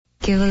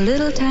Give a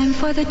little time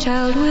for the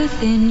child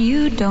within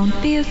you. Don't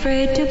be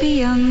afraid to be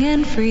young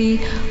and free.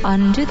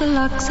 Undo the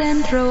locks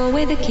and throw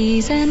away the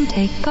keys and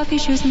take off your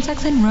shoes and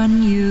socks and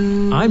run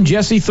you. I'm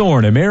Jesse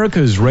Thorne,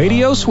 America's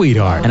radio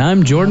sweetheart. And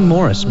I'm Jordan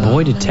Morris,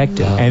 boy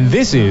detective. And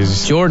this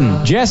is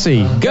Jordan.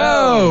 Jesse,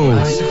 go!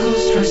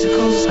 Bicycles,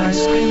 tricycles,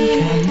 ice cream,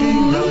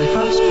 candy,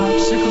 lollipops,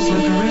 popsicles,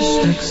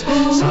 licorice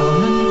sticks,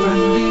 Solomon,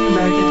 Grundy,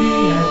 Raggedy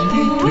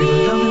Andy,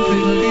 Tweedledum and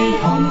Tweedledee,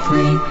 home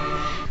free.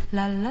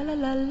 La la la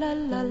la la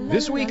la la.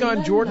 This week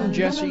on Jordan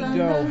Jesse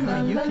Go,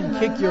 how you can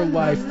kick your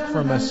life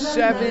from a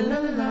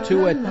 7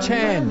 to a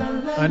 10,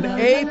 an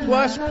A++.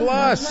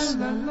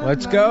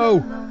 Let's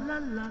go.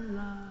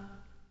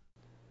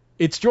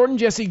 It's Jordan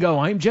Jesse Go.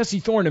 I'm Jesse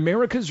Thorne,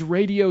 America's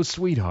radio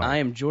sweetheart. I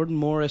am Jordan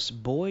Morris,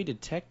 boy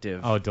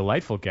detective. Oh,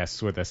 delightful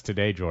guests with us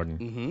today, Jordan.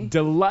 Mm-hmm.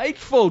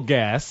 Delightful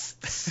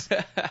guests.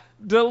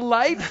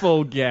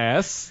 Delightful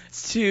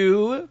guests.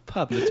 To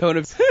pup. The tone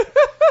of...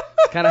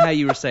 kind of how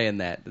you were saying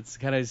that. It's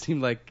kind of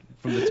seemed like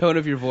from the tone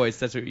of your voice,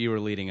 that's what you were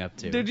leading up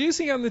to. Did you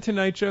see on the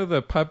Tonight Show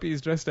the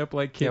puppies dressed up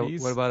like kitties?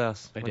 Yeah, what about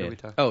us? I What did. are we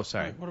talking? Oh,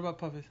 sorry. What about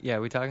puppies? Yeah,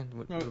 are we talking?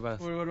 What about us?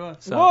 What about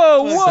us? So-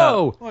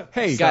 Whoa! What?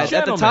 Hey, Guys,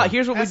 at the top,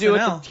 here's what we do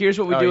at SNL. the here's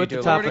what we Oh, do you at the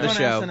do top it. of the Already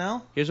going show. to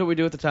SNL? Here's what we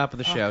do at the top of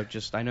the show.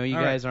 Just I know you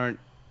All right. guys aren't,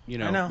 I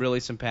know.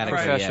 really simpatico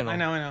Right. yet. Professional. I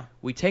know.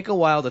 We take a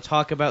while to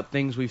talk about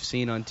things we've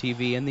seen on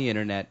TV and the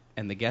internet,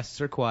 and the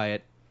guests are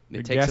quiet. the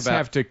It takes guests about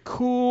have to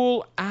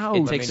cool out.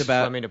 It takes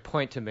about- Let me to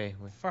point to me.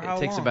 For how it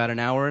takes long? about an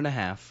hour and a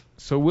half.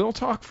 So we'll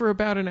talk for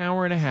about an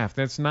hour and a half.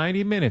 That's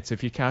 90 minutes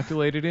if you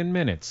calculate it in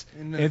minutes.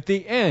 At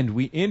the end,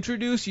 we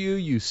introduce you,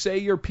 you say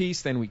your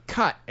piece, then we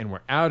cut, and we're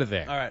out of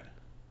there. All right.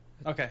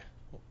 Okay.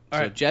 All So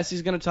right.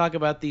 Jesse's going to talk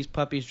about these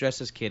puppies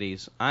dressed as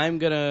kitties. I'm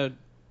going to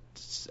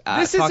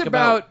This is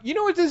about, you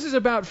know what this is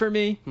about for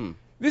me?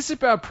 This is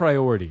about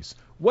priorities.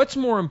 What's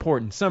more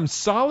important, some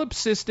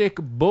solipsistic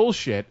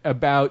bullshit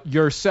about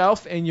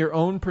yourself and your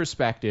own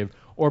perspective,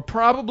 or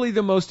probably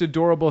the most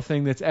adorable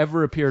thing that's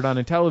ever appeared on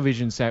a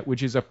television set,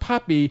 which is a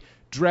puppy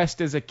dressed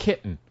as a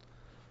kitten?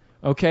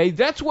 Okay?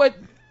 That's what,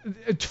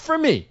 for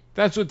me,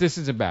 that's what this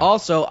is about.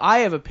 Also, I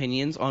have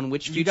opinions on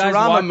which You guys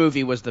Futurama watch-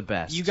 movie was the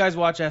best. You guys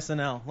watch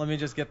SNL. Let me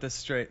just get this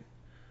straight.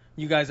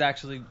 You guys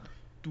actually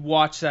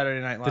watch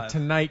Saturday Night The Live.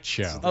 Tonight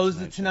Show. Oh, it's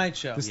the Tonight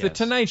Show. It's Yes. the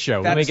Tonight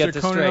Show. Let me Mr. get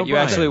this Conan straight. You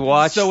O'Brien. actually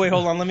watch. So wait,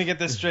 hold on. Let me get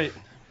this straight.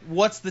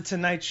 What's the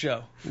Tonight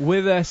Show?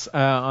 With us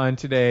on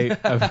today,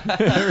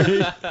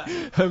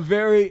 a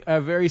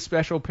very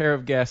special pair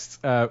of guests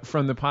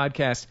from the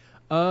podcast.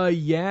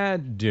 Yeah,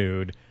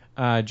 dude.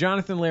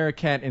 Jonathan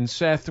Larroquette and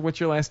Seth. What's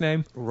your last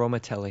name?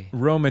 Romatelli.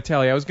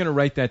 Romatelli. I was going to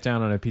write that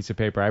down on a piece of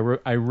paper.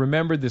 I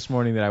remembered this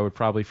morning that I would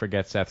probably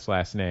forget Seth's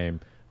last name,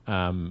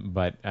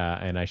 but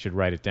I should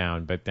write it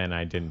down. But then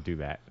I didn't do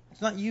that.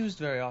 It's not used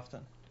very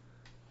often.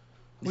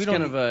 You're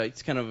kind of a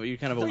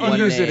one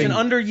use it It's name.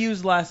 an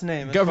underused last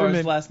name as far Government-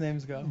 as last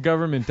names go.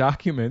 Government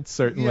documents,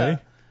 certainly. Yeah.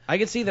 I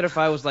could see that if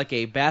I was like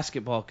a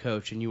basketball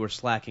coach and you were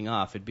slacking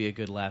off, it'd be a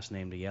good last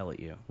name to yell at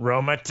you.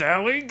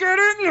 Romatelli, get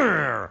in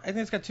there! I think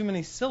it's got too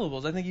many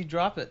syllables. I think you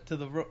drop it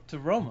to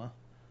Roma.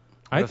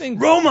 I think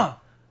Roma,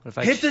 What if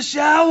I hit the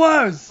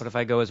showers. What if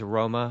I go as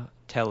Roma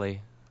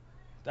Telly?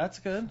 That's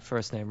good.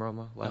 First name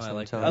Roma, last I name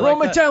like Telly. that. I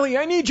like Romatelli,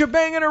 I need you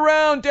banging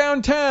around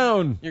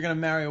downtown. You're gonna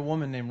marry a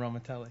woman named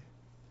Romatelli.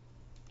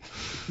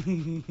 Her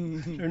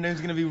name's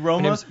gonna be My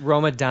Roma. name's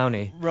Roma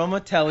Downey.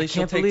 Romatelli.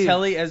 She'll can't take believe-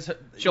 Telly as her,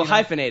 She'll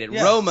hyphenate it.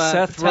 Yeah. Roma,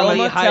 Seth Telly,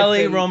 Romatelli.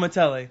 hyphen-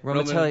 Romatelli.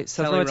 Romatelli.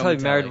 Seth Telly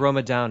Romatelli married Romatelli.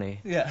 Roma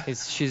Downey. Yeah.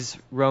 She's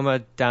Roma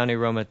Downey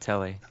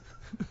Romatelli.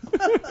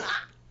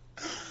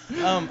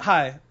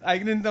 Hi. I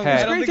didn't know. Hey.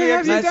 I don't Great think to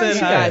have you I said guys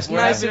hi. here. Guys, We're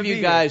nice happy of to you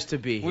be guys here. to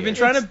be here. We've been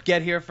trying to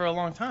get here for a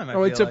long time. I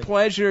Oh, it's feel a like.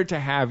 pleasure to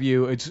have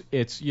you.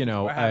 It's you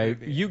know, We're happy to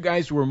be here.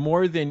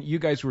 you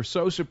guys were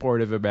so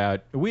supportive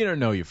about. We don't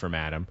know you from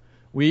Adam.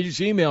 We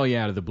just email you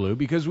out of the blue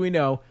because we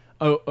know.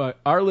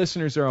 Our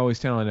listeners are always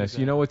telling us,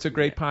 you know what's a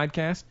great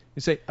podcast?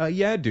 You say,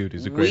 yeah, dude,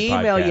 is a great We podcast.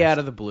 email you out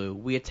of the blue.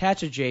 We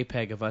attach a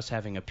JPEG of us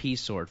having a pea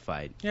sword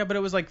fight. Yeah, but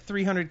it was like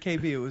 300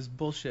 KB. It was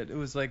bullshit. It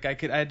was like I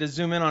had to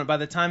zoom in on it. By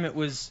the time it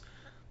was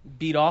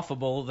beat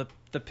offable,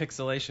 the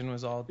pixelation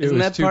was all. It Isn't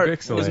was that too part-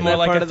 pixelated. It was Isn't more that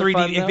like part a of the 3D.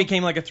 fun, It though?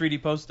 became like a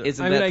 3D poster.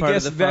 Isn't I that mean, I part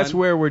guess of the that's fun?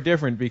 where we're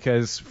different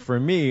because for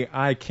me,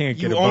 I can't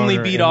get You a boner only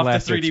beat off the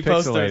unless 3D it's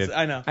posters. pixelated.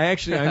 I know.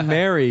 I'm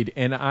married,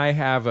 and I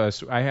have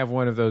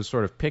one of those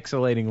sort of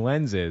pixelating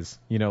lenses,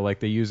 you know, like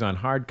they use on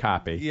hard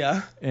copy.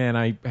 Yeah. And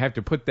I have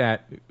to put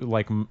that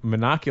like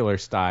monocular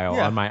style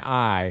Yeah. on my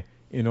eye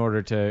in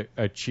order to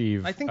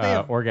achieve I think they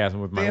have-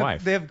 orgasm with my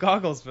wife. They have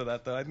goggles for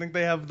that though. I think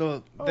they have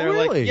the. Oh, They're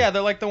really? like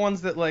they're like the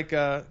ones that like.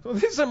 Well,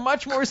 this is a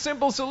much more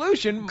simple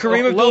solution.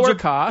 Kareem lower Abdul-Jabbar.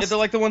 cost. They're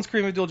like the ones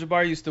Kareem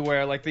Abdul-Jabbar used to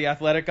wear, like the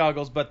athletic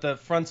goggles, but the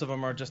fronts of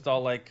them are just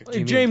all like.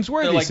 James They're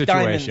Worthy like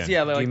situation. diamonds.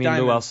 Yeah, they're Do like you mean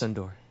Lou diamonds.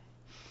 Alcindor?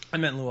 I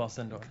meant Lou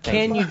Alcindor.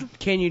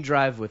 Can you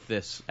drive with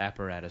this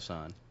apparatus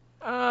on?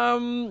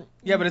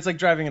 Yeah, but it's like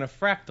driving in a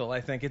fractal.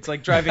 I think it's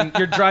like driving.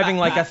 You're driving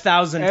like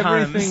 1,000 times.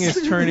 Everything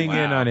is turning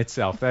in Wow. on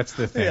itself. That's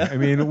the thing. Yeah. I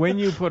mean, when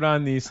you put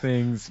on these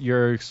things,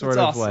 you're sort It's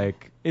of awesome.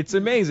 like, it's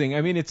amazing.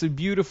 I mean, it's a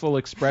beautiful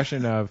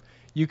expression of,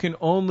 You can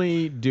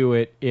only do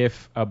it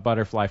if a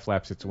butterfly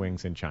flaps its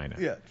wings in China.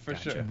 Yeah, for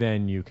sure.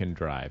 Then you can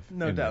drive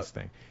No in doubt. this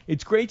thing.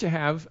 It's great to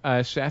have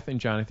Seth and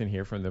Jonathan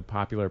here from the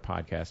popular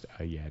podcast,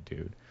 Yeah,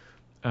 Dude.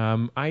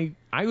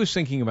 I was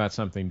thinking about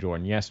something,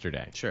 Jordan,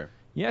 yesterday. Sure.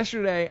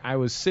 Yesterday, I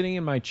was sitting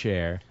in my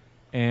chair,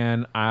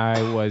 and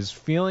I was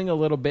feeling a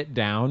little bit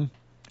down,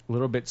 a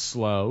little bit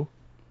slow.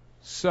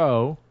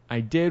 So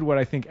I did what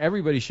I think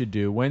everybody should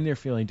do when they're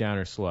feeling down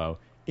or slow.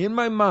 In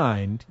my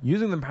mind,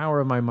 using the power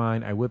of my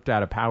mind, I whipped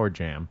out a power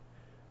jam.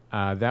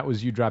 That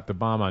was You Dropped the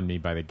Bomb on Me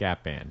by the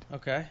Gap Band.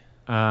 Okay.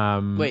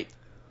 Wait,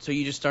 so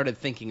you just started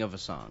thinking of a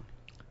song?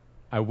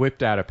 I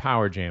whipped out a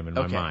power jam in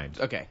my mind.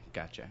 Okay,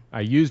 gotcha.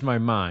 I used my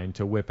mind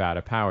to whip out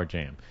a power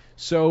jam.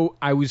 So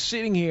I was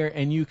sitting here,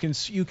 and you can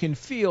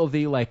feel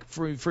the, like,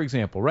 for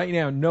example, right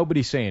now,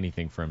 nobody say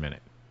anything for a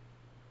minute.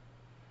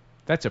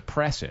 That's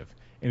oppressive,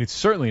 and it's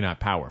certainly not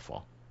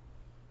powerful.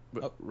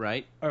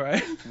 Right? All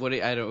right.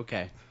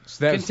 Okay.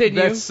 So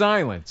Continue. That's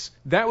silence.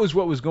 That was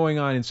what was going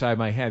on inside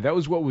my head. That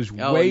was what was and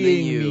then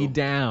weighing you- me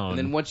down. And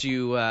then once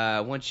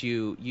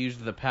you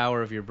used the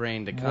power of your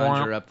brain to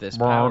conjure up this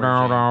power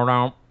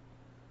jam,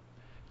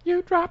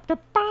 You dropped a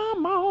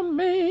bomb on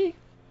me.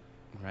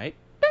 right?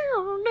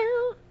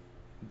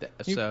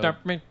 You So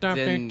dropped me,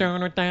 then-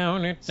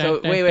 down,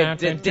 So wait,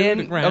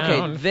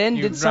 then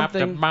did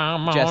something,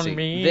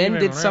 Jesse? Then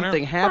did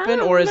something happen,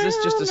 or is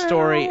this just a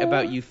story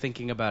about you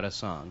thinking about a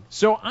song?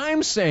 So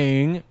I'm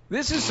saying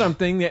this is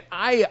something that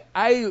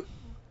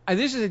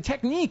this is a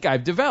technique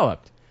I've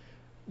developed.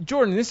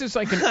 Jordan, this is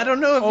like an I don't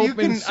know if you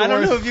open can. I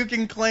don't know source- if you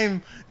can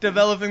claim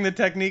developing the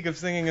technique of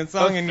singing a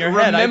song in your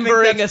head.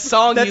 Remembering a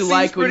song that you seems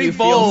like when pretty you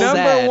feel bold.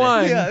 sad. Number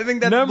one. Yeah, I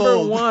think that's number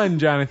bold. one,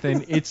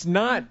 Jonathan. It's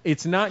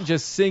not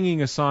just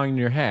singing a song in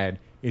your head.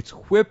 It's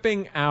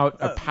whipping out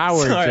a power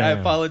Sorry, jam. I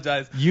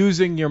apologize.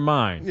 Using your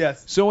mind.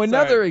 Yes, So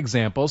another sorry.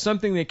 example,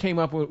 something that came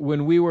up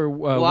when we were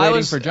Well, I waiting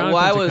was for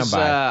Jonathan to come by.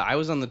 I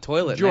was on the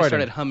toilet and I Jordan.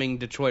 started humming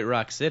Detroit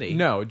Rock City.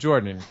 No,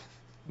 Jordan.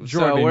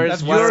 So where's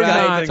That's why you're don't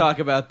I not- talk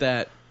about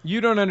that? You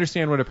don't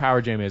understand what a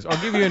power jam is.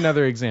 I'll give you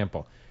another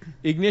example.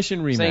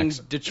 Ignition Remix. Saying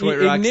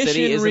Detroit Rock Ignition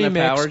City isn't a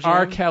Remix, power jam?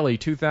 R. Kelly,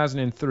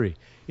 2003.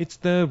 It's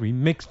the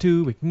remix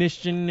to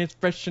Ignition. It's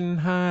fresh and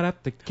hot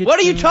up the kitchen. What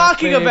are you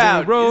talking baby,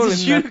 about? Rolling Is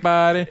this you- that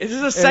body. Is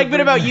this a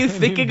segment about you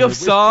thinking of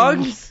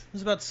songs?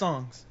 It's about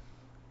songs.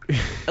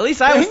 At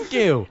least I was. Thank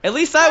you. At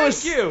least I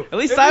was. Thank you. At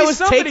least At I least was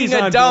somebody's taking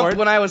a on dump board.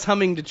 when I was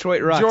humming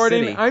Detroit Rock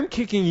Jordan, City. I'm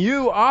kicking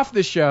you off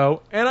the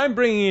show, and I'm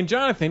bringing in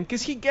Jonathan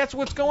because he gets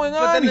what's going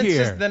But on then it's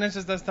here.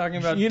 just us talking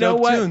about You know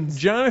dope what? tunes.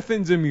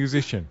 Jonathan's a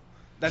musician.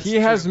 That's He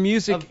has true.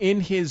 music Of- in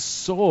his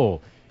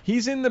soul.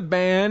 He's in the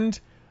band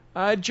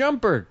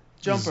Jumpers.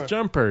 The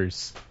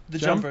Jumpers. The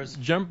Jumpers.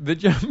 The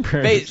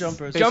Jumpers. Based,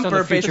 Jumpers. Based on Jumper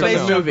the based feature on the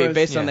film. movie, Jumpers,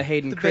 based on yeah. the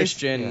Hayden The base-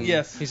 Christian.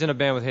 Yes. He's in a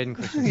band with Hayden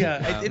Christensen.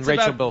 Yeah, it's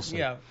Rachel about, Bilson.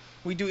 Yeah,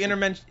 we do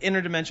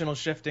interdimensional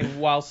shifting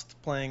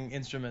whilst playing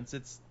instruments.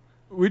 It's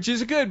Which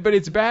is good, but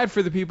it's bad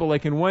for the people.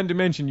 Like in one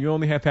dimension, you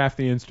only have half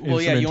the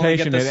well, yeah, you only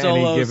get instrumentation the at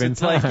any solos. given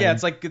It's time.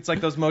 like it's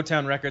like those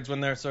Motown records when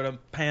they're sort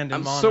of panned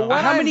in mono. so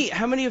what How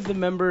I'm- many of the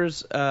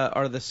members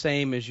are the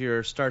same as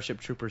your Starship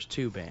Troopers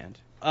 2 band?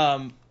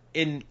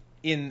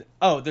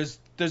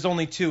 There's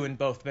only two in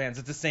both bands.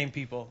 It's the same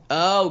people.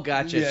 Oh,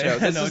 gotcha. Yeah, so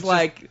this no, is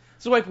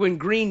it's like when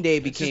Green Day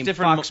It's just became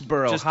different,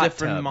 Foxborough just Hot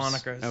different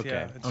Tubs. monikers. Okay.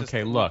 Yeah, it's just-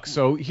 Okay, look.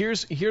 So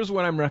here's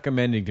what I'm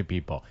recommending to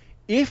people.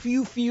 If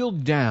you feel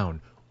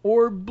down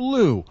or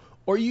blue,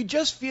 or you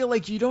just feel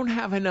like you don't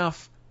have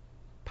enough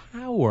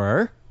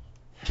power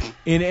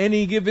in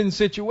any given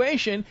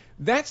situation,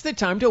 that's the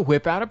time to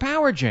whip out a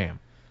power jam.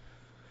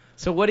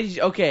 So what did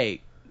you?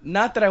 Okay,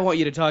 not that I want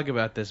you to talk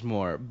about this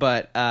more,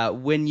 but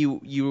when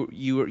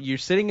you're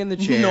sitting in the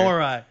chair,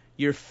 Nor I.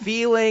 you're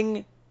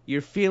feeling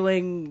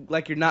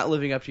like you're not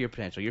living up to your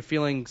potential. You're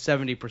feeling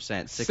 70%,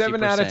 60%.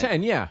 7 out of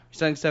 10, yeah. You're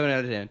saying 7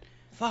 out of 10.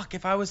 Fuck,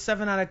 if I was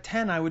 7 out of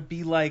 10, I would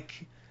be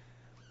like.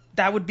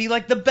 That would be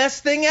like the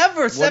best thing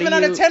ever. 7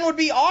 out of 10 would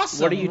be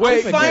awesome. What are you I'm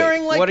typically?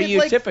 firing like what are at, you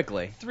like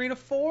typically? 3 to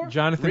 4?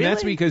 Jonathan, Really?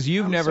 that's because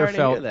you've I'm never sorry to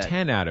hear felt that.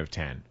 10 out of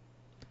 10.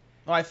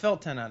 Oh, I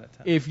felt 10 out of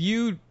 10.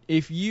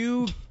 If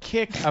you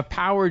kick a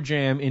power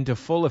jam into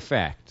full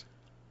effect,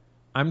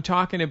 I'm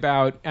talking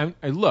about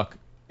look,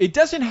 it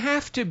doesn't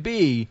have to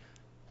be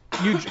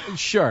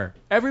sure.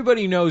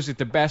 Everybody knows that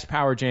the best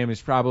power jam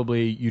is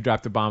probably You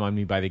Dropped the Bomb on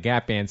Me by the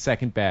Gap Band,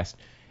 second best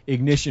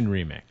Ignition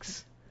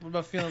Remix. What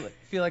about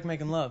feel like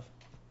making love?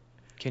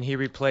 Can he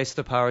replace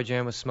the power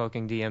jam with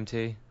smoking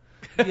DMT?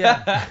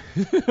 Yeah.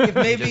 If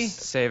maybe Just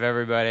save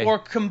everybody. or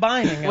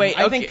combining them. Wait,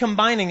 I okay. think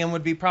combining them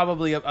would be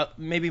probably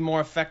maybe more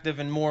effective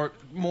and more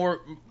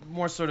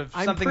sort of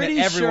something that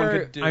everyone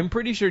could do. I'm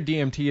pretty sure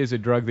DMT is a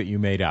drug that you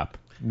made up.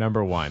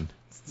 Number one.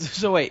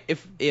 So wait,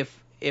 if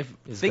Is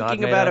thinking God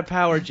made about a up?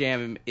 power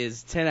jam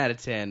is 10 out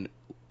of 10,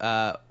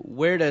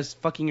 where does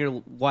fucking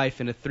your wife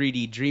in a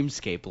 3D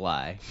dreamscape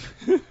lie?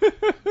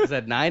 Is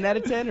that 9 out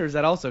of 10, or is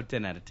that also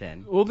 10 out of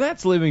 10? Well,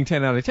 that's living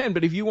 10 out of 10,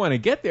 but if you want to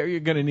get there,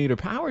 you're going to need a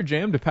power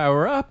jam to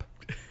power up.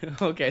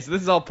 Okay, so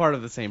this is all part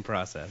of the same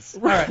process.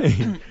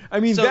 Right. I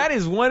mean, So- that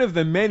is one of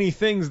the many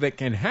things that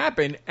can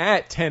happen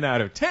at 10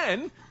 out of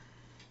 10.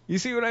 You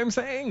see what I'm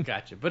saying?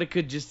 Gotcha. But it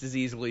could just as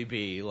easily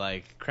be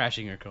like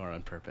crashing your car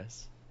on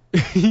purpose.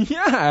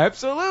 Yeah,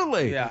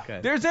 absolutely. Yeah. Okay.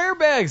 There's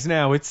airbags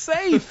now. It's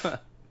safe.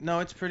 No,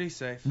 it's pretty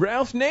safe.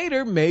 Ralph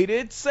Nader made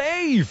it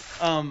safe.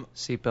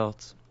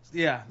 Seatbelts.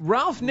 Yeah.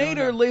 Ralph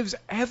Nader lives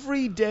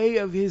every day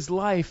of his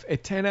life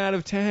at 10 out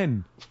of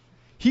 10.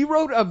 He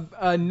wrote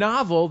a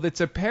novel that's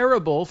a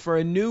parable for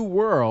a new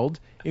world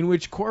in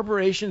which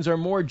corporations are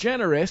more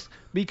generous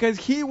because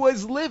he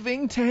was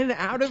living 10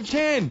 out of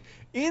 10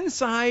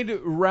 inside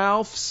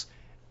Ralph's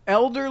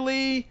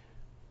elderly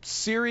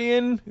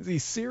Syrian. Is he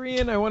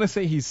Syrian? I want to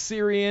say he's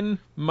Syrian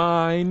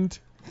mind.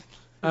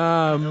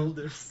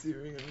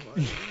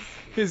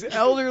 His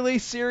elderly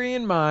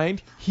Syrian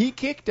mind. He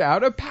kicked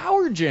out a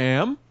power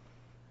jam.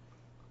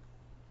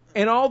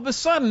 And all of a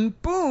sudden,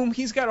 boom,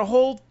 he's got a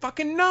whole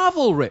fucking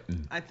novel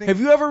written. Have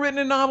you ever written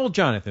a novel,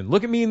 Jonathan?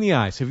 Look at me in the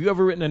eyes. Have you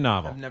ever written a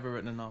novel? I've never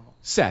written a novel.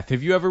 Seth,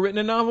 have you ever written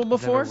a novel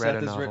before? Never read a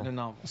Seth has novel. written a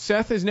novel.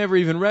 Seth has never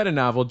even read a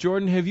novel.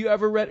 Jordan, have you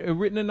ever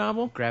written a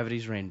novel?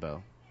 Gravity's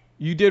Rainbow.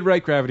 You did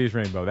write Gravity's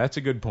Rainbow. That's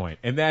a good point.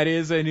 And that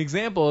is an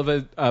example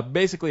of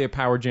basically a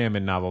power jam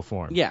in novel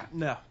form. Yeah.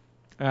 No.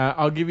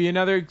 I'll give you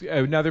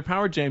another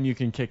power jam you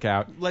can kick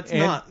out. Let's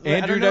not. I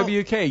Andrew don't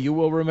know. WK, you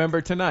will remember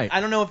tonight. I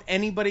don't know if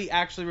anybody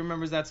actually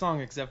remembers that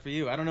song except for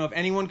you. I don't know if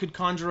anyone could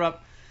conjure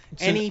up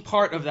any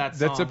part of that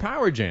song. That's a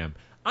power jam.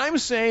 I'm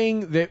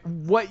saying that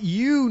what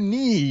you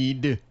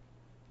need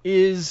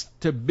is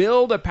to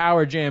build a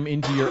power jam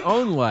into your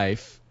own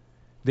life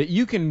that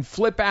you can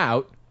flip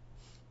out.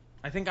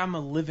 I think I'm a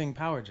living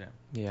power jam.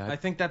 Yeah. I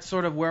think that's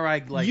sort of where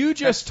I like. You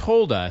just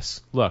told us.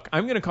 Look,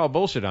 I'm going to call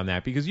bullshit on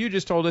that because you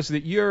just told us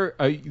that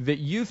that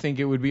you think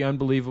it would be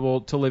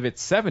unbelievable to live at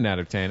 7 out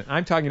of 10.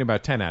 I'm talking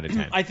about 10 out of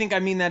 10. I think I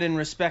mean that in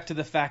respect to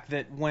the fact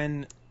that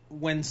when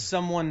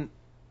someone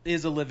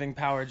is a living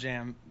power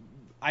jam,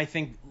 I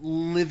think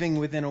living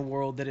within a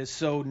world that is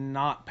so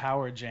not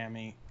power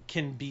jammy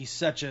can be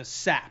such a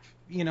sap.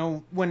 You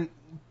know, when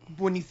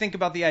you think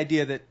about the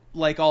idea that,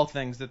 like all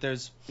things, that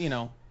there's, you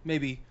know,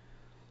 maybe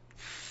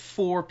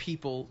 4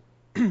 people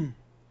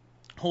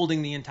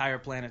holding the entire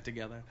planet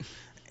together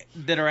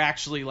that are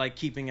actually like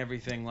keeping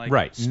everything like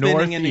right. spinning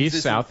North, and east,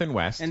 existing. south, and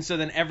west. And so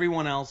then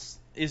everyone else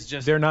is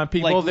just They're not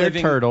people, like, they're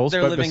living, turtles,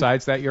 they're but living,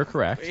 besides that, you're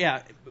correct.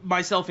 yeah,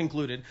 myself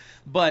included.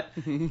 But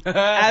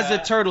as a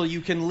turtle,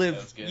 you can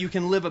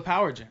live a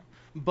power jam.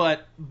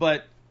 But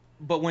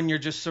when you're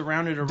just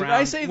surrounded around, Did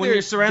I say when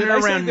you're surrounded did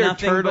I say around they're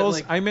nothing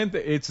turtles? but like, I meant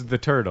that it's the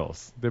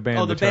Turtles. The band,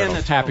 Oh, the the band,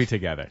 Turtles. the Happy Turtles.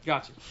 together.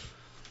 Gotcha.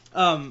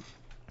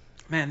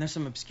 Man, there's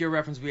some obscure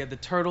reference. We had the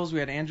Turtles. We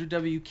had Andrew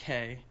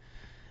WK.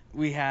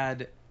 We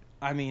had,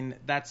 I mean,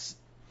 that's.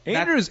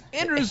 Andrew's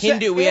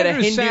Hindu- we had a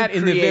Andrew Hindu sat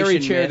in the very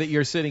creation chair myth. that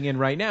you're sitting in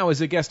right now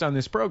as a guest on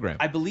this program.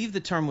 I believe the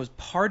term was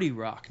party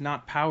rock,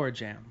 not power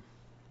jam.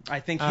 I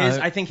think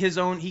his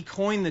own. He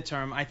coined the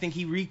term. I think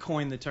he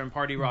recoined the term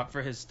party rock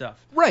for his stuff.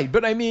 Right,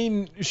 but I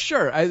mean,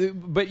 sure.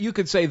 But you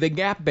could say the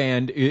Gap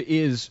Band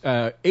is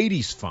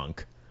 80s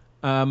funk.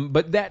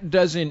 But that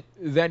doesn't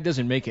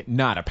make it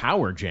not a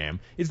power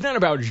jam. It's not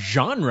about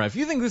genre. If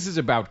you think this is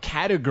about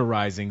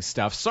categorizing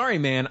stuff, sorry,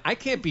 man, I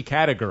can't be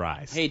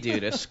categorized. Hey,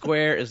 dude, a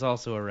square is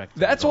also a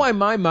rectangle. That's why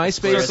my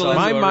MySpace Circle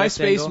into a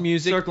rectangle.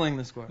 music, Circling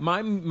the square.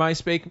 my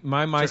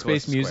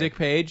MySpace square. music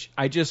page,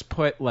 I just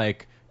put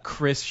like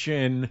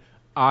Christian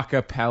a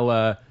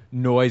cappella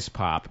noise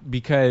pop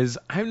because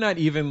I'm not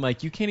even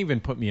like, you can't even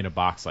put me in a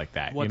box like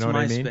that. What's you know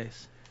what MySpace? I mean?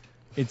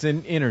 It's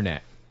an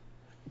internet.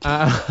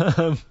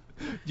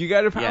 You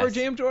got a power Yes.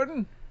 jam,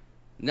 Jordan?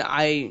 No,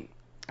 I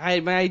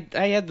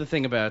had the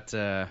thing about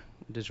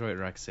Detroit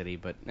Rock City,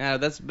 but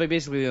that's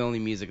basically the only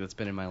music that's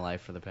been in my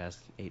life for the past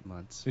 8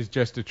 months. It's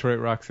just Detroit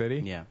Rock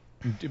City? Yeah.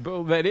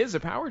 Well, that is a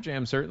power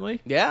jam,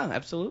 certainly. Yeah,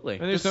 absolutely.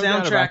 And there's The no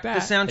doubt about soundtrack. The that.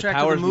 It soundtrack of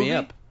powers the movie. me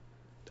up.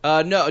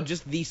 No,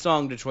 just the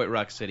song Detroit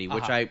Rock City,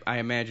 which Uh-huh. I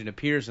imagine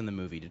appears in the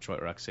movie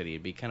Detroit Rock City.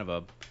 It'd be kind of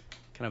a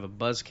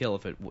buzzkill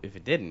if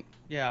it didn't.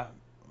 Yeah,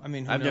 I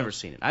mean, who I've knows? never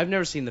seen it. I've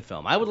never seen the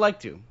film. I would like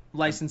to.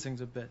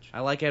 Licensing's a bitch.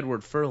 I like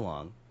Edward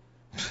Furlong,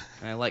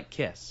 and I like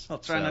Kiss. I'll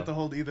try so not to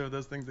hold either of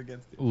those things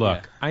against you.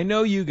 Look, Yeah. I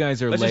know you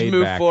guys are Let's laid just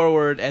move back.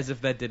 forward as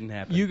if that didn't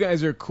happen. You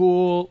guys are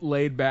cool,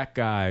 laid back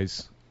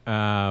guys.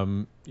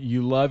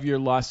 You love your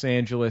Los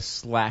Angeles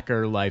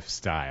slacker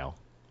lifestyle.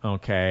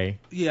 Okay.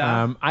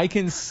 Yeah. I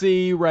can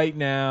see right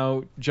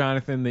now,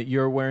 Jonathan, that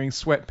you're wearing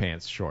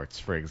sweatpants shorts,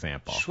 for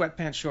example.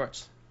 Sweatpants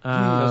shorts.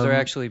 Those are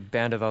actually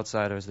Band of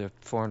Outsiders. They're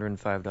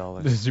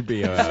 $405. This would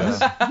be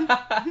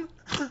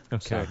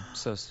okay.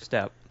 So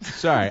step.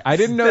 Sorry, I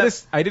didn't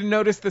notice. I didn't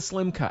notice the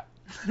slim cut.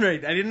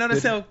 Right. I didn't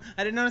notice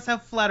how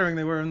flattering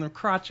they were in the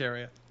crotch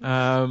area.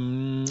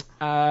 I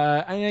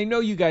know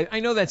you guys. I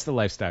know that's the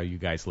lifestyle you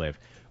guys live,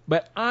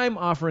 but I'm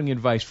offering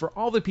advice for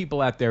all the people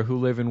out there who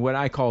live in what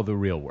I call the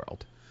real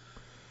world.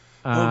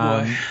 Oh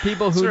boy.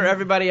 People who. for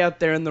everybody out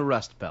there in the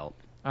Rust Belt.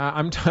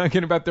 I'm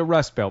talking about the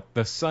Rust Belt,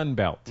 the Sun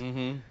Belt,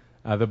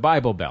 Mm-hmm. the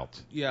Bible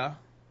Belt. Yeah.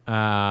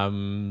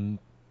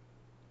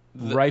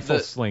 rifle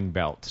sling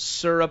belt.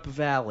 Syrup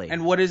Valley.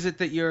 And what is it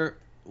that you're?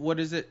 What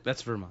is it?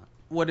 That's Vermont.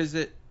 What is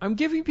it? I'm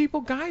giving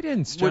people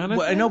guidance,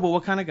 Jonathan. I know, but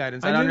what kind of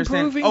guidance? I I'm don't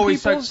understand. improving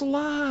people's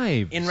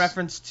lives. In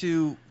reference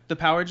to the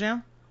Power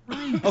Jam?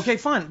 Right. Okay,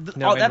 fine.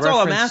 No, in That's all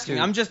I'm reference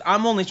asking. to-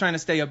 I'm only trying to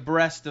stay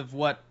abreast of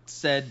what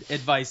said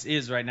advice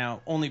is right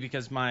now, only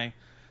because my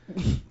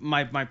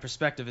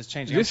perspective is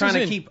changing. This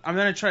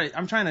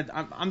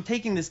I'm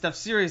taking this stuff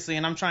seriously,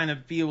 and I'm trying to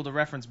be able to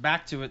reference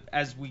back to it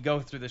as we go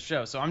through the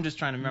show. So I'm just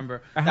trying to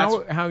remember How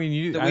can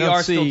you? that I we don't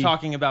are see, still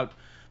talking about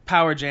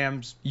Power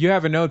Jams. You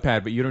have a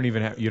notepad, but you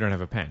don't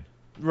have a pen.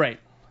 Right.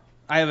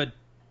 I have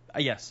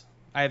yes.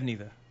 I have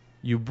neither.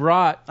 You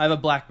brought. I have a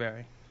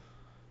BlackBerry.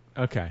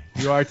 Okay.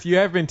 You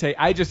have been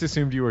I just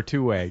assumed you were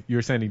two-way. You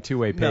were sending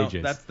two-way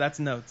pages. No, that's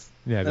notes.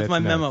 Yeah, that's my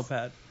notes. memo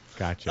pad.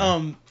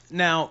 Gotcha.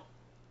 Now,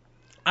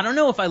 I don't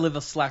know if I live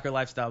a slacker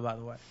lifestyle. By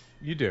the way,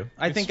 You do.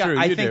 I It's think true,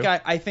 I you think do.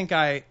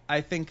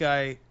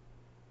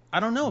 I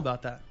don't know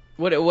about that.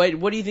 What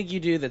do you think you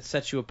do that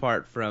sets you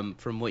apart from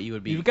what you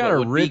would be? You've got what a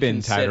would be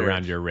ribbon tied considered-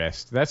 around your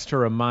wrist. That's to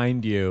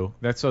remind you.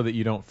 That's so that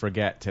you don't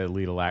forget to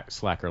lead a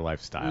slacker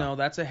lifestyle. No,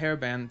 that's a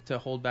hairband to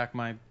hold back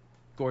my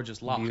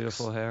gorgeous locks.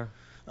 Beautiful hair.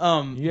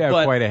 You have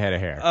but, quite a head of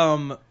hair.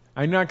 Um,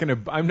 I'm not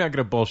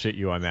gonna bullshit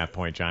you on that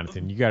point,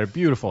 Jonathan. You got a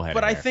beautiful head.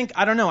 but of I hair. think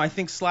I don't know. I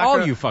think slacker.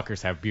 all you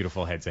fuckers have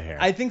beautiful heads of hair.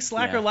 I think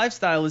slacker Yeah.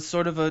 lifestyle is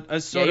sort of a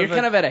Yeah, you're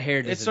kind of at a hair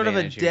it's sort of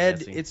a disadvantage here, dead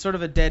Jesse. it's sort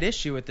of a dead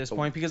issue at this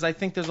point because I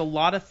think there's a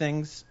lot of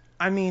things.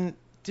 I mean,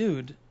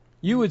 dude.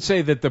 You would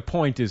say that the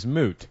point is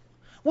moot.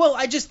 Well,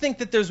 I just think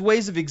that there's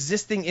ways of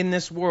existing in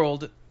this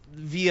world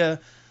via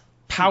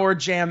Power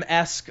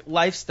Jam-esque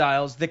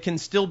lifestyles that can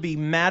still be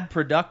mad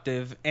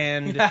productive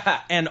and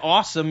and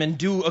awesome and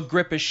do a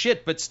grip of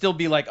shit, but still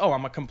be like, oh,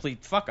 I'm a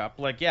complete fuck up.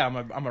 Like, yeah,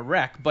 I'm a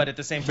wreck, but at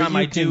the same But time, you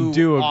I can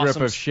do a grip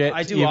awesome of shit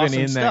I do even awesome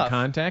in that stuff.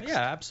 context? Yeah,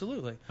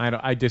 absolutely.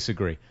 I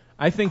disagree.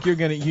 I think you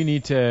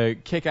need to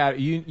kick out.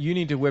 You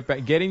need to whip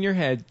out. Get in your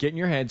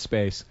head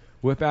space.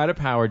 Whip out a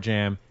Power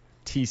Jam.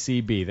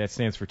 TCB. That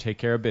stands for Take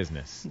Care of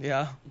Business.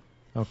 Yeah.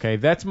 Okay,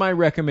 that's my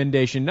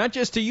recommendation. Not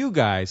just to you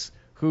guys.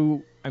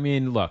 Who, I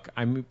mean, look,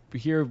 I'm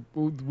here.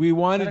 We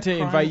wanted to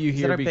invite you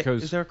here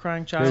because is there a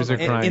crying child there's a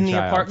crying in the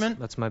child. apartment?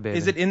 That's my baby.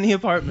 Is it in the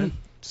apartment?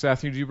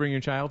 Seth, did you bring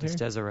your child It's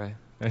here? Desiree.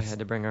 I had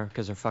to bring her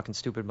because her fucking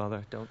stupid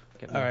mother. Don't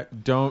get me. All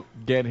right. Don't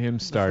get him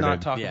started.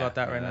 Let's not talk Yeah, about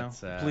that right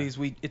that's, now. Please,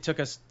 it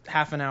took us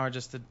half an hour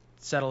just to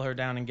settle her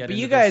down and get But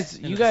into you this- guys,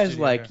 into you the guys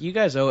studio like here. you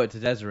guys owe it to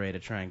Desiree to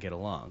try and get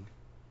along.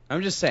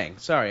 I'm just saying.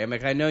 Sorry,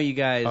 I know you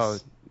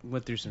guys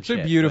went through some It's shit.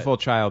 a beautiful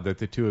child that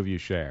the two of you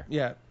share.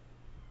 Yeah.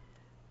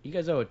 You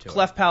guys owe it to her.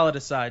 Cleft palate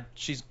aside,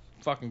 she's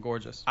fucking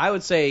gorgeous. I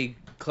would say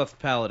cleft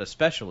palate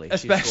especially.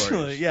 She's Especially,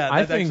 gorgeous. yeah.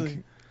 I that's think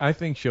actually- I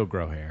think she'll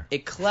grow hair.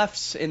 It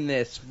clefts in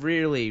this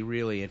really,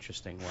 really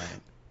interesting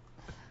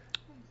way.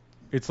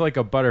 It's like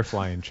a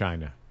butterfly in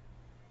China.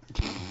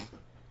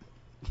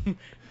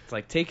 It's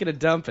like taking a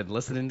dump and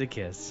listening to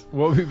Kiss.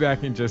 We'll be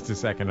back in just a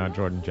second on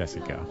Jordan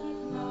Jessica.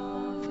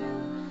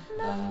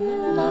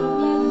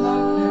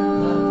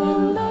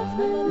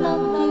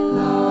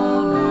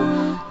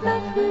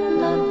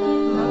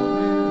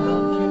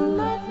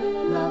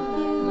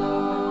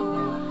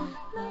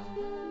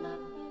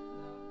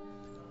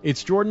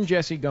 It's Jordan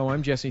Jesse Go.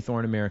 I'm Jesse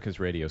Thorne, America's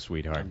radio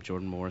sweetheart. I'm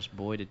Jordan Morris,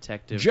 boy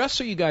detective. Just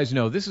so you guys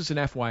know, this is an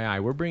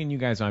FYI. We're bringing you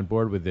guys on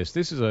board with this.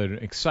 This is an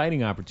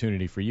exciting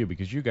opportunity for you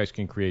because you guys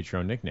can create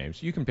your own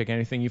nicknames. You can pick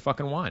anything you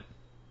fucking want.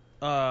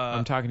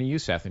 I'm talking to you,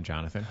 Seth and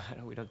Jonathan.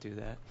 We don't do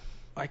that.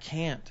 I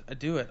can't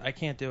do it. I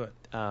can't do it.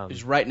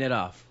 Just writing it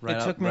off. It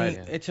took me. Right.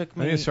 It took I'm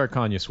going me. to start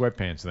calling you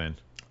sweatpants then.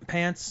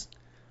 Pants.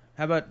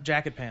 How about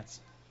jacket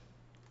pants?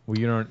 Well,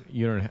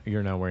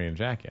 you're not wearing a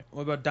jacket.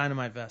 What about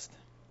dynamite vest?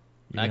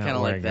 You're I not kind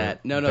of like wearing a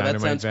that. No, that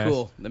dynamite sounds vest.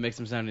 cool. That makes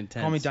him sound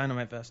intense. Call me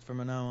dynamite vest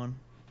from now on.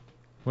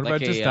 What Like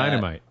about just a,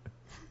 dynamite?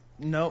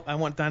 No, I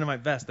want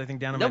dynamite vest. I think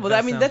dynamite. No, but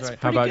vest I mean sounds that's right.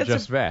 pretty How about good.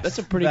 just vest? That's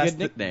a pretty Vest,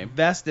 good nickname.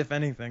 Vest, if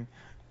anything.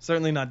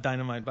 Certainly not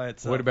dynamite by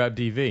itself. What about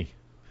DV?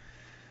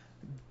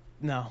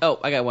 No. Oh,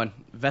 I got one.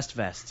 Vest.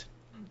 Vesty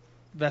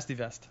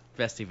vest.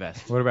 Vesty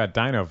vest. What about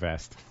Dino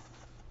Vest?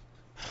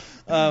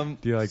 Do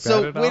you like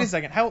so that at all? wait a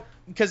second. How?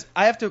 Because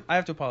I have to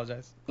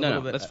apologize. A No,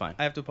 little no, bit. that's fine.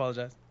 I have to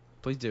apologize.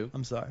 Please do.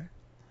 I'm sorry.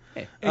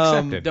 Hey,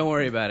 Accepted. don't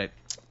worry about it.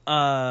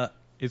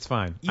 It's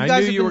fine. You I guys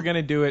knew have you were been-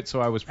 going to do it, so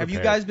I was Have prepared.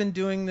 you guys been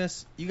doing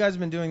this? You guys have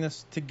been doing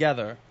this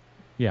together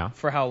Yeah.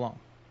 for how long?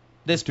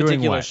 This Doing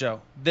particular what?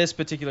 show. This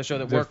particular show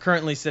that The- we're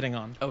currently sitting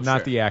on. Oh, Not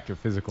sure. the act of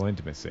physical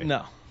intimacy.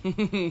 No.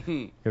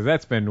 Because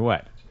that's been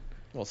what?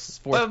 Well,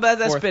 Well, but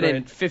that's fourth been in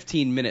grade.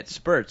 15-minute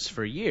spurts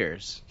for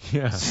years.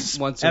 Yeah.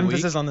 Once a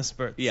Emphasis week. on the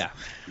spurts. Yeah,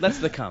 that's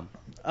the come.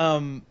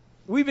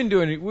 We've been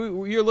doing it.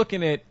 You're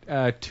looking at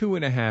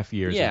 2.5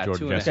 years Yeah, of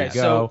Jordan 2.5. Jesse Okay,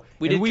 Go. So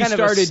we And did we kind of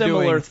a started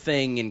similar doing,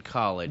 thing in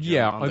college.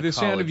 Yeah, on the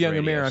Sound of college Young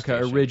radio America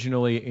station.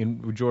 originally,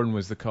 and Jordan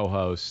was the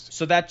co-host.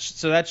 So that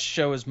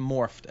show has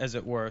morphed, as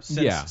it were.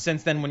 Since, Yeah.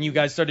 Since then, when you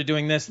guys started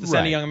doing this, the Sound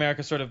Right. of Young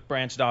America sort of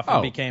branched off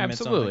and became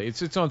absolutely. its own.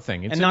 It's its own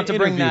thing. It's And not an to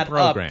bring interview that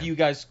program. up,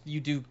 you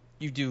do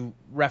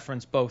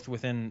reference both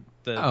within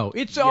the. Oh,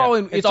 it's all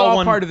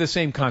one, part of the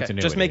same continuity.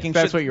 Okay, just making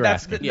that's sure what you're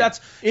asking.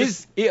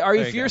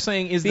 If you're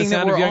saying is the being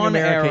Sound that of we're Young on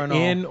air America and all.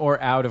 in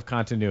or out of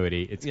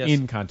continuity? It's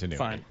in continuity.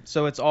 Fine.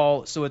 So it's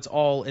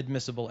all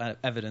admissible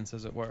evidence,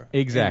 as it were.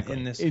 Exactly.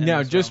 In this, now,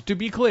 this just realm. to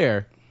be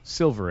clear,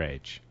 Silver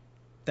Age.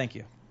 Thank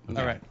you. Okay.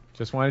 All right.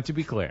 Just wanted to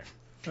be clear.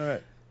 All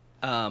right.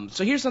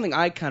 So here's something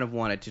I kind of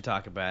wanted to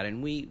talk about,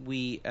 and we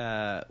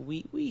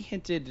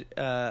hinted,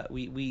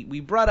 we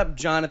brought up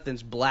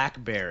Jonathan's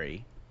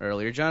BlackBerry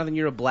earlier. Jonathan,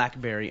 you're a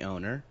BlackBerry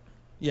owner.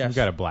 Yes. You've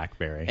got a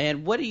BlackBerry.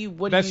 And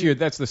that's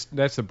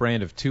the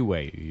brand of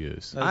two-way you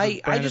use.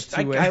 I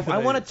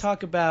want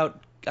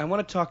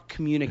to talk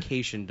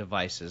communication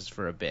devices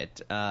for a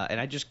bit, and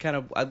I just kind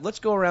of let's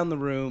go around the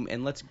room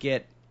and let's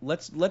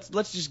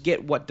just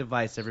get what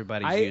device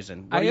everybody's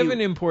using. What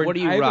are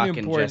you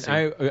rocking, Jesse?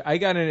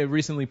 I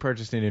recently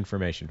purchased an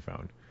information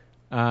phone.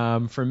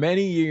 For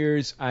many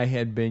years, I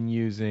had been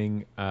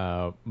using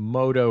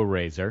Moto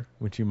Razr,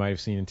 which you might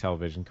have seen in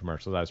television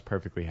commercials. I was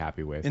perfectly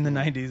happy with. In the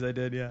 90s, I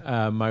did,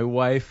 yeah. My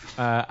wife,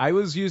 I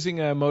was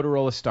using a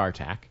Motorola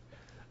StarTAC.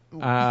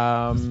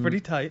 It's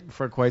pretty tight.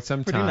 For quite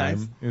some time.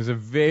 Nice. It was a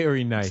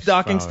very nice its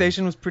docking phone.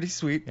 Station was pretty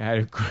sweet. It had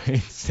a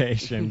great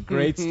station.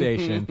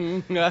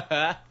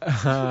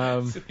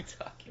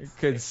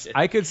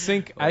 I could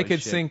sync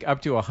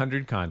up to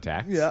 100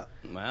 contacts. Yeah.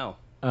 Wow.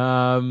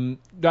 I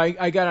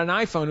got an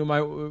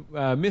iPhone.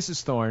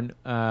 Mrs. Thorne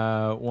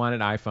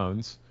wanted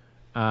iPhones,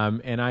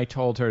 and I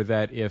told her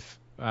that if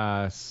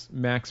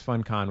Max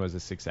FunCon was a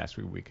success,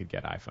 we could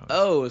get iPhones.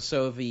 Oh,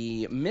 so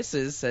the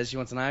missus says she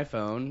wants an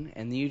iPhone,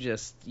 and you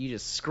just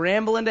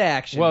scramble into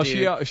action. Well,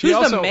 dude. she Who's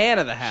also the man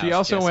of the house? She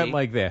also Jesse? went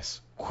like this.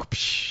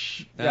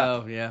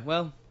 Oh yeah.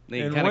 Well,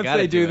 and once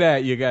they do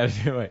that, you got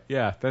to do it.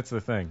 Yeah, that's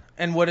the thing.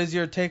 And what is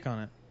your take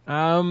on it?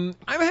 I'm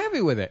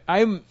happy with it.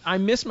 I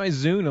miss my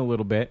Zune a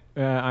little bit.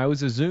 I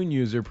was a Zune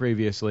user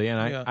previously, and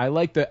I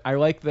like the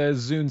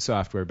Zune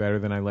software better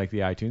than I like the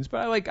iTunes.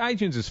 But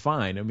iTunes is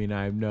fine. I mean,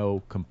 I have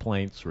no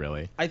complaints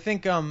really. I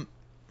think I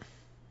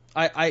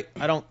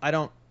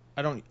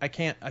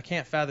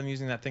can't fathom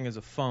using that thing as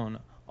a phone.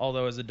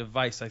 Although as a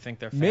device, I think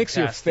they're fantastic. Makes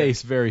your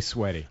face very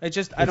sweaty.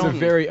 It's a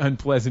very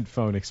unpleasant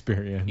phone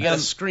experience. You got a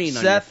screen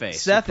on your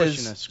face. Seth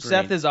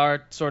is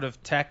our sort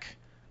of tech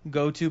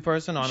go-to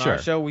person on our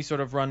show. We sort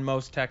of run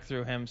most tech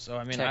through him. So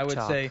I mean, I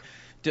would say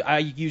I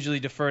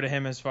usually defer to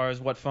him as far as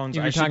what phones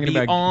I should be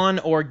on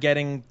or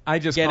getting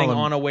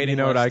on a waiting list. You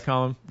know what I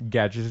call them?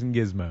 Gadgets and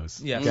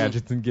gizmos. Yes.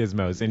 Gadgets and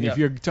gizmos. And if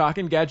you're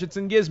talking gadgets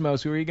and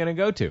gizmos, who are you going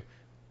to go to?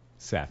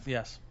 Seth.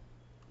 Yes.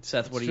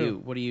 Seth, what do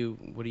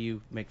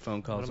you make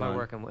phone calls on? What am I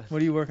working with?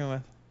 What are you working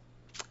with?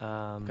 What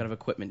kind of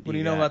equipment What do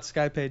you know about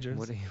Skype pagers?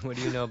 What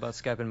do you know about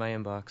Skype in my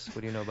inbox?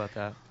 What do you know about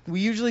that? We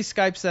usually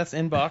Skype Seth's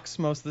inbox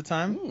most of the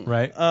time.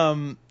 Right.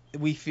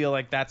 We feel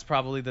like that's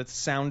probably the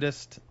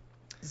soundest,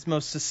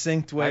 most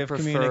succinct way of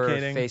communicating. I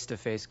prefer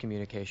face-to-face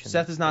communication.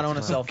 Seth does not own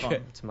a cell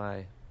phone.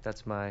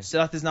 That's my.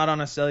 Seth is not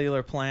on a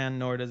cellular plan,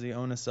 nor does he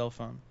own a cell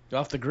phone.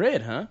 You're off the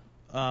grid, huh?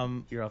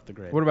 You're off the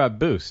grid. What about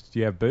Boost? Do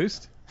you have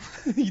Boost?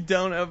 You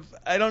don't have.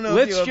 I don't know.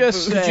 Let's if you have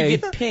just Boost. say you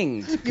get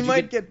pinged. You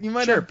might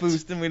have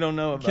Boost, and we don't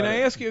know about it. Can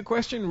I ask you a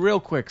question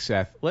real quick,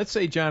 Seth? Let's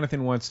say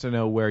Jonathan wants to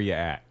know where you're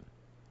at.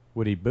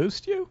 Would he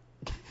boost you?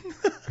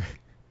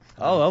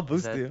 I'll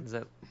boost you. Is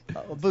that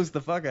I'll boost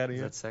the fuck out of you.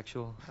 Is that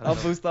sexual? I'll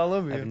boost all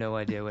over you. I have no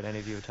idea what any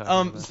of you are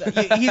talking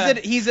about.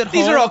 He's at home.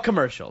 These are all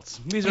commercials.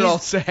 These are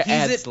all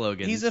ad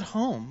slogans. He's at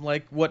home,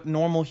 like what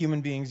normal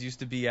human beings used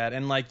to be at,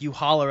 and like you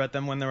holler at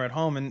them when they're at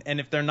home, and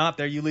if they're not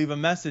there, you leave a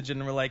message,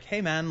 and we're like,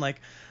 hey man,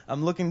 like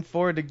I'm looking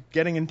forward to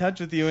getting in touch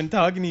with you and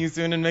talking to you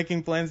soon and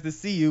making plans to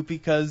see you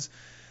because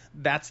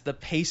that's the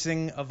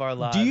pacing of our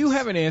lives. Do you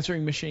have an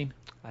answering machine?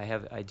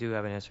 I do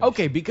have an answering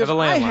Okay, machine. because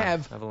I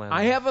have a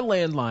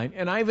landline,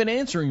 and I have an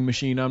answering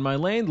machine on my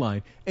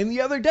landline. And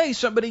the other day,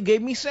 somebody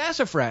gave me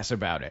sassafras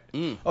about it.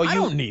 Oh, I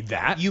don't need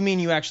that. You mean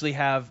you actually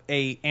have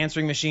a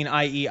answering machine,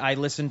 i.e., I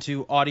listen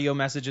to audio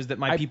messages that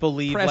my people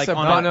leave press like a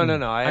on button. a...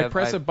 No. I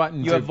press a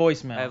button. You have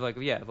voicemail. I have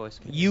voicemail.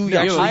 You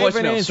I have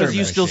an answering because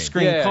you still machine.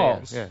 screen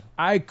calls. Yeah.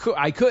 I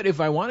could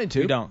if I wanted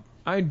to. You don't.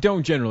 I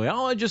don't generally.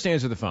 I'll just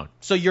answer the phone.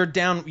 So you're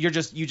down. You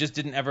just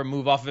didn't ever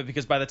move off of it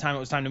because by the time it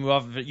was time to move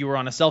off of it, you were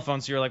on a cell phone.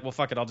 So you're like, well,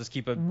 fuck it, I'll just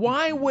keep it.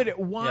 Why would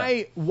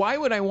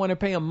I want to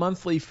pay a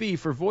monthly fee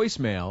for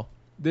voicemail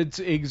that's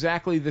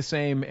exactly the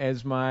same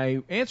as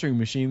my answering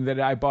machine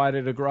that I bought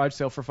at a garage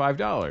sale for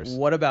 $5?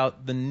 What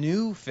about the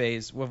new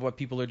phase of what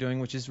people are doing,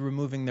 which is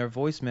removing their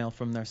voicemail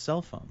from their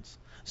cell phones?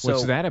 So,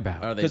 what's that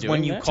about? Are they because doing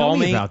when you that? call Tell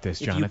me me, about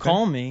this, if Jonathan. you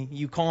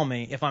call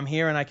me. If I'm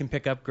here and I can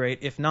pick up, great.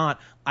 If not,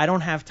 I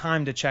don't have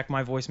time to check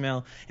my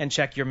voicemail and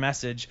check your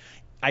message.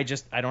 I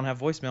don't have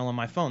voicemail on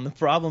my phone. The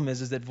problem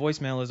is that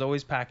voicemail is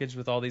always packaged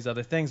with all these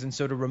other things, and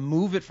so to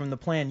remove it from the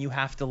plan, you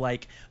have to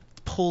like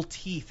pull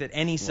teeth at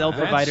any cell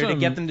provider to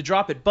get them to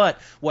drop it. But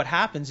what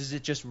happens is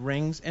it just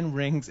rings and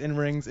rings and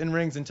rings and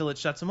rings until it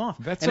shuts them off.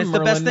 That's and a it's the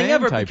best Merlin thing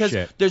Mann ever type because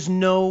shit.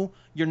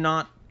 you're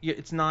not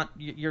it's not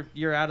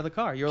you're out of the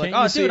car. You're like,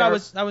 Can't you oh see dude, our-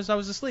 I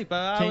was asleep.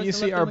 Can you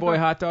see our boy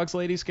Hot Dogs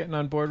ladies getting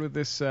on board with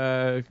this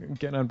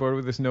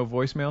no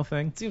voicemail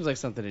thing? Seems like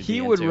something to He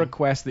would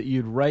request that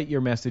you'd write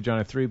your message on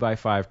a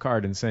 3x5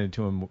 card and send it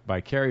to him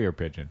by carrier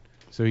pigeon,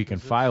 so he can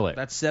file it.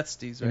 That's Seth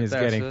Steves and right is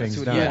there. getting So things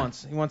that's what done. he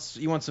wants.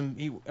 He wants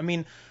some. I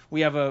mean,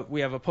 we have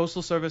a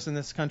postal service in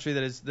this country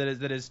that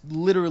is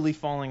literally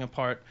falling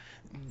apart.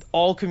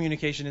 All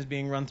communication is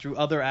being run through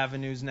other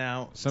avenues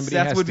now. Somebody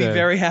Seth has would be to-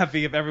 very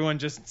happy if everyone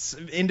just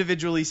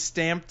individually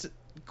stamped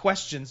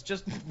questions,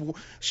 just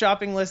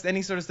shopping list,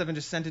 any sort of stuff, and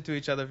just sent it to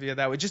each other via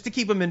that way, just to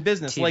keep them in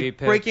business. TV Like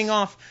pics. breaking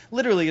off.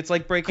 Literally, it's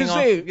like breaking 'Cause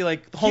off they-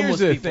 like homeless Here's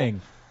the people.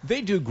 thing.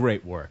 They do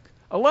great work.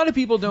 A lot of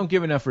people don't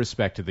give enough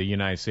respect to the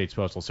United States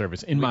Postal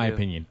Service, in my do.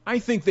 opinion. I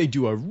think they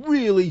do a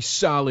really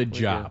solid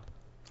job.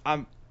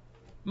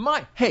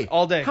 Hey,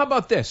 All day. How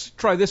about this?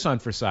 Try this on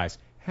for size.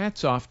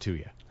 Hats off to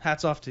you.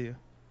 Hats off to you.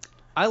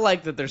 I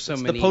like that there's so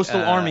It's many. the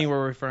postal army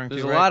we're referring to.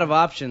 There's a right? lot of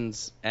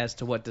options as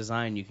to what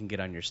design you can get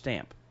on your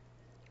stamp,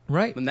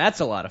 Right. and that's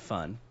a lot of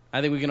fun. I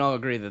think we can all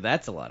agree that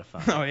that's a lot of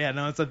fun. Oh yeah,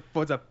 no, it's a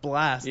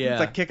blast. Yeah. It's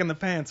like kicking the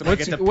pants when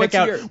What's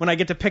I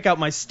get to pick out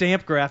my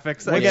stamp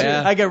graphics. I What's get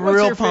your- I get What's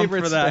real your pumped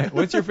favorite for that. stamp?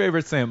 What's your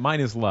favorite stamp? Mine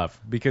is love,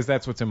 because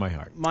that's what's in my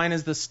heart. Mine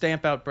is the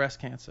stamp out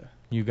breast cancer.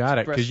 You got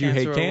it, Breast because you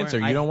hate cancer cancer.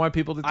 awareness. You don't want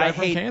people to die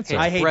from cancer.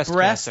 I hate breast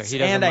breasts cancer. He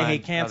doesn't and I mind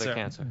hate cancer. other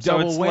cancer. So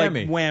Double it's whammy.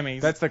 like whammies.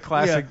 That's the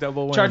classic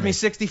double whammy. Charge me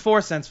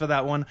 64 cents for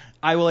that one.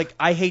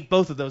 I hate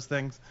both of those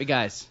things. Hey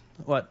guys,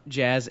 What?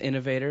 jazz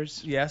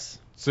innovators. Yes.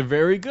 It's a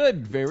very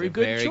good very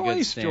choice,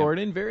 good stamp.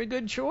 Jordan. Very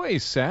good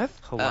choice, Seth.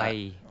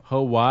 Hawaii.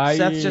 Hawaii.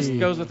 Seth just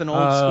goes with an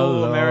old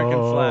school American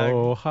flag.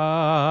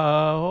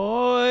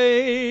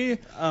 Hawaii.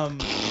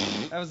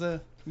 That was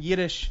a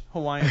Yiddish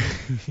Hawaiian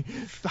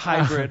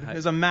hybrid. It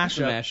was a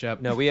mashup.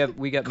 Mashup. No, we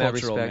got mad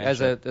Cultural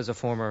respect as a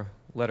former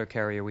letter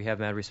carrier. We have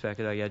mad respect.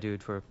 Oh yeah,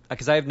 dude, for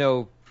because I have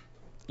no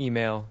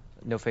email,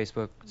 no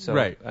Facebook, so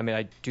Right. I mean,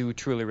 I do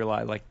truly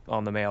rely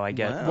on the mail I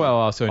get. Wow. Well,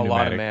 also A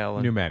lot of mail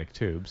and- pneumatic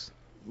tubes.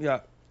 Yeah.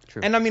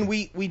 True. And I mean,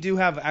 we do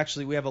have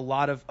a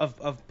lot of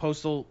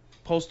postal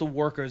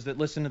workers that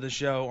listen to the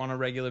show on a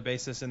regular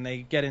basis, and they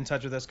get in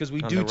touch with us because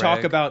we On do the talk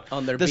reg. about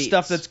On their the beats.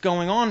 stuff that's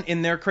going on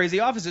in their crazy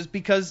offices,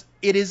 because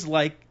it is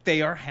like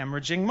they are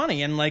hemorrhaging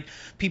money, and like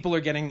people are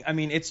getting. I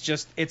mean, it's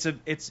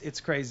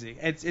crazy.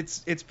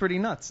 It's pretty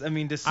nuts. I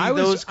mean, to see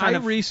those kind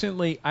of.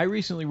 I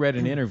recently read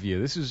an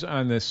interview. This is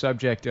on the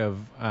subject of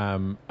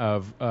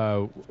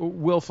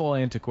willful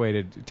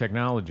antiquated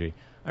technology.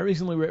 I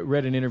recently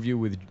read an interview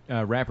with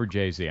rapper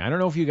Jay-Z. I don't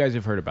know if you guys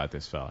have heard about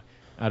this fella.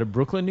 Out of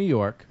Brooklyn, New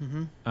York.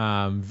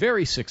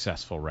 Very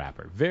successful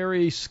rapper.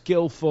 Very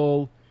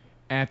skillful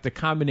at the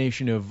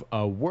combination of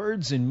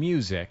words and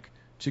music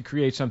to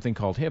create something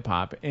called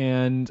hip-hop.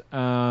 And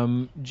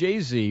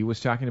Jay-Z was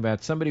talking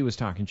about, somebody was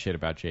talking shit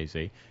about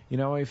Jay-Z. You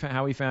know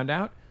how he found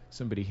out?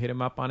 Somebody hit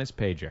him up on his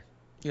pager.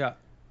 Yeah.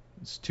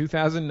 It's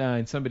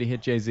 2009. Somebody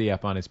hit Jay-Z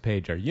up on his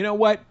pager. You know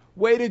what?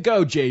 Way to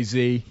go,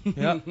 Jay-Z.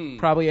 Yep.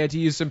 Probably had to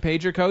use some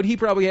pager code. He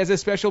probably has a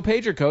special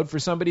pager code for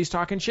somebody's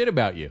talking shit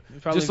about you.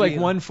 Probably Just like be,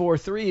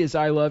 143 is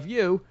I love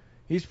you.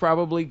 He's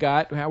probably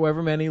got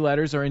however many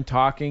letters are in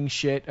talking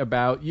shit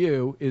about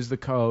you is the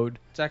code.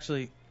 It's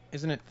actually,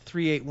 isn't it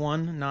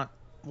 381, not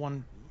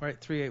one, right?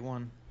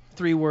 381.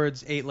 3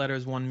 words, 8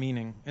 letters, 1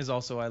 meaning is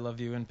also I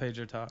love you in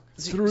pager talk.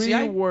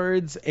 Three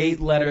words, 8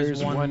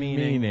 letters, 1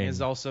 meaning.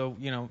 is also,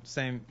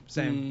 same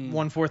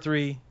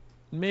 143.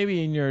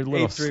 Maybe in your little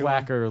 831,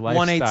 slacker lifestyle.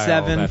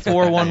 187 that's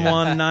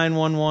 411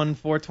 911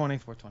 420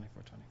 420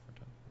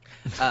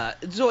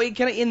 So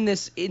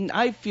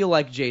I feel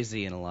like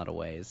Jay-Z in a lot of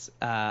ways.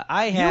 You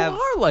are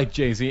like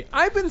Jay-Z.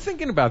 I've been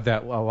thinking about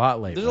that a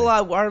lot lately. There's a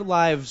lot. Our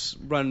lives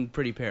run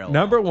pretty parallel.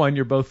 Number one,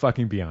 you're both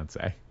fucking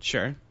Beyonce.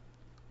 Sure.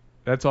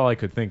 That's all I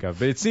could think of.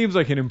 But it seems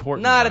like an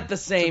important Not one. at the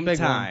same big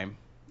one. time.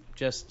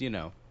 Just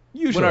Usually.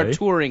 when our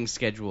touring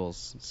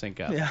schedules sync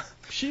up. Yeah.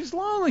 She's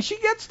lonely. She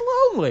gets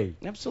lonely.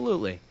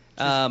 Absolutely.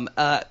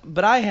 But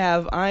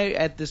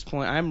at this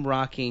point, I'm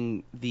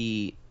rocking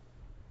the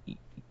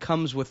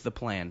comes with the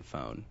plan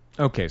phone.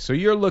 Okay, so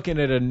you're looking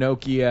at a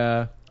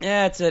Nokia.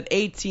 Yeah, it's an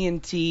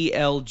AT&T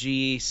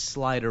LG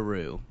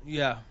Slideroo.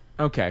 Yeah.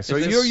 Okay, so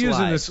It's a you're using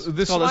slide. this.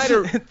 The It's called a-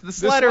 slider. the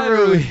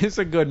Slideroo is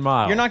a good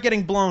model. You're not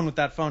getting blown with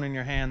that phone in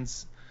your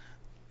hands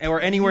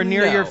or anywhere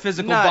near No, your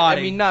physical not-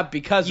 body. I mean, not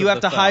because you of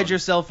have the to hide phone. your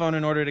cell phone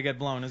in order to get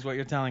blown, is what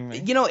you're telling me.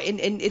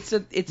 And it's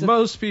a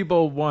Most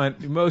people. I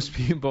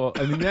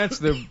mean, that's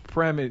the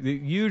premise.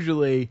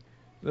 Usually,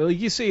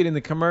 you see it in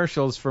the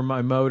commercials for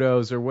my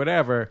motos or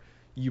whatever.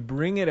 You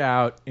bring it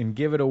out and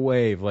give it a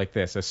wave like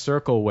this, a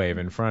circle wave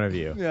in front of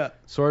you. Yeah.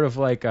 Sort of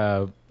like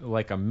a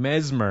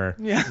mesmer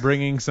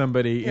bringing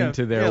somebody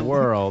into their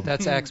world.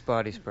 That's Axe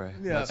body spray.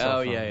 Yeah. Not cell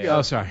Oh, phone. yeah.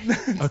 Oh, sorry.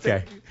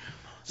 Okay.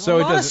 So a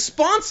lot of doesn't.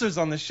 sponsors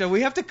on the show.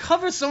 We have to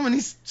cover so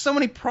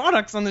many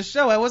products on the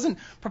show. I wasn't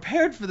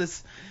prepared for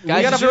this.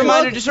 Guys, just a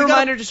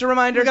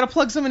reminder. We got to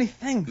plug so many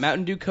things.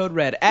 Mountain Dew Code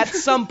Red. At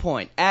some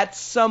point,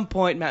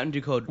 Mountain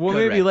Dew Code Well,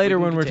 Code maybe Red. later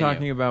We when can we're continue.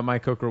 talking about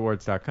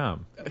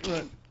mycokerewards.com.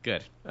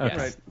 Good. Okay. Yes.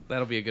 Right.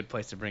 That'll be a good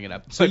place to bring it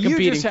up. So But you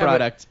competing just have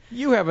product.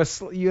 you have a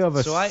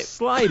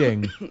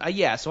sliding.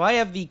 Yeah, so I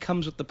have the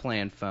comes with the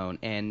plan phone,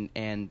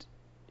 and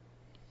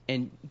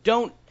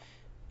don't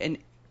and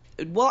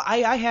well,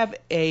 I have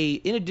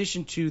in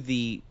addition to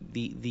the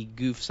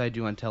goofs I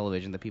do on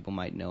television that people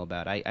might know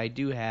about, I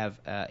do have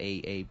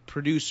a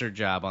producer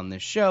job on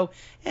this show,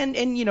 and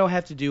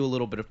have to do a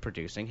little bit of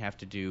producing, have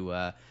to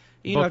do.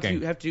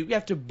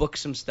 Have to book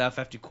some stuff,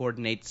 have to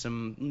coordinate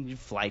some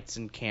flights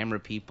and camera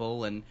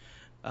people and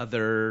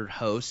other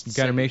hosts. You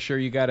got to make sure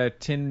you got a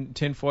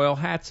tinfoil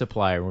hat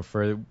supply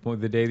for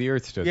the day the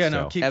Earth stood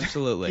still.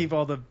 Absolutely. Keep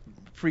all the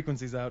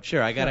frequencies out.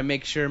 Sure, I got to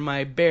make sure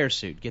my bear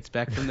suit gets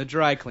back from the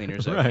dry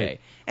cleaners okay.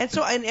 Right. And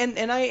so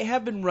and I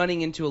have been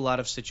running into a lot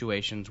of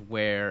situations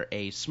where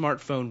a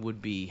smartphone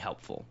would be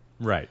helpful.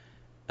 Right.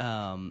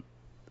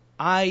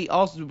 I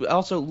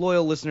also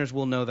loyal listeners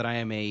will know that I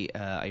am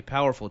a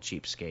powerful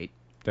cheapskate.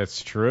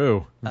 That's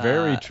true.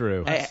 Very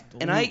true.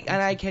 And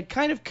I had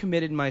kind of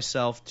committed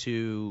myself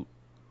to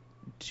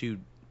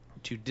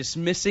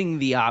dismissing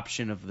the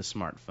option of the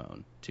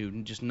smartphone, to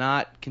just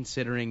not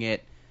considering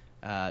it,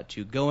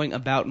 to going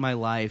about my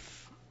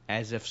life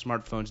as if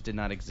smartphones did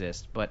not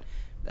exist. But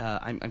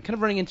I'm kind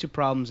of running into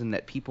problems in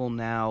that people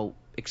now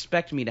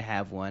expect me to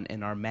have one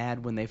and are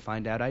mad when they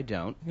find out I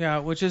don't. Yeah,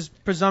 which is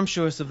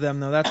presumptuous of them,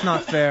 though. That's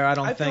not fair. I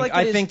don't I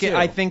think. feel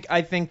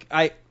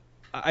like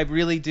I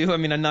really do. I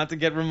mean, not to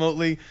get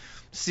remotely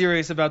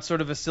serious about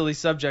sort of a silly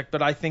subject,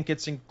 but I think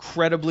it's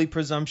incredibly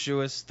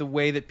presumptuous the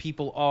way that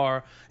people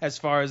are as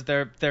far as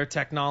their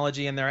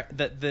technology and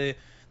the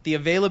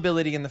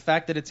availability and the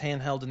fact that it's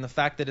handheld and the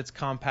fact that it's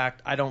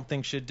compact. I don't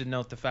think should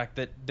denote the fact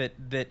that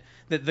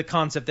the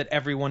concept that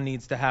everyone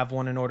needs to have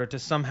one in order to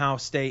somehow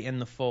stay in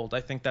the fold.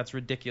 I think that's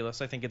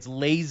ridiculous. I think it's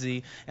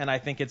lazy, and I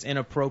think it's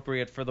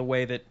inappropriate for the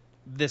way that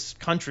this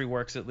country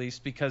works, at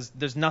least, because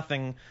there's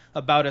nothing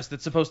about us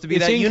that's supposed to be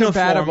that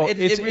incompatible.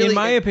 uniform. In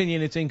my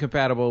opinion, it's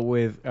incompatible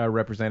with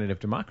representative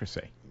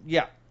democracy.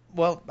 Yeah.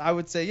 Well, I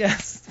would say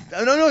yes.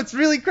 No, it's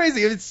really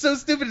crazy. It's so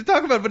stupid to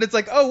talk about, but it's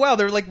like, oh wow,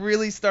 they're like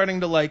really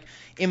starting to like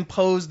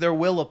impose their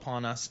will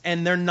upon us,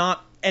 and they're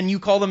not. And you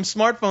call them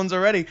smartphones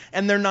already,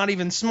 and they're not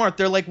even smart.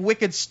 They're like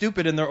wicked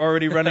stupid, and they're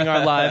already running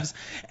our lives.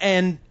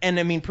 And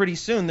I mean, pretty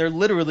soon they're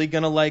literally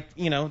gonna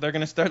they're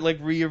gonna start like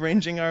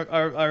rearranging our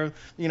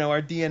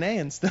DNA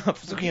and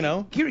stuff. So,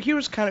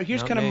 Here's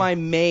kind of my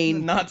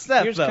main not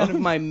Seth, here's though. kind of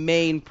my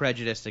main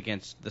prejudice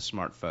against the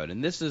smartphone,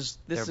 and this is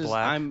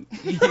black. I'm.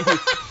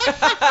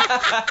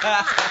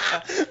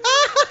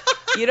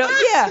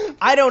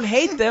 I don't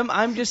hate them.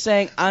 I'm just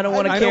saying I don't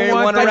want to carry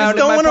one around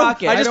in my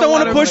pocket. I just don't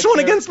want to push one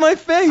against my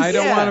face. I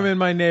don't want them in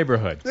my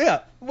neighborhood.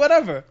 Yeah,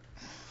 whatever.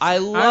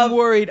 I'm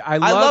worried. I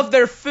love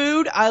their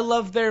food. I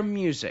love their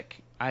music.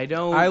 I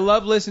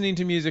love listening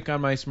to music on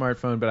my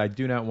smartphone, but I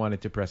do not want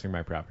it depressing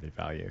my property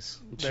values.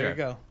 There you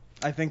go.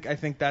 I think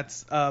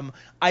that's no.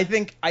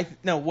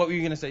 What were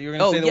you gonna say? You were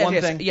gonna say the one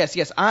thing.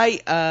 Yes.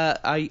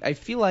 I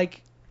feel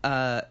like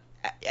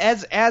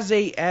as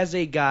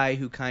a guy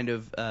who kind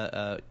of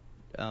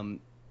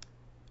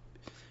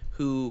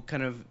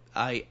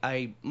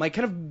my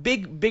kind of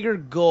bigger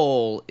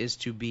goal is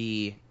to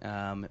be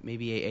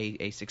maybe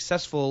a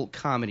successful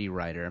comedy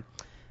writer.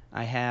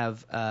 I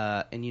have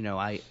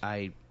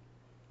I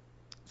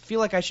feel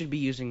like I should be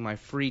using my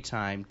free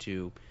time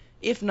to,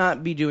 if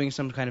not be doing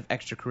some kind of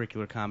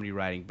extracurricular comedy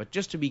writing, but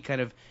just to be kind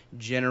of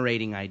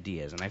generating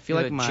ideas. And I feel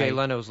like Jay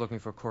Leno's looking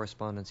for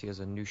correspondence. He has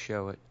a new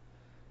show at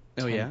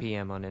 10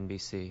 p.m. on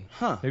NBC.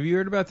 Huh. Have you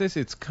heard about this?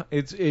 It's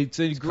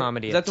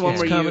comedy. That's the one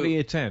where comedy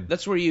at 10.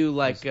 That's where you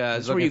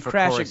that's where you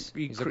crash.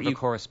 He's looking for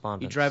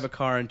correspondence. You drive a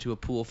car into a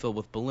pool filled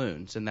with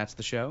balloons, and that's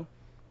the show.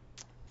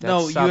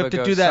 No, you have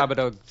to do that.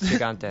 Sábado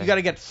Gigante. You got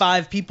to get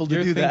 5 people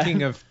to do that. You're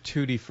thinking of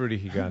Tutti Frutti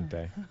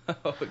Gigante.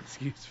 Oh,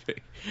 excuse me.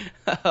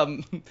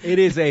 It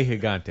is a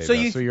Gigante, so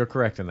so you're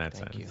correct in that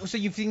sense. So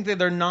you think that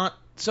they're not...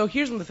 So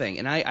here's the thing,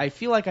 and I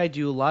feel like I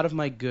do a lot of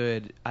my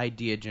good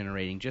idea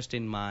generating just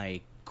in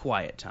my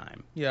quiet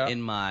time. Yeah.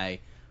 In my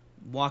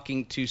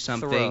walking to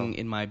something,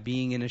 in my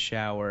being in a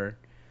shower,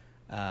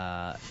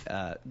 that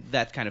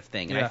kind of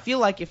thing. And I feel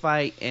like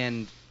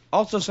and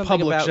also something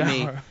public about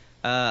shower. me...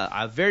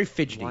 I'm very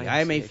fidgety.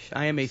 I am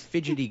a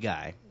fidgety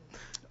guy.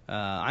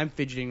 I'm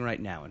fidgeting right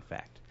now, in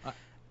fact.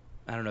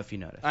 I don't know if you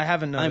noticed. I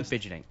haven't noticed. I'm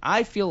fidgeting.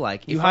 I feel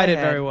like you hide it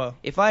very well.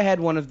 If I had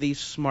one of these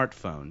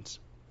smartphones,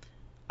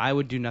 I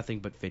would do nothing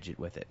but fidget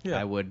with it. Yeah.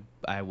 I would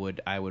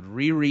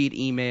reread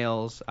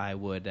emails. I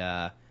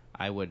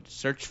would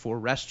search for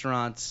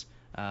restaurants.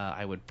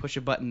 I would push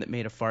a button that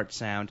made a fart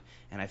sound.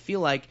 And I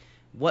feel like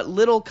what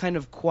little kind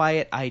of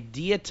quiet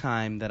idea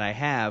time that I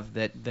have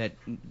that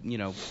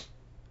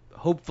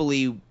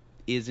hopefully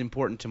is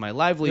important to my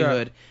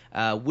livelihood,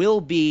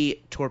 will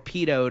be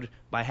torpedoed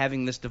by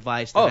having this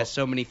device that has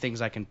so many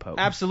things I can poke.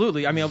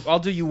 Absolutely. I mean, I'll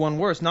do you one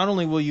worse. Not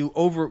only will you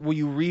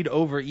read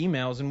over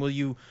emails and will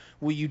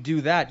you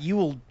do that, you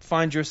will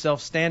find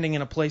yourself standing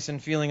in a place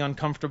and feeling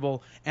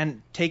uncomfortable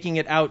and taking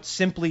it out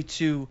simply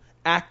to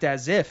act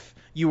as if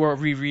you were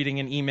rereading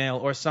an email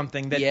or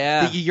something, that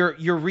you're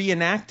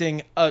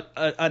reenacting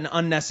an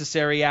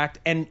unnecessary act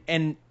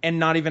and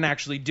not even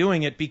actually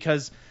doing it,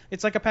 because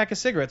it's like a pack of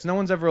cigarettes. No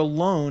one's ever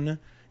alone.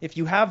 If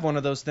you have one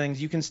of those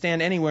things, you can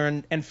stand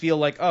anywhere and feel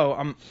like,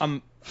 oh,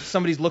 I'm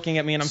somebody's looking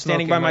at me and I'm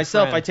standing by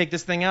myself. I take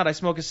this thing out. I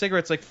smoke a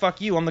cigarette. It's like,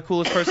 fuck you. I'm the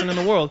coolest person in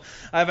the world.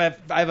 I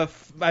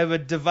have a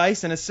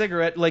device and a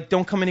cigarette. Like,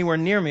 don't come anywhere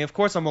near me. Of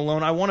course I'm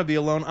alone. I want to be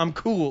alone. I'm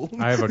cool.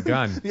 I have a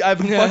gun. I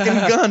have a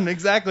fucking gun.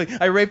 Exactly.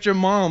 I raped your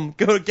mom.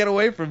 Get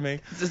away from me.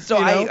 So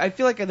I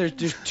feel like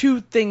there's two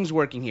things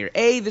working here.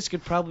 A, this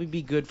could probably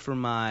be good for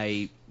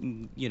my,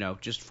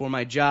 just for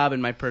my job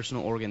and my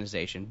personal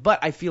organization. But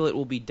I feel it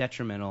will be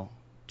detrimental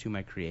to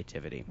my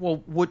creativity.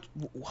 Well,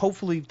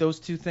 hopefully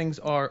those two things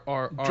are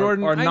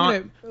Jordan, are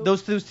not.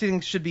 Those two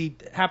things should be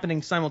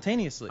happening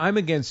simultaneously. I'm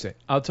against it.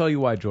 I'll tell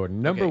you why,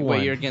 Jordan. Number one.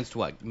 Wait, you're against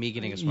what? Me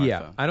getting a smartphone?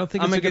 Yeah, I don't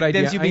think it's a good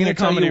idea. You being a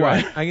comedy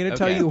writer. I'm going to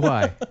tell you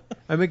why.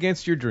 I'm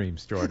against your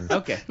dreams, Jordan.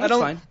 Okay, that's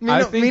fine.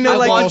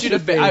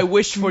 I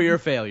wish for your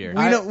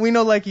failure. We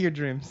know like your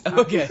dreams.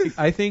 Okay.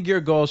 I think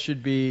your goal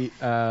should be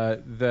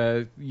to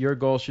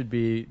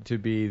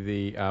be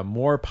the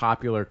more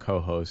popular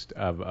co-host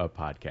of a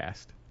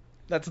podcast.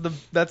 That's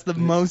the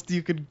most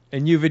you could.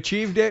 And you've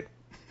achieved it.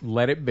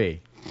 Let it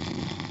be.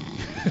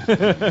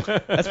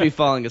 That's me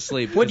falling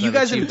asleep. What you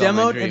guys have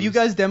demoed? Have you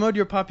guys demoed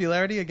your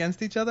popularity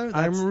against each other?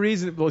 I'm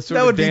reasonable.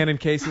 Sort of Dan and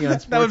Casey on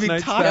Sports that would be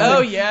Night.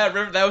 Oh yeah,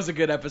 remember, that was a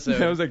good episode.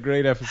 That was a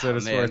great episode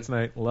of Sports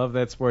Night. Love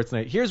that Sports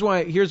Night. Here's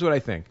what I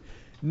think.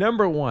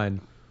 Number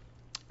one,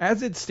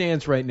 as it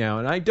stands right now,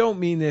 and I don't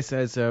mean this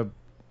as a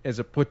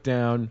put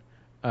down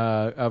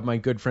of my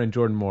good friend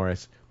Jordan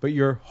Morris, but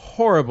you're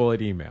horrible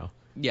at email.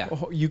 Yeah.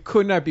 You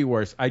could not be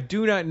worse. I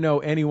do not know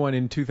anyone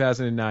in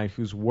 2009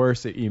 who's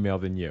worse at email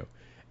than you.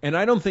 And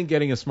I don't think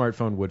getting a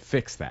smartphone would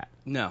fix that.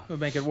 No. It would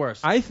make it worse.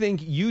 I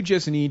think you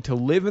just need to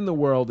live in the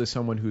world as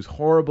someone who's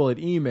horrible at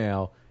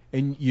email,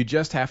 and you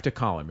just have to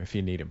call him if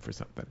you need him for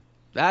something.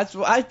 That's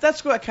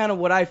kind of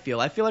what I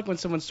feel. I feel like when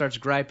someone starts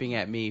griping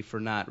at me for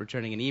not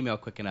returning an email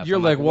quick enough, you're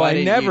I'm like, well,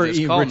 I never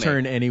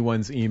return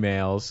anyone's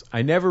emails.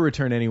 I never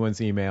return anyone's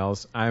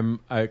emails.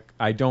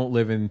 I don't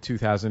live in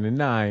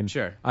 2009.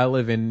 Sure. I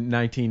live in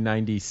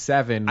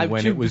 1997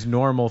 when it was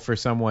normal for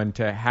someone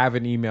to have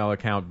an email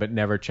account but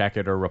never check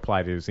it or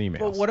reply to his emails.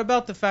 But what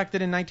about the fact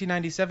that in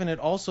 1997 it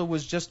also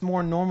was just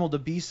more normal to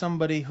be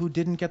somebody who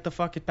didn't get the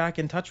fuck it back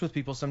in touch with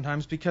people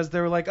sometimes because they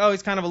were like, oh,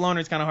 he's kind of a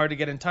loner, he's kind of hard to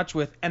get in touch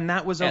with, and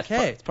that was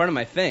okay. It's part of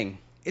my thing.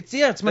 It's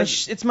my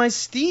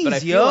steez, but I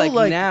feel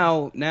like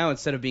now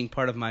instead of being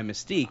part of my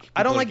mystique,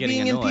 I don't like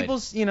being annoyed. in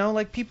people's,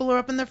 like people are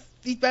up in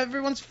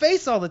everyone's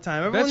face all the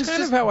time. That's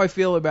kind of how I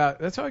feel about.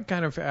 That's how I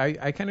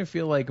kind of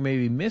feel like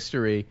maybe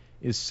mystery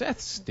is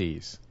Seth's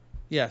steez.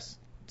 Yes,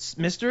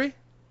 mystery.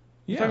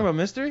 Yeah. You talking about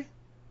mystery?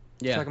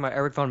 Yeah. Talking about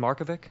Eric von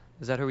Markovic?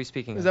 Is that who he's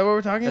speaking? Is that what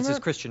we're talking about? That's his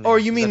Christian name. Or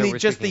you mean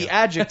just the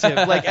adjective,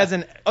 like as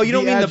in? Oh, you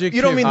don't mean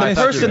the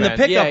person, the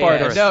pickup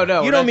artist.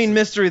 No. You don't mean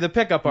mystery, the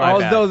pickup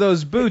artist. Although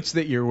those boots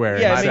that you're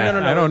wearing. Yeah,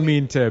 no. I don't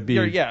mean to be.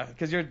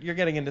 Because you're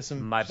getting into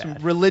some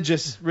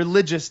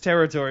religious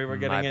territory we're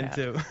getting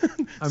into.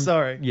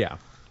 Sorry. Yeah.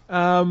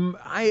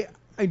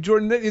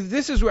 Jordan,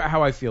 this is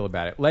how I feel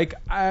about it. Like,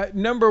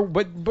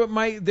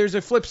 there's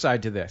a flip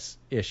side to this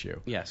issue.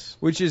 Yes.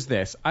 Which is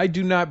this: I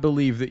do not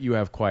believe that you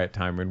have quiet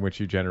time in which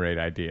you generate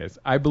ideas.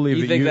 I believe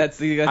you think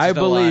that's I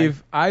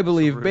believe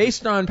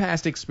based on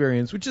past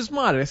experience, which is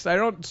modest. I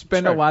don't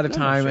spend a lot of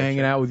time hanging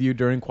out with you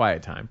during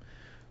quiet time.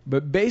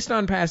 But based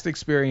on past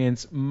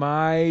experience,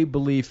 my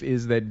belief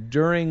is that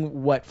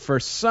during what for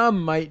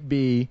some might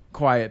be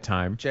quiet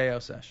time, J.O.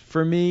 Sesh.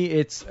 For me,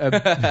 it's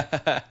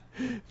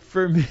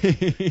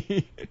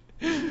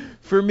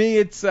For me,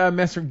 it's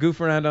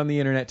goof around on the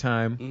internet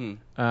time,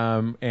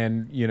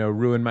 and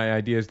ruin my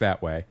ideas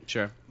that way.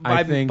 Sure.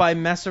 By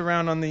mess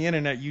around on the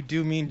internet, you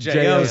do mean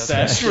J.O.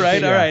 Sesh,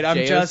 right? Yeah. All right.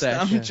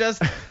 I'm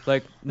just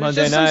like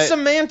Monday night.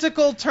 Some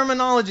semantical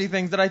terminology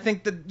things that I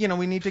think that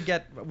we need to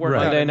get worked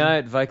out. Monday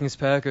night, Vikings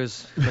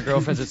Packers. My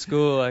girlfriend's at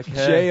school. Like,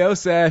 hey, J.O.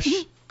 Sesh.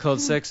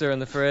 Cold Sixer in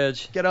the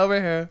fridge. Get over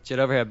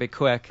here. Be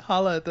quick.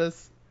 Holla at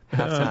this.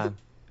 Halftime.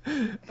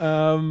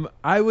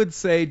 I would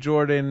say,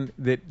 Jordan,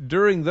 that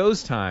during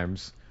those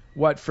times,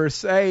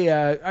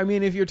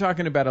 if you're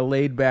talking about a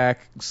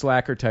laid-back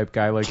slacker type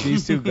guy like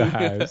these two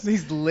guys,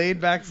 these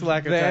laid-back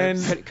slacker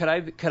types.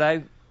 Could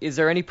I? Is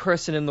there any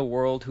person in the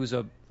world who's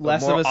a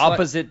less more of a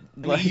opposite?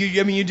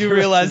 You do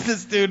realize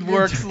this dude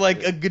works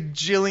like a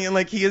gajillion.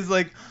 Like he is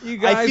like.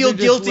 I feel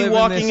guilty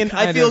walking in.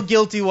 I feel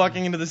guilty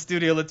walking into the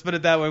studio. Let's put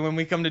it that way. When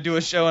we come to do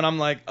a show, and I'm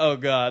like, oh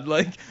god,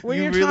 like when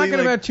you're really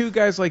talking about two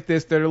guys like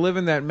this that are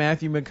living that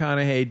Matthew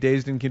McConaughey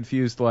dazed and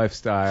confused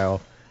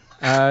lifestyle.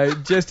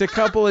 Just a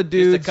couple of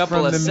dudes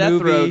from the Seth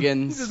movie.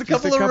 Rogans. Just a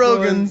couple of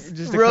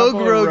Rogans. Rogue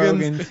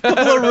Rogans. A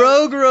couple of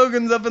Rogue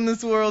Rogans up in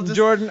this world.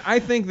 Jordan, I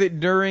think that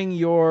during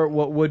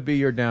what would be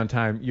your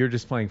downtime, you're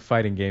just playing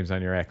fighting games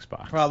on your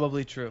Xbox.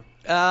 Probably true.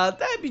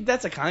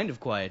 That's a kind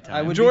of quiet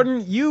time.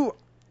 Jordan,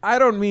 I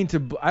don't mean to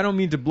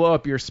blow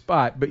up your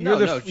spot, but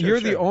you're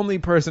the only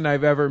person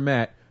I've ever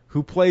met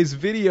who plays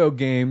video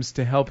games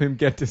to help him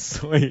get to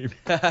sleep.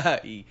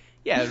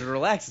 Yeah, it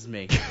relaxes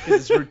me. 'Cause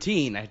it's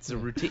routine. It's a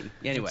routine.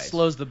 Anyway. It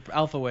slows the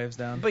alpha waves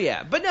down. But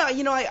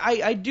no,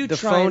 I do The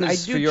try phone and I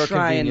is for do your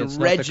try and convenience, not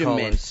the regiment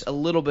caller's. a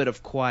little bit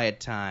of quiet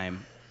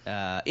time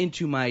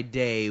into my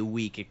day,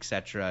 week,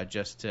 etc.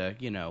 Just to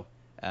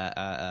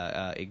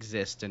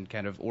exist and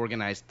kind of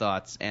organize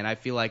thoughts. And I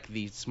feel like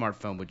the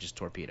smartphone would just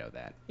torpedo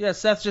that. Yeah,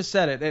 Seth just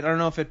said it. I don't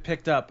know if it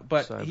picked up,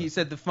 but Sorry, he but-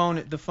 said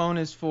the phone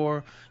is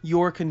for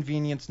your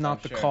convenience,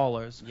 not the sure.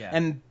 callers. Yeah.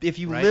 And if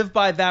you Right. live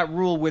by that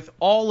rule with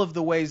all of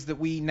the ways that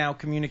we now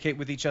communicate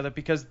with each other,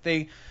 because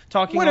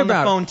talking What on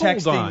about the phone, hold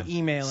texting, on,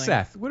 emailing,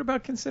 Seth? What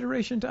about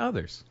consideration to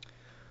others?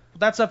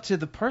 that's up to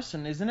the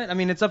person, isn't it? I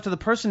mean, it's up to the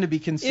person to be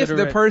If considerate.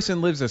 the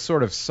person lives a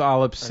sort of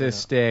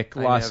solipsistic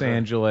I Los never-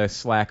 Angeles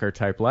slacker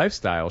type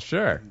lifestyle,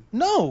 sure.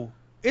 No,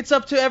 it's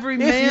up to every If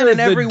man you're and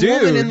the every woman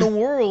dude- in the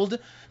world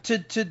to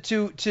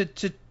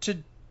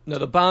No,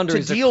 the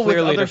boundaries to deal are with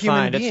clearly other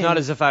human defined. It's not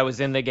beings. as if I was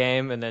in the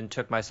game and then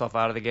took myself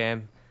out of the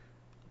game.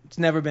 It's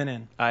never been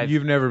in.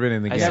 You've never been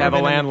in the I game. just have a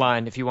Never been in the-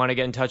 landline. If you want to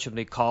get in touch with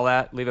me, call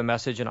that, leave a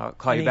message, and I'll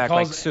call And you he back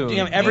calls- like soon. You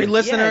know, every Yeah,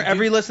 listener, dude.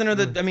 every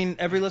listener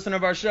every listener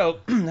of our show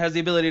has the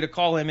ability to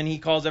call him, and he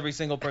calls every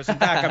single person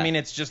back. I mean,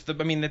 it's just,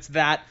 it's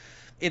that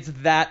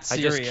I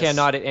serious. just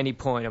cannot at any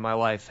point in my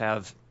life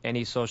have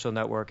any social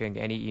networking,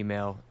 any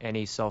email,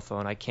 any cell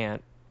phone. I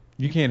can't.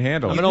 You can't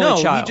handle I'm it. an only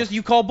no, child.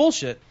 you call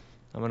bullshit.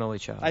 I'm an only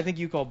child. I think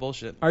you call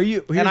bullshit. Are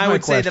you? Here's And I my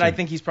would say that I question.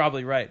 think he's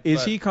probably right. Is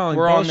but he calling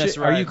we're bullshit? on this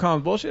Are ride. you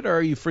calling bullshit, or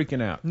are you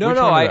freaking out? No, Which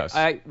no. one of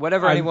those?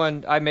 Whatever I'm-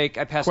 anyone I make,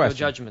 I pass no Question.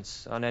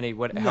 judgments on any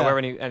Yeah. however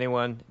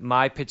anyone.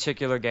 My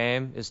particular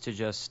game is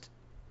to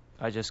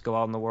I just go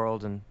out in the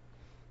world and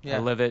Yeah. I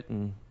live it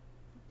and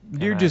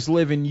You're I- just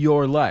living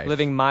your life.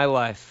 living my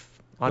life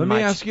on Let me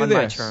my ask you on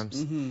my this.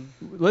 terms.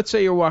 Let's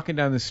say you're walking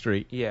down the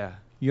street. Yeah.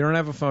 You don't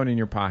have a phone in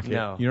your pocket.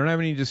 No. You don't have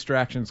any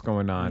distractions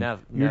going on.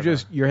 Never.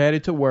 You're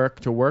headed to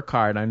work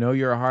hard. I know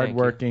you're a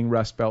hard-working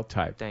Rust Belt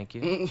type. Thank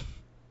you.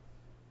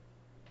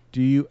 Do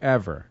you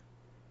ever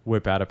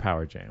whip out a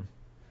power jam?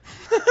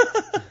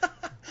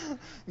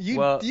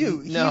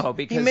 No,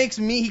 because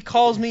he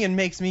calls me and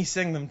makes me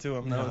sing them to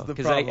him. That was the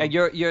because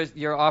problem.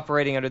 you're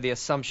operating under the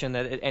assumption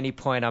that at any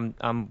point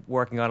I'm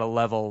working on a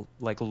level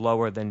like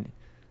lower than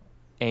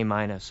A-,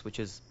 which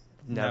is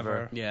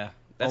never. Yeah.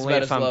 That's Only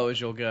about if as I'm- low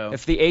as you'll go.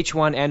 If the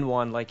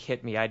H1N1 like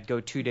hit me, I'd go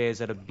 2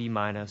 days at a B-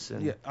 and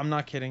Yeah, I'm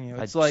not kidding you.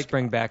 I'd It's like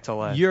spring back to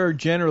life. You're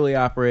generally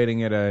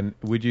operating at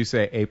would you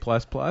say A++?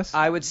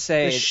 I would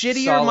say the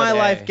shittier solid my A.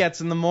 life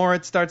gets and the more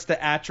it starts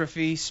to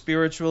atrophy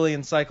spiritually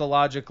and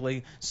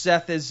psychologically,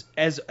 Seth is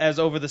as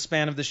over the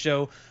span of the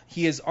show,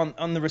 he is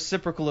on the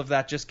reciprocal of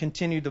that just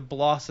continued to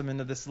blossom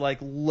into this like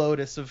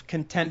lotus of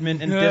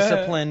contentment and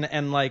discipline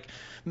and like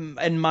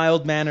and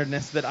mild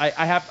manneredness that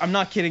I'm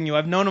not kidding you.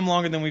 I've known him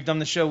longer than we've done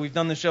the show. We've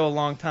done the show a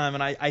long time,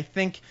 and I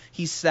think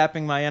he's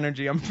sapping my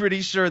energy. I'm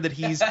pretty sure that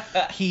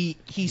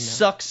he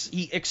sucks,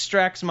 he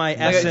extracts my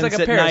essence it's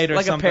like a at night or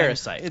like something. a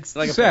parasite. It's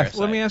like a Seth, parasite.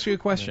 let me ask you a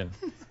question.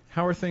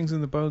 How are things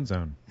in the bone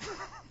zone?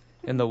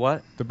 In the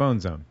what? The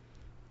bone zone.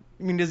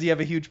 I mean, does he have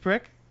a huge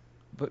prick?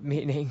 But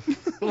meaning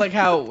Like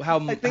how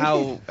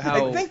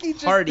I think he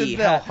just hardy did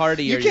that. how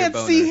hardy you are your can't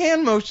see boners?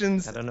 hand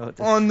motions I don't know what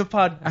this on the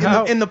pod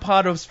in the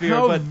podosphere,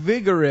 How but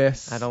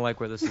vigorous? I don't like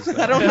where this is going.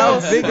 I don't How know.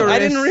 vigorous I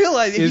didn't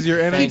realize is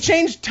your energy? he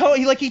changed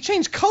he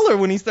changed color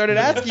when he started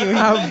asking you.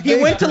 How He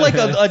went to like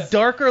a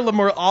darker,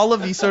 more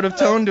olivey sort of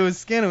tone to his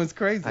skin. It was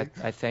crazy.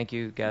 I thank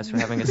you guys for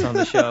having us on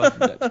the show.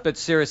 But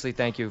seriously,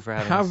 thank you for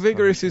having How us.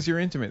 vigorous is your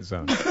intimate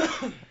zone?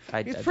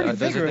 It's pretty A++?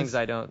 Those are things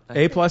I don't.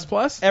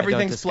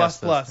 Everything's discuss plus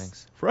plus. those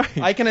things. Right.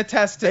 I can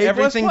attest to A++.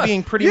 everything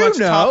being pretty You much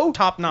know.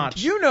 top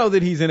notch. You know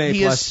that he's an A++.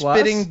 He is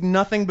spitting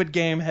nothing but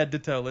game head to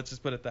toe. Let's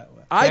just put it that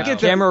way. I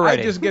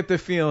just get the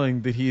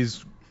feeling that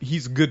he's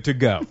good to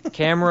go.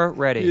 Camera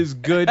ready. He's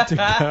good to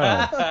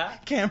go.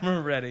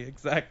 Camera ready.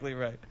 Exactly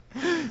right.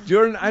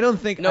 Jordan, I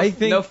think No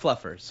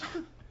fluffers.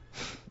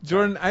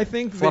 Jordan, I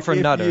think Fluffer that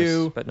if nutters,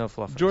 you but no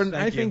fluffers. Jordan,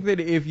 Thank I think you. that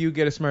if you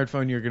get a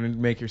smartphone, you're going to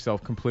make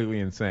yourself completely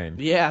insane.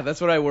 Yeah,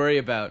 that's what I worry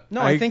about.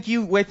 No, I think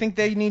you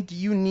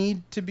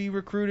need to be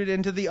recruited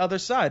into the other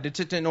side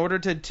in order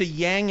to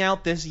yang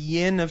out this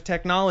yin of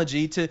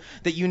technology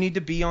that you need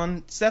to be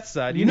on Seth's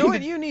side. You know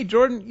what you need,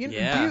 Jordan?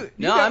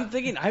 I'm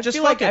thinking. I Just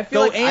feel like fuck I it.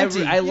 feel Go like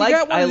anti. I You like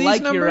got one I of these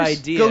like your numbers?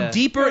 idea. Go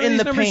deeper in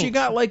the numbers, paint. you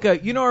got like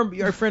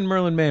our friend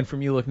Merlin Mann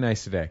from You Look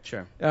Nice Today.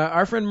 Sure.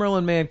 Our friend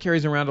Merlin Mann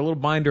carries around a little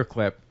binder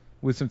clip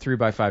with some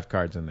 3x5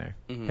 cards in there.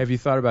 Mm-hmm. Have you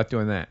thought about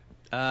doing that?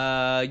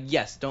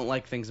 Yes. Don't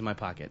like things in my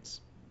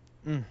pockets.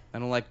 I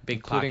don't like big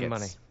Including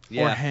pockets. money.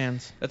 Yeah. Or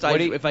hands. That's What why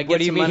do you- if I what get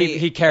do you some mean money,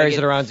 he carries I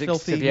get it around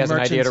filthy if he has an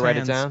idea to write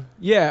it merchant's down?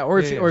 Yeah, or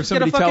if Get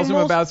somebody a fucking tells him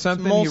about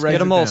something, he moleskin. writes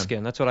Get a it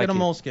moleskin. That's what I Get a keep.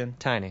 moleskin.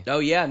 Tiny. Oh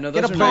yeah, no,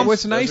 Get those a are palm. nice.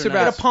 What's Those nice are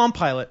about- Get a Palm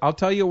Pilot. I'll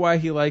tell you why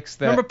he likes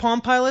that. Remember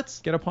Palm Pilots?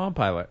 Get a Palm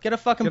Pilot. Get a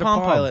fucking Get a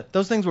Palm Palm. Pilot.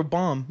 Those things were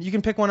bomb. You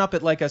can pick one up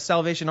at like a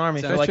Salvation Army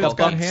Sounds for like just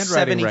got $1.75.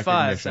 handwriting That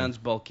recognition. sounds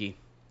bulky.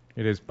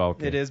 It is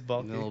bulky. It is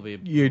bulky. It'll be.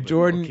 You, it'll be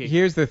Jordan, bulky.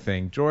 here's the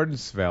thing.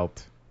 Jordan's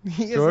svelte.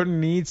 He is- Jordan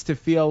needs to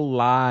feel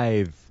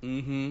live.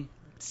 Mm-hmm.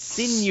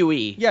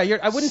 sinewy. Yeah,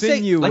 I wouldn't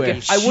Sinuous. Like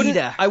a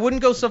cheetah. I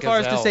wouldn't go so far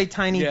as to Gazelle. say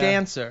tiny Yeah.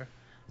 dancer,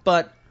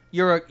 but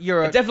you're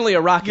a Definitely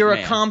a rocket you're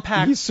man. a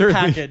compact He's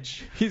certainly,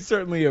 package. He's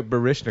certainly a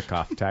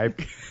Baryshnikov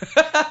type.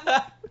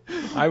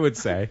 I would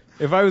say.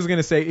 If I was going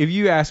to say, if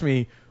you ask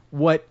me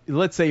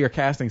let's say you're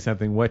casting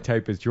something, what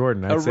type is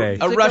Jordan? I'd say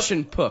a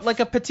Russian poof. Like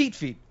a petite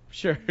feet.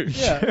 sure.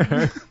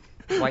 Yeah. Sure.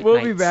 White We'll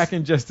be Knights. back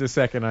in just a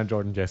second on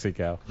Jordan Jesse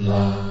Go.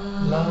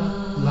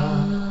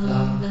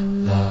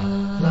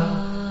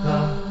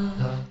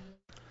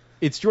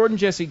 It's Jordan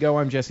Jesse Go.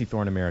 I'm Jesse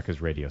Thorne,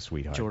 America's radio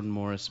sweetheart. Jordan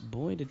Morris,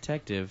 boy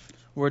detective.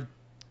 We're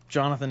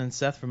Jonathan and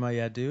Seth from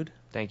Yeah Dude.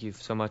 Thank you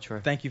so much for.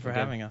 Thank you for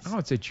having us. Oh,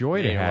 it's a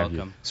joy to You're have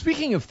welcome. you.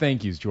 Speaking of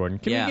thank yous, Jordan,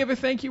 can Yeah. we give a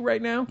thank you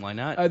right now? Why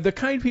not? The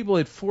kind people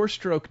at Four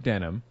Stroke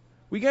Denim.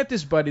 We got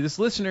this buddy, this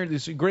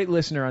great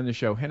listener on the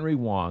show, Henry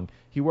Wong.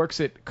 He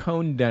works at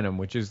Cone Denim,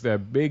 which is the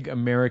big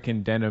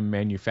American denim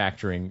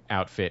manufacturing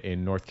outfit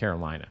in North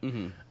Carolina.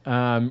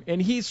 Mm-hmm.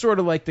 And he's sort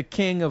of like the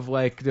king of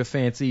like the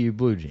fancy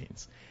blue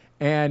jeans.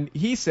 And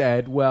he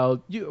said,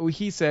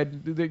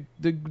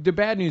 the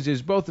bad news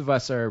is both of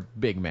us are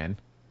big men.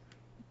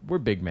 We're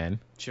big men.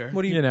 Sure.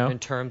 What do you, You know. In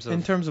terms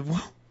of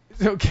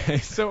Okay,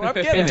 so I'm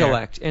getting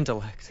intellect.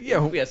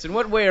 Yeah, Yes, in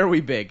what way are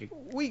we big?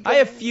 I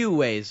have few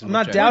ways. In I'm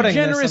not which doubting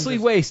this, I'm generously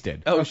just-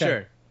 wasted. Oh, Okay.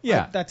 sure.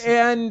 Yeah, That's-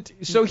 and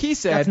so he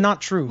said That's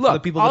not true. For Look, the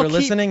people that I'll are keep-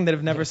 listening that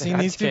have never seen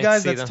I these two can't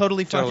guys, see that's them.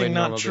 totally Totally fucking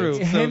not normal true.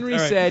 dudes. So, Henry all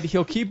right. said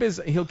he'll keep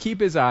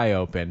his eye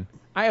open.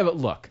 I have a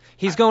look.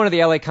 He's going to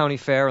the LA County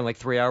Fair in like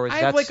 3 hours. I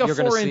have like a you're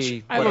gonna 4-inch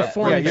see I have what a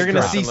 4-inch Yeah, you're gonna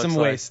drop. see looks some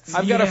like. waists.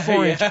 I've got a Yeah,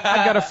 4-inch. yeah.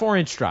 I've got a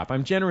 4-inch drop.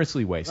 I'm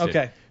generously wasted.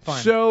 Okay,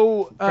 fine.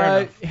 So Fair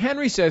enough.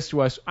 Henry says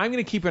to us, "I'm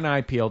going to keep an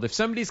eye peeled. If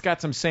somebody's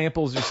got some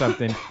samples or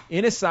something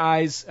in a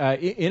size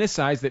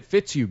that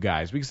fits you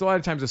guys, because a lot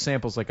of times a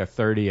sample's like a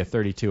 30, a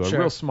 32, a Sure.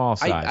 real small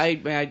size.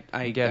 I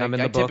I'm in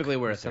the book. typically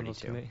wear a Send those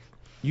to 32. me.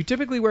 You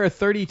typically wear a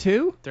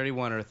 32,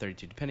 31 or a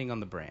 32, depending on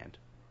the brand.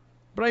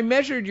 but I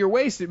measured your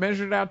waist. It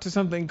measured out to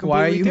something completely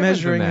Why are you different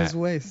measuring than that. his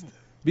waist?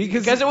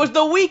 Because it was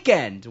the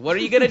weekend. What are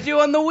you going to do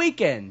on the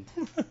weekend?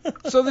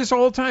 So this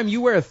whole time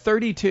you wear a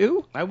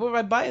 32? I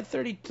buy a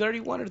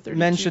 31 or 32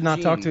 Men should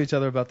not talk jean. to each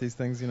other about these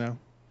things, you know.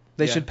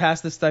 They Yeah. should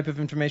pass this type of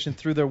information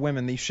through their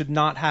women. They should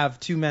not have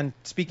two men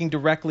speaking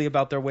directly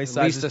about their waist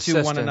At least sizes to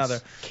one assistance.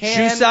 another.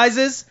 Can- Shoe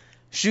sizes?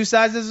 Shoe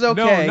sizes is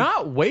okay. No,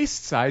 not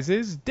waist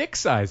sizes, dick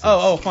sizes.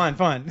 Oh, fine.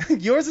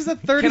 Yours is a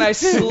 32. Can I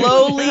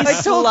slowly I told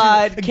you,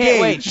 slide? a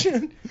Can't wait.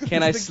 gauge.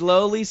 Can I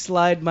slowly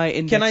slide my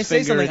index Can I say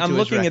finger something? into I'm his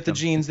looking at the rectum?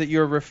 jeans that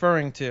you're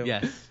referring to.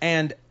 Yes.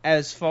 And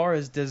as far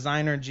as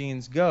designer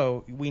jeans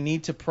go, we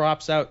need to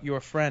props out your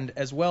friend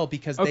as well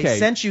because they Okay.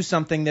 sent you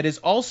something that is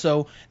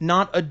also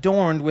not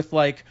adorned with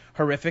like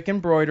horrific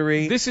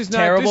embroidery. This is not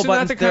terrible this is not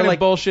buttons. the They're kind like,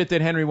 of bullshit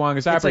that Henry Wong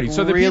is operating. like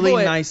So the really people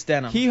at- nice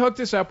denim. He hooked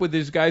us up with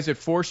these guys at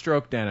Four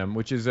Stroke Denim,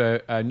 which is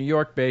a New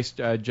York-based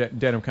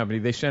denim company.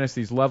 They sent us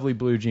these lovely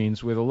blue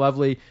jeans with a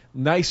lovely,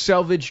 nice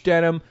selvage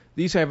denim.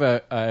 These have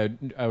a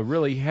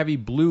really heavy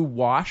blue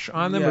wash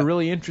on them, Yeah. a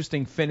really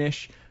interesting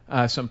finish,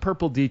 some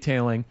purple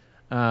detailing,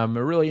 a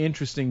really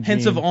interesting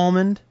hints jean. of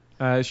almond,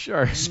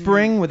 Sure.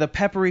 spring with a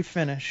peppery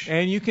finish.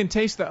 And you can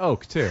taste the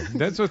oak too.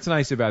 That's what's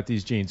nice about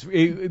these jeans.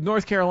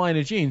 North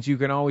Carolina jeans, you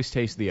can always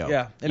taste the oak.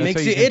 Yeah, it That's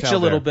makes how you can itch tell a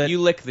little they're- bit. You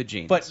lick the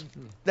jeans. But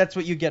that's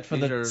what you get for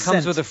These the are- scent.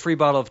 Comes with a free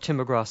bottle of Tim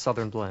McGraw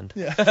Southern Blend.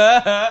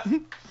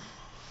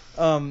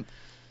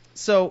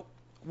 So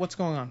what's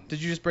going on?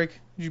 Did you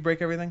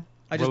break everything?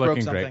 I just We're broke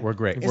looking something. great. We're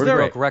great. Is We're there-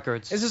 great. Broke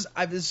records. This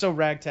is so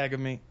ragtag of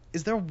me.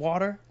 Is there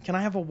water? Can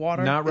I have a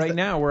water? Not Is right that-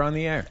 now. We're on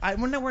the air.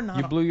 We're not.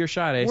 You blew your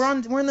shot, Ace.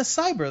 We're in the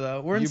cyber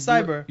though. We're in You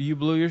cyber. You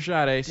blew your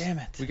shot, Ace. Damn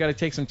it. We got to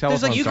take some There's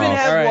telephone like- you calls. can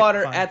have All right,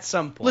 water fine. at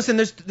some point. Listen,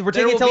 we're There taking will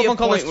a be a telephone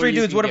call. point There's where 3 you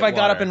dudes. can What if get I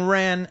got up water. and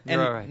ran? And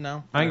You're all right.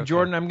 no. Okay.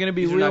 Jordan, I'm going to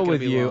be These are not real gonna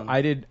with be you.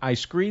 long. I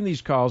screened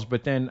these calls,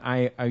 but then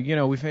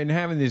we've been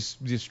having this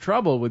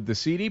trouble with the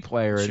CD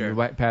player Sure. in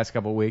the past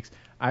couple of weeks.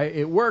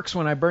 It works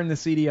when I burn the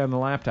CD on the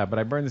laptop, but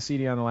I burn the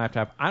CD on the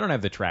laptop. I don't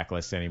have the track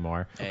list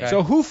anymore. Okay.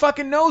 So who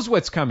fucking knows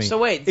what's coming? So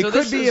wait, it so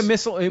could this be is a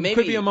missile. It maybe-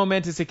 could be a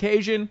momentous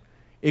occasion.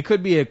 It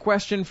could be a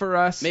question for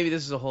us. Maybe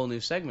this is a whole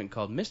new segment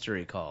called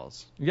Mystery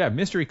Calls. Yeah,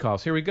 mystery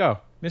calls. Here we go.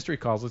 Mystery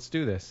calls. Let's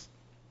do this.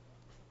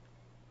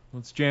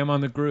 Let's jam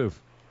on the groove.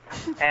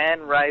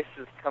 Anne Rice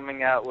is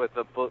coming out with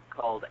a book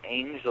called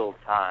Angel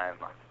Time.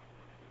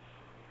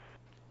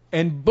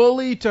 And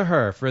bully to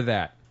her for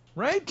that,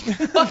 right?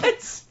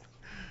 What?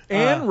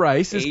 Anne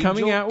Rice is Angel?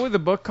 coming out with a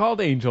book called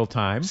Angel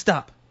Time.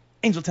 Stop.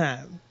 Angel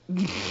time.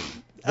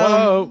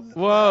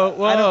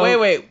 Whoa.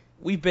 Wait.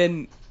 We've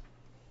been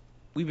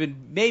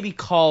maybe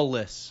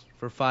callless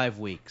for 5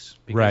 weeks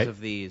because Right. of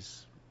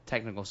these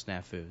technical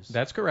snafus.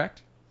 That's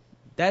correct.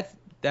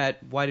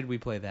 Why did we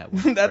play that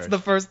one? That's first? the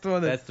first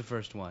one. That's the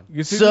first one.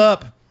 You see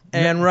Sup,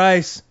 Anne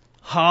Rice.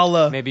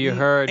 Holla. Maybe you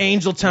heard.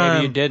 Angel time.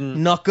 Maybe you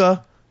didn't.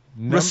 Nucka.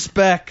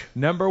 Respect.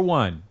 Number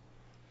one.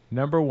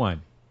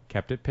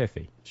 Kept it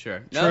pithy. Sure.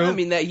 True. No, I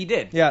mean that he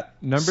did. Yeah.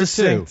 Number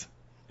Succinct.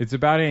 It's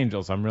about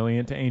angels. I'm really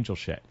into angel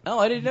shit. Oh,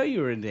 I didn't know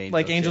you were into angels.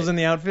 Like Angels in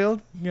the Outfield?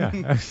 Yeah,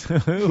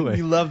 absolutely.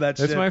 You love that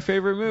shit. That's my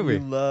favorite movie. You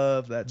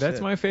love that shit. That's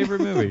my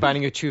favorite movie.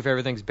 Finding of truth,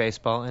 everything's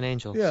baseball and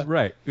angels. Yeah.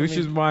 Right. Which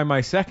is why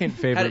my second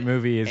favorite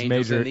movie is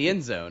Angels Major. in the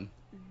End Zone.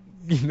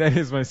 That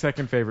is my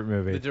second favorite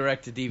movie. The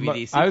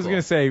direct-to-DVD sequel. I was going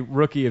to say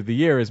Rookie of the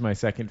Year is my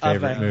second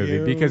favorite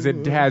movie because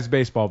it has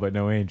baseball but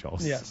no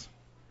angels. Yes.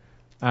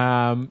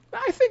 I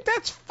think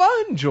that's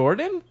fun,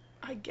 Jordan.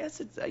 I guess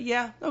it's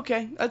yeah,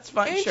 okay, that's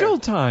fine. Angel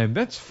time,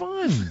 that's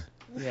fun.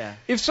 Yeah.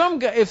 If some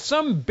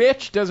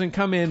bitch doesn't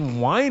come in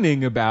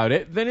whining about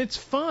it, then it's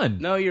fun.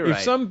 No, you're if right.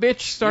 If some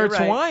bitch starts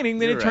whining,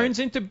 then it turns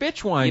into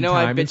bitch whine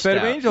time instead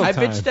of angel time.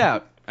 I bitched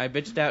out. I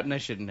bitched out and I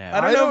shouldn't have.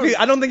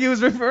 I don't think he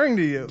was referring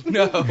to you.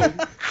 No.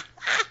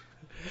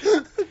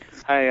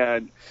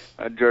 Hi,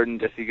 Jordan,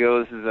 Jesse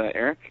Go. This is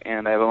Eric,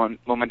 and I have a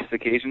momentous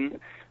occasion.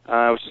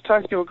 I was just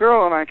talking to a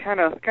girl, and I kind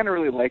of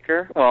really like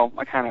her. Well,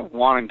 I kind of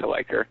wanted to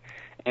like her,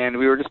 and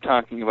we were just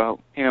talking about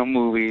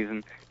movies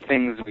and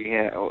things we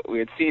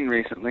had seen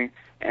recently.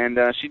 And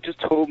she just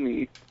told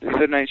me the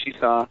other night she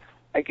saw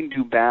I Can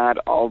Do Bad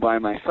All by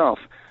Myself,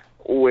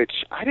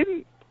 which I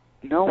didn't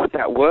know what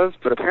that was,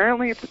 but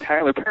apparently it's a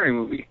Tyler Perry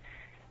movie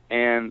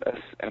and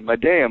a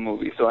Medea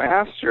movie. So I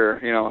asked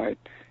her,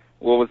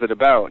 what was it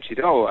about? She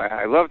said, "Oh,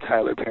 I love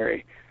Tyler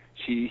Perry.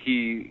 He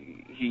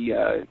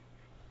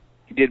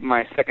did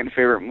my second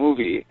favorite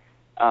movie,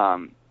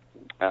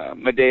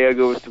 Medea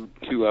Goes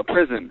to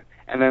Prison,"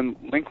 and then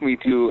linked me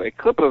to a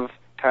clip of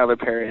Tyler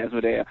Perry as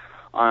Medea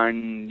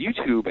on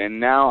YouTube, and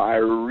now I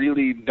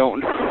really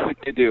don't know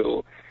what to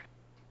do.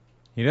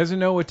 He doesn't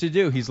know what to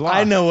do. He's lost.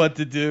 I know what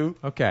to do.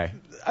 Okay.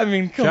 I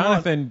mean, come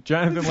on.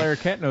 Jonathan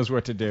Larroquette knows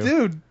what to do.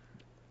 Dude,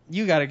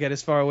 you got to get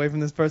as far away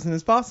from this person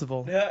as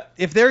possible. Yeah.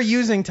 If they're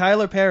using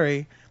Tyler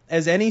Perry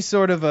as any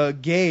sort of a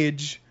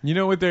gauge you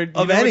know what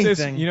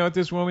anything. You know what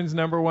this woman's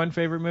number one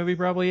favorite movie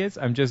probably is?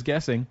 I'm just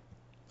guessing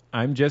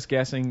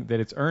that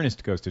it's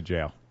Ernest Goes to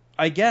Jail.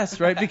 I guess,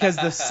 right? Because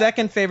the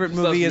second favorite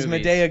movie is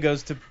Medea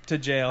Goes to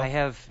Jail. I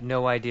have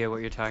no idea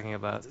what you're talking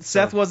about.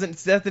 Seth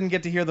didn't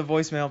get to hear the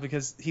voicemail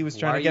because he was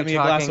trying to get me a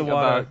glass of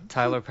water. About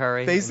Tyler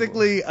Perry?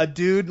 Basically, a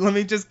dude, let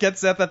me just get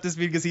Seth up to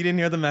speed because he didn't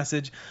hear the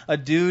message. A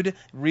dude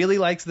really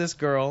likes this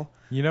girl.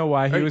 You know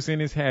why? He was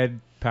in his head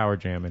power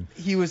jamming.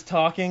 He was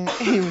talking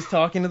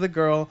to the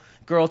girl.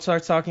 Girl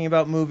starts talking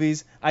about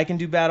movies. I Can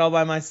Do Bad All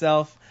by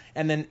Myself.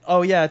 And then,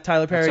 oh yeah,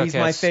 Tyler Perry, he's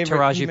my favorite.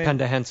 Taraji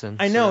P. Henson.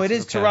 I know, it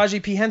is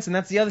Taraji P. Henson.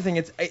 That's the other thing.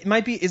 It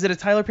might be. Is it a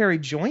Tyler Perry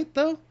joint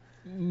though?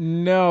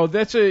 No,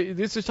 it's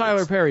a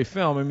Tyler Perry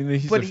film. I mean,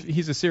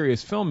 he's a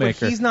serious filmmaker.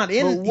 But he's not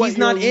in. He's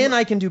not in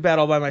I Can Do Bad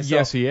All by Myself.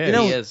 Yes, he is. You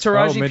know, he is.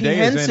 Taraji P.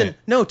 Henson.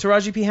 No,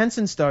 Taraji P.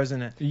 Henson stars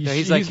in it. No,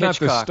 he's like not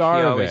Hitchcock. the star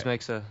he of always it.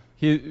 makes a.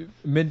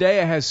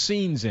 Medea has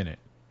scenes in it.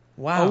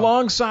 Wow.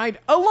 Alongside.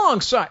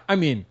 I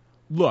mean,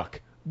 look,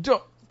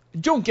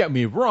 don't get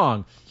me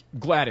wrong,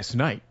 Gladys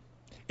Knight.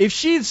 If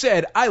she'd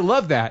said, "I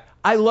love that.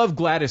 I love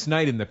Gladys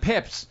Knight and the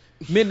Pips,"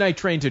 Midnight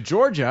Train to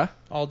Georgia.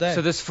 All day.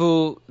 So this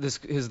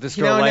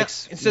girl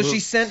likes. So she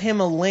sent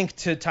him a link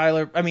to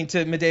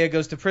to Medea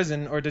Goes to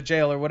Prison or to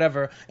jail or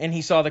whatever, and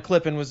he saw the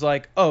clip and was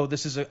like, "Oh,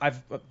 this is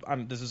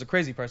a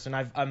crazy person.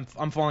 I'm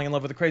falling in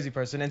love with a crazy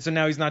person," and so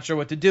now he's not sure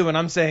what to do. And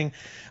I'm saying,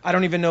 I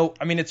don't even know.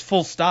 I mean, it's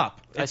full stop.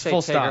 It's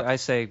full stop. I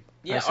say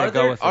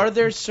go with it. Are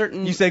there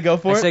certain? You say go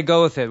for it. I say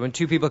go with it. When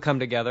two people come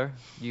together,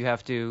 you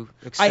have to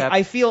accept.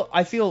 I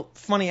feel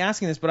funny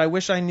asking this, but I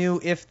wish I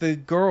knew if the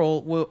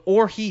girl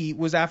or he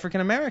was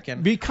African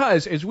American.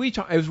 Because as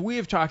we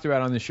have talked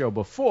about on the show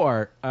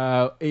before,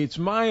 it's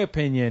my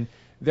opinion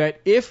that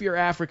if you're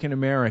African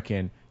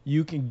American,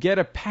 you can get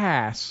a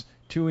pass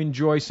to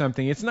enjoy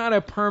something. It's not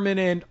a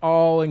permanent,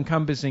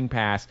 all-encompassing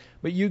pass,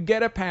 but you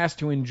get a pass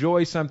to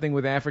enjoy something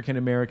with African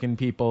American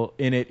people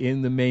in it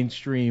in the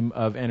mainstream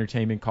of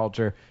entertainment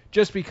culture,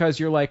 just because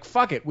you're like,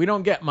 fuck it, we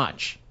don't get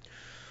much.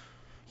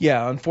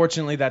 Yeah,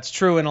 unfortunately that's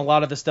true, and a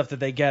lot of the stuff that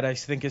they get, I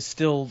think, is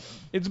still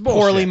it's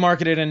poorly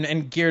marketed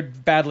and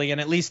geared badly, and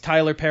at least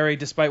Tyler Perry,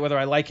 despite whether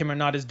I like him or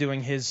not, is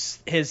doing his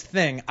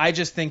thing. I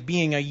just think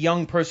being a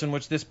young person,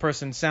 which this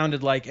person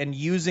sounded like, and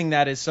using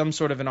that as some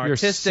sort of an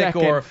artistic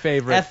or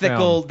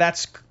ethical, film.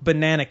 That's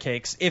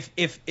Bananacakes.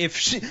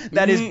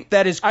 That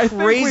is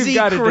crazy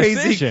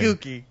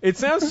kooky. It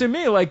sounds to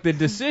me like the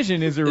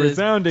decision is a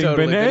resounding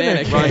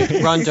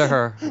Bananacakes. Run to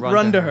her.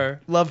 Run to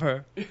her. Love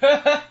her.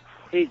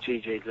 Hey,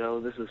 JJ Go,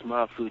 this is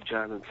Mahfood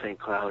John in St.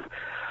 Cloud.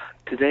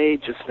 Today,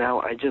 just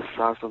now, I just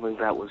saw something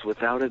that was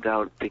without a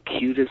doubt the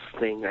cutest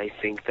thing I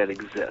think that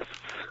exists.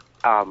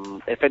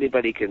 If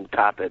anybody can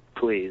top it,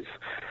 please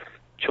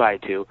try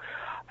to.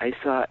 I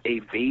saw a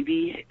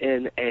baby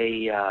in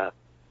a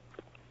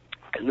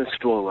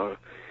stroller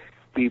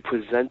be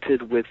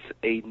presented with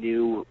a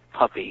new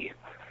puppy.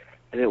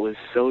 And it was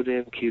so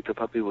damn cute. The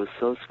puppy was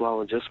so small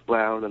and just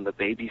brown, and the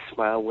baby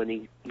smiled when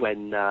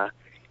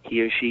he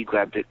or she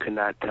grabbed it, could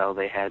not tell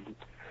they had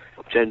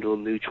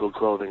gender-neutral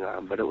clothing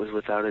on, but it was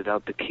without a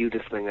doubt the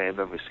cutest thing I have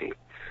ever seen.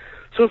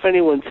 So if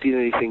anyone's seen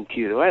anything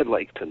cuter, I'd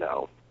like to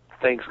know.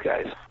 Thanks,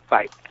 guys.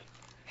 Bye.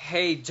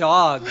 Hey,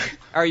 dog,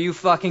 are you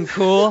fucking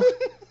cool?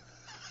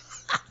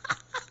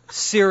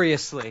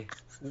 Seriously.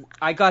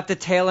 I got the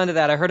tail end of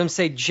that. I heard him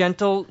say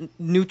gentle,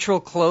 neutral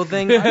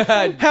clothing.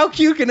 How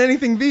cute can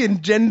anything be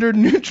in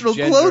gender-neutral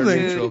clothing?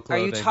 Dude, are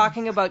you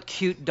talking about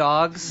cute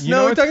dogs?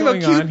 No, we're talking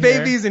about cute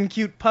babies and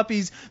cute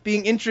puppies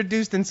being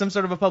introduced in some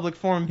sort of a public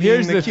forum,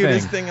 being the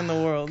cutest thing in the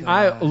world.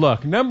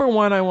 Look, number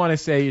one, I want to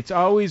say it's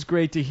always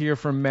great to hear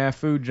from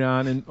Mafu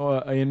John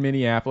in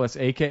Minneapolis,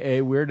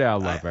 a.k.a. Weird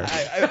Al Lover.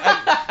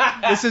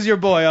 This is your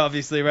boy,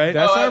 obviously, right?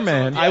 That's our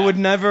man. I would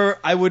never.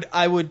 I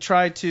would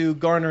try to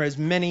garner as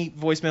many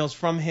voicemails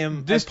from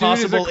him this as possible.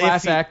 This dude is a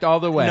class act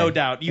all the way. No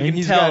doubt. You and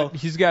can tell.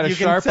 He's got a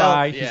sharp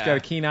eye. Yeah. He's got a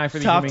keen eye for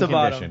the human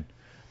condition.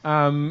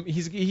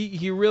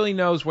 He really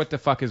knows what the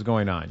fuck is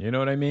going on. You know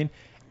what I mean?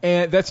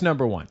 And that's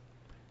number one.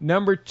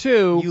 Number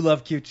two, you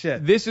love cute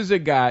shit. This is a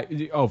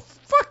guy. Oh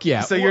fuck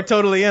yeah! So you're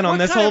totally in on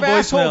this whole voicemail. What kind of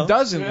asshole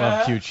doesn't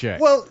love cute shit?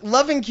 Well,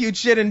 loving cute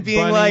shit and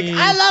being like,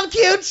 I love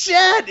cute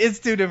shit, is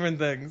two different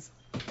things.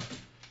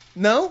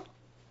 No?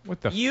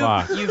 What the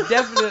fuck? You've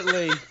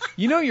definitely...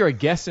 You know you're a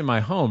guest in my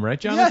home, right,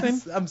 Jonathan?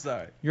 Yes, I'm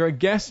sorry. You're a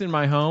guest in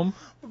my home.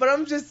 But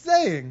I'm just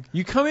saying.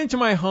 You come into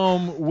my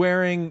home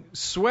wearing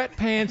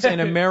sweatpants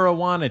and a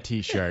marijuana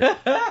t-shirt.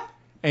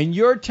 And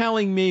you're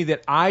telling me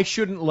that I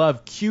shouldn't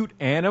love cute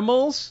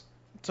animals?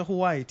 It's a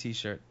Hawaii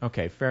t-shirt.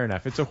 Okay, fair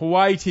enough. It's a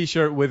Hawaii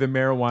t-shirt with a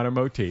marijuana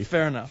motif.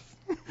 Fair enough.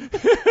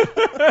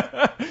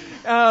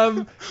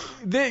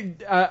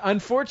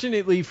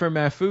 Unfortunately for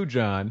Mafu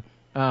John,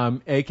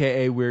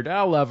 a.k.a. Weird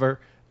Al Lover,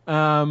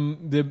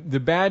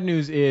 the bad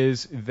news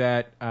is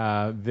that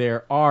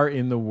there are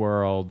in the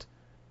world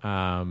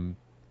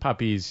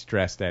puppies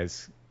dressed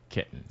as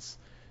kittens.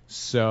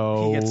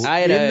 So in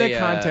the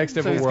context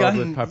of a world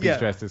with puppies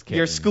dressed as kittens.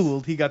 You're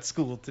schooled. He got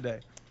schooled today.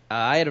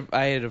 I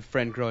had a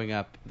friend growing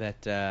up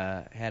that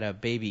had a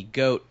baby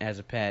goat as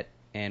a pet,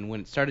 and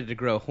when it started to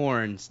grow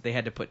horns, they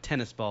had to put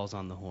tennis balls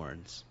on the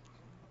horns.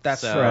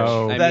 That's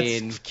fresh.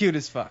 That's cute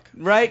as fuck.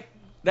 Right?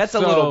 That's a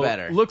little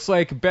better. Looks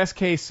like best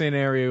case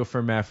scenario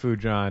for Mafu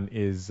John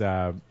is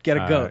get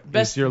a goat.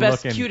 Best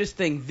cutest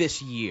thing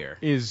this year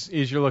is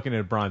you're looking at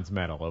a bronze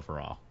medal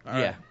overall.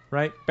 Yeah.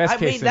 Right? Best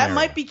case scenario. That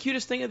might be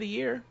cutest thing of the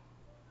year.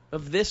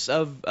 Of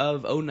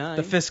 09.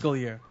 The fiscal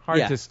year.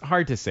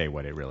 Hard to say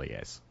what it really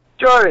is.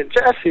 Jordan,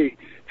 Jesse,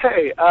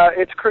 hey,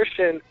 it's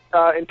Christian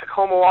in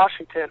Tacoma,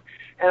 Washington,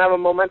 and I have a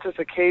momentous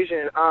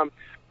occasion.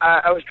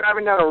 I was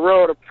driving down a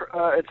road.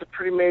 It's a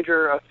pretty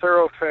major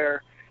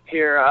thoroughfare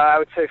here. I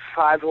would say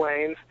 5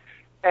 lanes,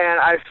 and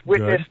I've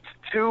witnessed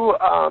 2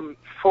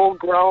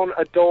 full-grown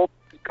adult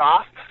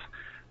goths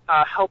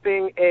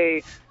helping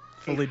a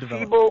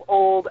feeble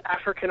old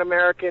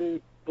African-American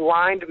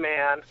blind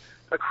man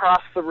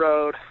across the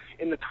road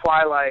in the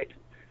twilight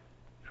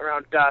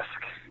around dusk.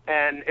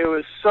 And it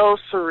was so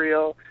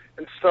surreal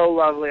and so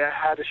lovely, I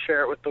had to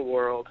share it with the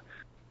world.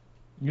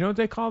 You know what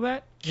they call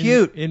that?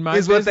 Cute in my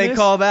is business? What they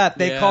call that.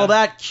 They call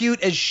that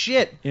cute as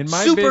shit. In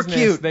my Super business,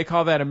 cute. They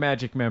call that a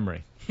magic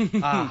memory.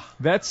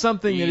 That's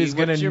something that is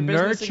going to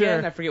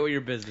nurture. I forget what your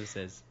business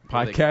is.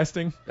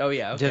 Podcasting? Oh,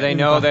 yeah. Okay. Do they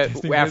know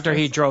that after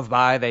he drove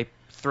by, they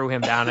threw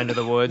him down into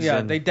the woods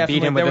and they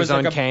definitely beat him with his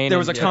own cane? There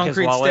was a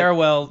concrete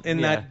stairwell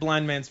in that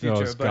blind man's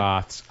future. Those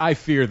goths. I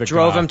fear the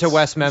drove goths. him to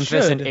West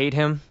Memphis and ate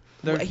him.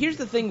 Here's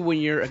the thing when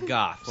you're a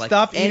goth.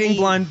 Stop eating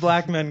blind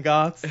black men,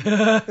 goths.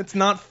 It's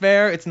not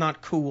fair. It's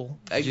not cool.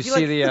 Did you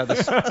see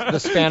the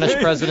Spanish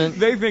president?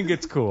 They think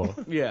it's cool.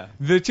 Yeah.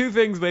 The 2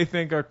 things they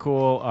think are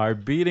cool are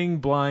beating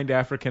blind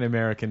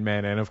African-American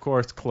men and, of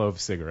course, clove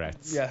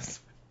cigarettes. Yes.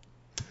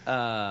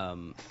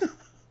 Yep.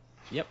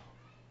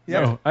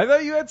 No, I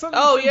thought you had something.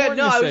 Oh, yeah, no,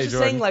 to I say, was just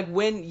Jordan. saying, like,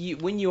 when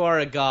you are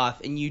a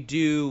goth and you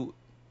do...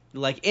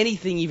 like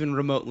anything even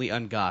remotely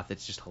ungoth,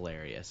 it's just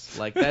hilarious.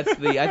 Like that's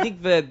I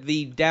think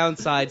the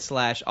downside /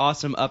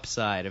 awesome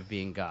upside of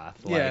being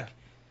goth. Like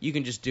you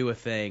can just do a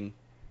thing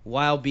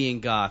while being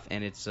goth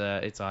and it's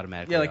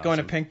automatically like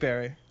awesome. going to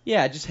Pinkberry.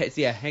 Yeah, just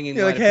hanging.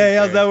 You're like, hey,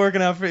 how's that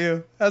working out for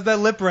you? How's that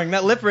lip ring?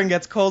 That lip ring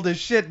gets cold as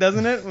shit,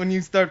 doesn't it? When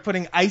you start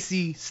putting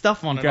icy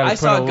stuff on it. I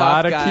saw a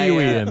lot of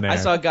kiwi in there. I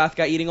saw a goth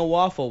guy eating a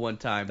waffle one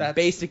time. That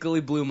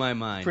basically blew my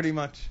mind. Pretty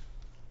much.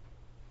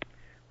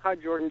 Hi,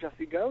 Jordan,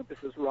 Jesse Go. This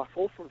is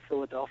Russell from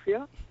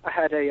Philadelphia. I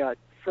had a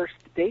first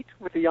date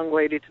with a young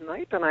lady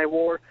tonight, and I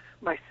wore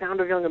my Sound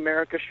of Young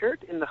America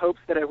shirt in the hopes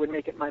that I would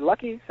make it my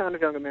lucky Sound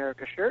of Young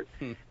America shirt,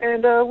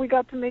 and we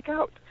got to make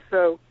out.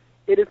 So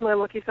it is my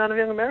lucky Sound of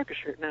Young America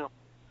shirt now.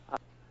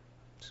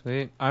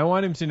 Sweet. I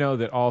want him to know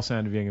that all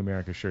Sound of Young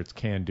America shirts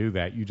can do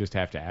that. You just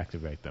have to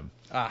activate them.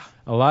 A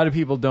lot of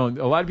people don't.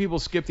 A lot of people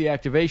skip the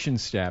activation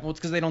step. Well, it's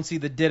because they don't see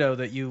the ditto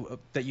that you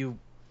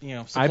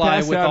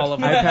supply with all of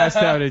them. I passed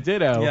out a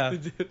ditto. Yeah,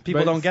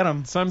 people don't get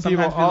them. Some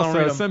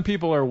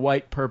people are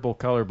white purple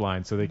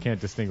colorblind, so they can't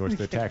distinguish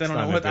the text.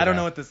 I don't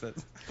know what this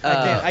is.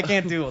 I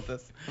can't deal with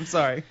this. I'm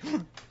sorry.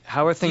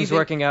 How are things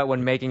working out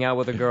when making out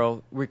with a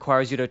girl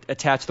requires you to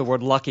attach the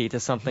word lucky to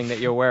something that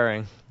you're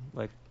wearing?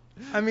 Like,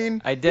 I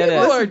mean, I did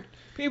it.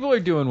 People are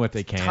doing what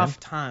they can. Tough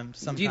times.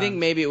 Sometimes. Do you think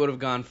maybe it would have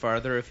gone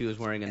farther if he was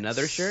wearing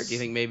another shirt? Do you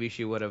think maybe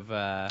she would have?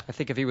 I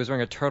think if he was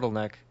wearing a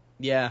turtleneck.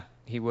 Yeah.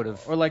 he would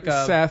have. Or like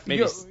Seth, maybe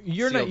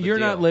you're seal not the you're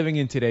not deal. living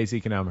in today's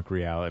economic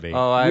reality.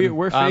 Oh,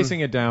 we're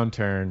facing a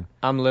downturn.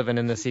 I'm living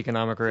in this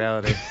economic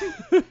reality.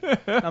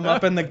 I'm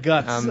up in the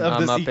guts I'm of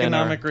this up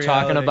economic in her, reality.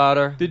 talking about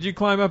her, Did you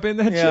climb up in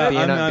that Yeah,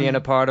 shit? being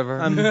a part of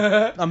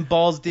her, I'm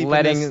balls deep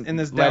in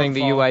this letting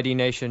the downfall. UID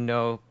nation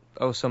know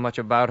so much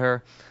about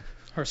her.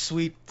 Her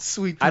sweet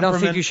I don't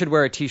think temperament. you should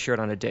wear a T-shirt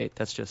on a date.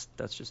 That's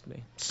just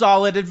me.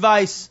 Solid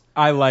advice.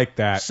 I like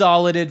that.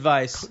 Solid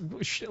advice.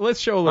 Let's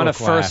show a little On a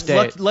class. first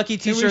date. Lucky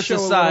Can we T-shirts show a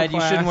little aside, you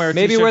class? shouldn't wear a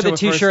Maybe T-shirt wear to the a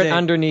first T-shirt date.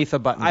 underneath a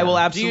button. I will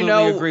down.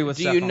 absolutely agree with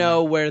Do Seth you on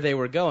know that. where they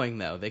were going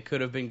though? They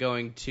could have been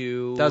going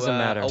to Doesn't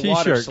matter. a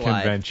water T-shirt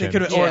slide. convention. They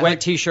could've- Yeah. or Wet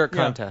T-shirt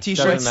contest.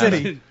 T-shirt Doesn't matter.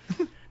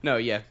 city. No,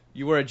 yeah,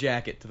 you wear a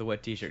jacket to the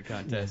wet T-shirt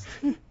contest.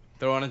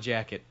 Throw on a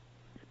jacket.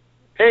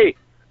 Hey,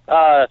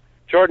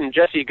 Jordan,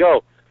 Jesse,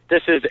 go.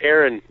 This is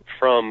Aaron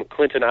from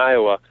Clinton,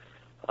 Iowa.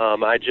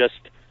 I just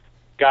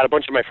got a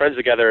bunch of my friends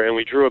together, and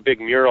we drew a big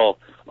mural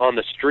on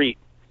the street,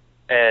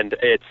 and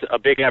it's a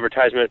big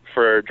advertisement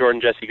for Jordan,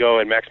 Jesse, Go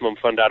and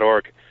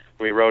MaximumFun.org.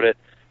 We wrote it,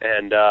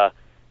 and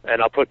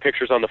I'll put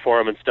pictures on the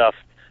forum and stuff.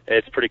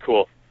 It's pretty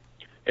cool.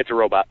 It's a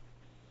robot.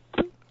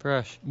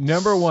 Fresh.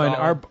 Number one,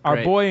 Solid. our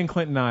Great. boy in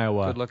Clinton,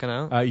 Iowa. Good looking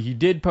out. He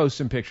did post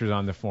some pictures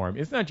on the forum.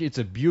 It's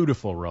a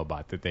beautiful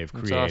robot that they've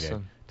That's created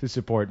awesome. to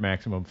support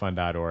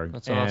MaximumFun.org.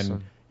 That's and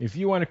awesome. if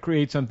you want to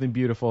create something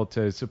beautiful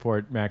to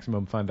support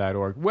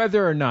MaximumFun.org,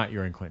 whether or not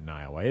you're in Clinton,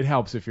 Iowa, it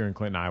helps if you're in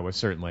Clinton, Iowa,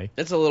 certainly.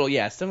 It's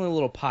definitely a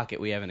little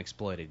pocket we haven't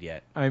exploited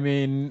yet. I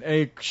mean,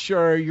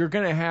 sure, you're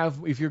going to have,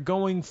 if you're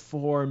going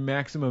for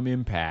maximum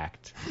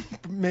impact,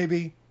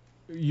 Maybe.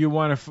 you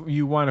want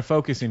to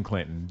focus in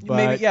Clinton.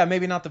 But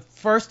Maybe not the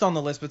first on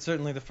the list, but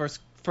certainly the first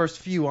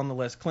few on the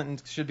list. Clinton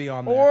should be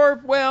on there.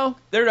 Or, well,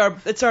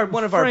 It's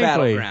one of our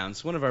Frankly.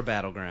 battlegrounds. One of our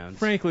battlegrounds.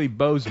 frankly,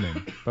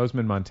 Bozeman,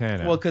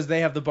 Montana. Well, because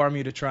they have the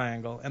Bermuda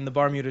Triangle, and the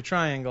Bermuda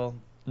Triangle,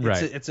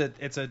 Right. it's a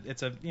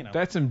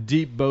That's some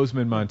deep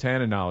Bozeman,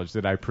 Montana knowledge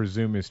that I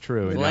presume is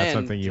true and not Land,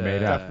 something you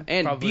made up.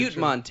 And Probably Butte,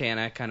 true.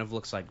 Montana kind of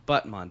looks like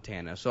Butt,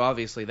 Montana, so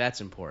obviously that's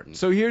important.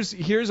 So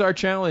here's our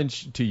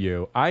challenge to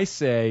you. I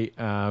say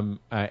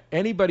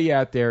anybody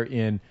out there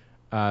in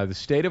the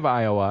state of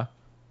Iowa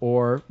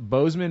or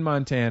Bozeman,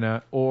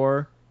 Montana,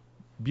 or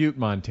Butte,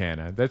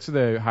 Montana. That's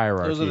the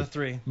hierarchy. Those are the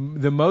three.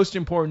 The most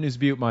important is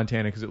Butte,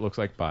 Montana, because it looks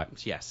like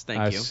butt. Yes,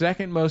 thank you.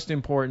 Second most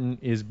important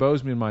is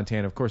Bozeman,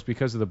 Montana, of course,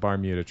 because of the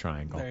Bermuda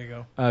Triangle. There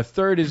you go.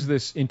 Third is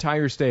this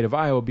entire state of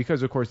Iowa,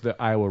 because, of course, the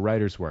Iowa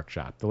Writers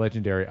Workshop, the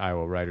legendary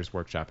Iowa Writers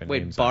Workshop in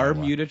Wait, Ames, Iowa.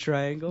 Bermuda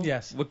Triangle?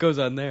 Yes. What goes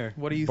on there?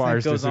 What do you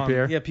Bars think goes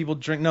disappear? on? Yeah, people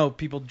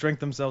drink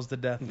themselves to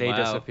death. They Wow.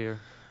 disappear.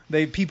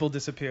 People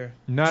disappear.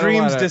 Not a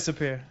Dreams lot of-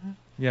 disappear.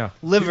 Yeah.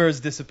 Livers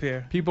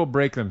disappear. People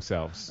break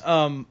themselves.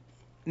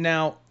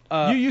 Now,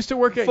 You used to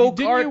work at. folk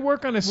Didn't art, you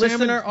work on a salmon?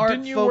 listener art,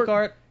 didn't you folk work,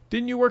 art.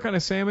 Didn't you work on a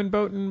salmon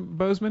boat in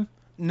Bozeman?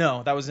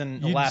 No, that was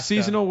in You Alaska.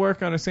 seasonal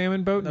work on a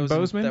salmon boat That in was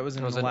Bozeman? that was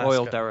in It was an Alaska.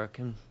 oil derrick.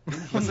 And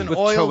was an with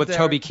oil with derrick.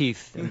 Toby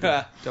Keith.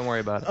 Don't worry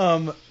about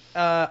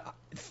it.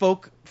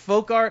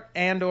 Folk art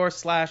and or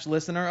 /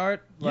 listener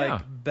art, like Yeah.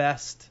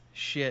 best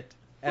shit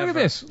ever. Look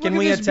at this. Can Look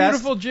we at this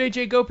attest? beautiful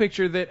JJ Go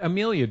picture that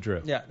Amelia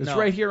drew. Yeah, It's no.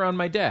 right here on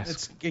my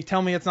desk.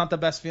 Tell me it's not the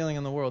best feeling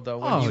in the world though.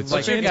 When Oh, you, it's like,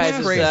 What's your It's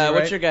guys' crazy, right?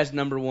 what's your guys'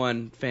 number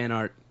one fan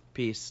art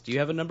piece? Do you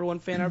have a number one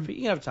fan art piece?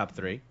 You can have a top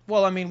three.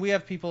 Well, I mean, we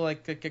have people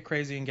like that get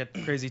crazy and get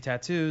crazy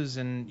tattoos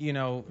and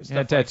stuff Yeah,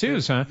 like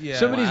tattoos, that. huh? Yeah.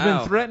 Somebody's Wow.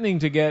 been threatening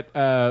to get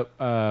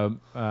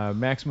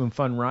Maximum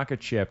Fun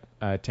rocket ship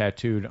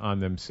tattooed on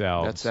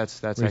themselves.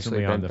 That's recently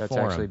actually on been the that's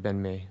forum. actually been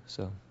me.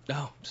 So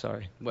Oh,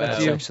 sorry. well,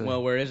 That's you. Actually,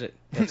 well, where is it?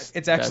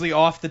 It's actually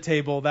off the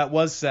table. That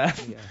was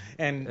Seth. Yeah.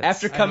 And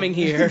After coming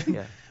here,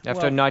 yeah.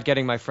 After Well- not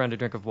getting my friend a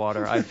drink of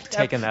water, I've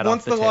taken that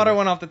Once off the the water table.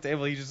 went off the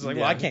table, you just like,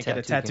 well, I can't get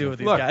a tattoo with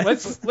these Look,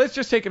 guys. let's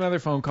just take another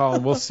phone call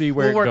and we'll see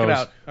where We'll work it it goes.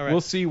 out. All right.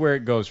 We'll see where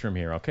it goes from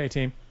here. Okay,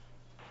 team.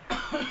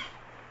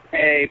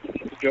 Hey,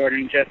 this is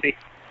Jordan, Jesse,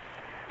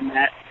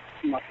 Matt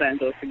from Los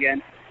Angeles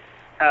again.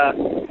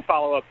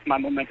 Follow up to my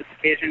momentous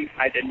occasion.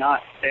 I did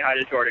not say hi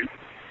to Jordan.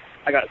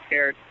 I got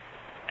scared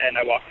and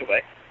I walked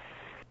away.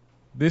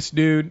 This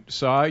dude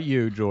saw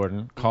you,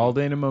 Jordan, called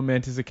in a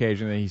momentous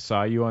occasion that he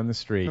saw you on the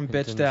street, I'm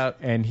bitched out.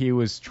 and he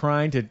was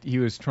trying to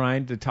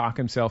talk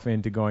himself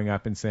into going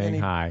up and saying And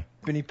he- hi.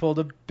 And he pulled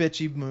a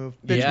bitchy move.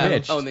 Bitch yeah.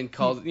 move. bitch. Oh, and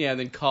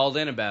then called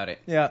in about it.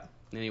 Yeah.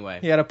 Anyway.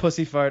 He had a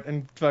pussy fart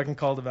and fucking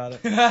called about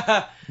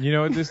it. You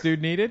know what this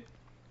dude needed?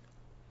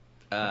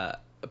 A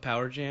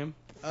power jam.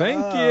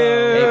 Thank Oh.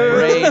 you.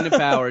 A brain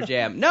power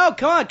jam. No,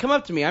 come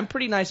up to me. I'm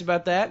pretty nice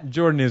about that.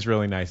 Jordan is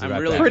really nice I'm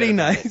about really that. Pretty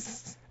nice.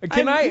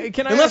 Can I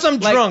Unless I'm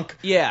Like, drunk.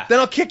 Yeah. Then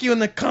I'll kick you in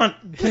the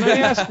cunt. Can I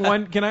ask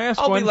one? Can I ask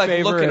I'll one be like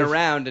favor? looking of-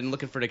 around and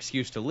looking for an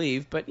excuse to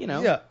leave, but you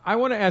know. Yeah. I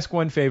want to ask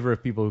one favor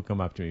of people who come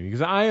up to me,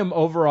 because I am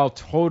overall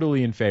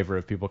totally in favor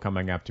of people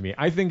coming up to me.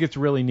 I think it's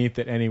really neat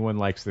that anyone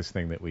likes this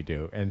thing that we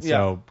do, and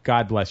so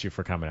God bless you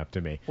for coming up to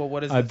me. Well,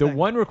 what is the thing?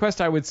 one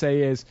request I would say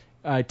is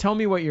tell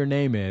me what your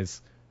name is,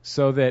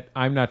 so that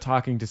I'm not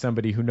talking to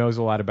somebody who knows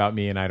a lot about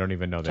me and I don't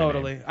even know their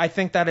Totally. name. I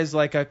think that is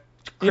like a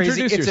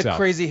Introduce It's yourself. a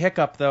crazy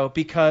hiccup though,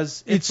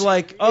 because it's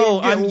like,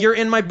 yeah, you're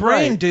in my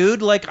brain, right.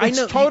 dude. Like I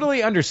know. It's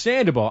totally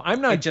understandable.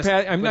 I'm not.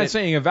 I'm not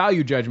saying a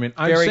value judgment.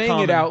 I'm saying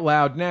common. it out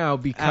loud now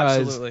because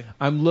Absolutely.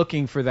 I'm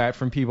looking for that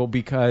from people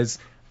because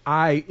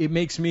it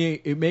makes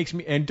me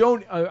and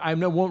don't I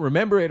won't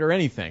remember it or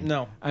anything.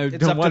 No, I it's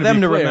don't up to want them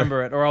be to clear.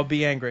 remember it, or I'll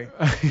be angry.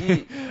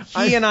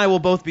 He and I will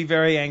both be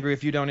very angry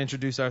if you don't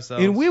introduce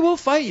ourselves. And we will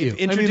fight you.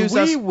 Introduce we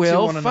us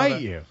will to one fight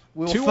another. you.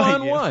 We will 2 fight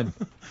on you. 1.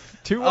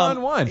 2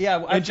 on 1. Yeah,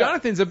 and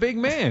Jonathan's a big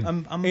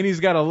man, and he's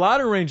got a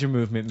lot of range of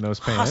movement in those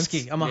pants.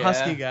 Husky. I'm a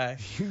husky guy.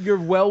 You're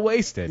well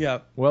wasted. Yeah.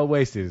 Well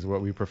wasted is what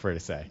we prefer to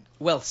say.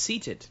 Well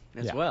seated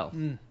as well.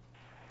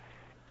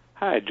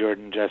 Hi,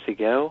 Jordan Jesse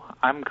Go.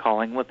 I'm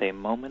calling with a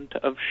moment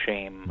of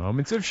shame.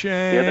 Moments of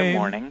shame. The other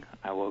morning,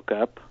 I woke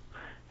up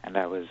and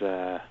I was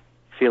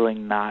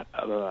feeling not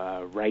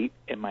right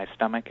in my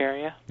stomach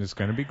area. It's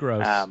going to be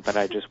gross. But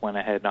I just went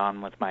ahead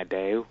on with my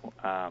day,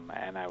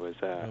 and I was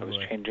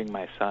changing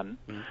my son.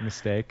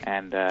 Mistake.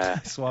 And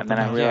then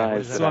I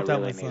realized that I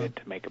really needed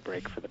to make a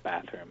break for the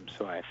bathroom,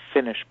 so I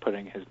finished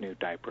putting his new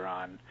diaper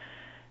on.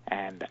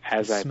 And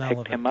as I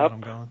picked him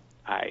up,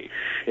 I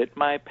shit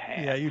my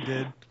pants. Yeah, you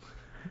did.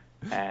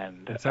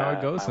 And that's how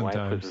it goes my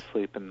sometimes. wife was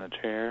asleep in the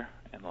chair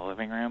in the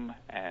living room,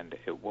 and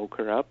it woke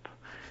her up.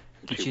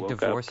 And Did she woke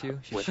divorce up you?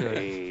 She with should.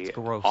 a It's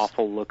gross.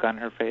 awful look on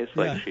her face,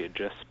 like Yeah. she had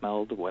just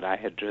smelled what I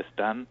had just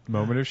done.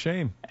 Moment of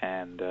shame.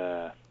 And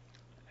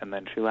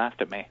then she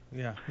laughed at me.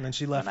 Yeah, and then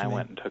she left And I me.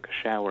 went and took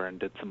a shower and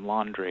did some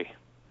laundry,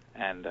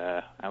 and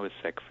I was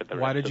sick for the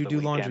Why rest did of you the do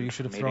weekend laundry? You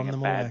should have from thrown eating them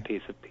a bad away.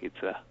 piece of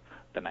pizza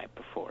the night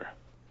before.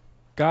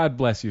 God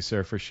bless you,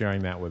 sir, for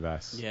sharing that with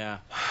us. Yeah.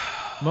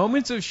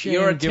 Moments of shame.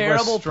 You're a give us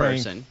terrible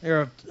strength. person.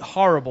 You're a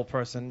horrible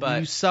person. But-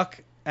 you suck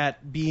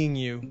at being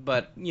you.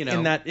 But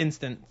in that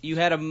instant, you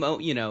had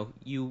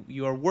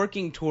you are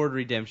working toward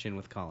redemption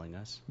with calling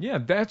us. Yeah,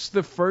 that's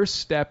the first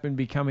step in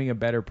becoming a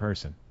better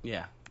person.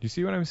 Yeah. Do you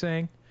see what I'm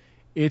saying?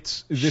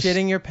 It's this,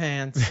 shitting your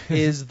pants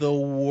is the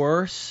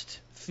worst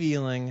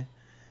feeling.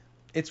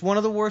 It's one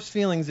of the worst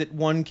feelings that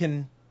one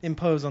can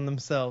impose on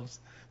themselves.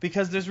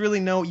 Because there's really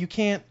you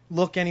can't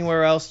look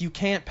anywhere else. You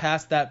can't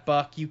pass that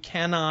buck. You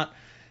cannot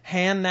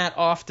hand that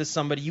off to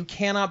somebody. You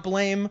cannot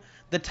blame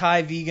the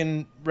Thai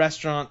vegan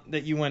restaurant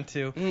that you went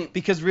to.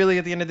 Because really,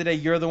 at the end of the day,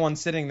 you're the one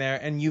sitting there,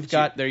 and you've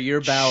got they're your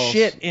bowels.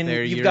 shit in.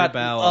 They're You've your got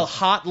bowels. a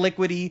hot,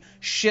 liquidy,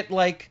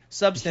 shit-like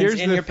substance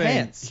in your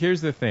pants.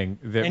 Here's the thing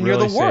that And you're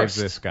really the saves worst.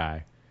 this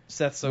guy.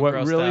 Seth's so what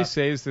grossed really out.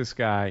 saves this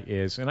guy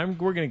is, and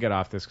we're going to get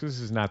off this because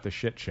this is not the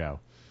shit show.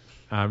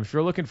 If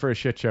you're looking for a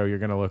shit show, you're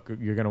going to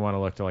want to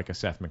look to like a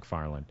Seth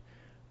MacFarlane.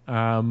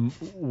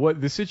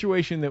 What the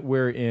situation that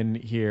we're in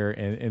here,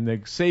 and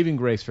the saving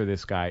grace for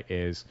this guy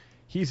is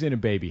he's in a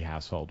baby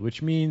household,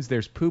 which means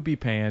there's poopy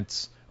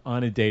pants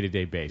on a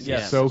day-to-day basis.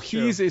 Yes, so that's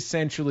he's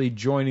essentially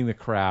joining the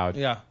crowd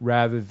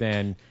rather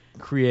than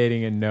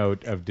creating a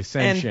note of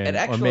dissension and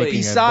or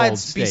making a bold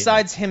statement.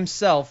 besides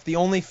himself, the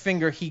only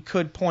finger he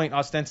could point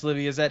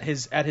ostensibly is at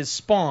his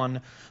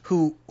spawn,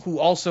 who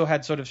also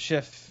had sort of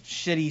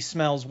shitty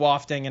smells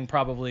wafting and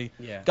probably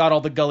got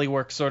all the gully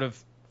work sort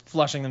of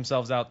flushing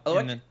themselves out.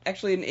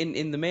 Actually,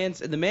 in the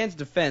man's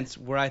defense,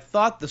 where I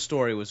thought the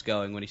story was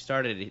going when he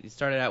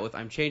started out with,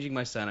 "I'm changing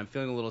my son. I'm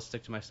feeling a little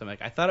sick to my stomach."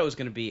 I thought it was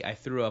going to be, "I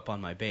threw up on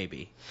my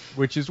baby,"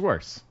 which is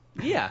worse.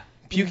 Yeah.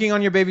 Puking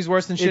on your baby's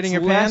worse than shitting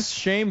your less pants?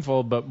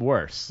 shameful, but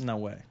worse. No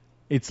way.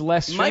 It's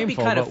less Might be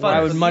shameful, kinda but fun. worse.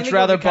 I would much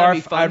rather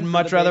barf. I'd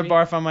much rather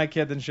barf on my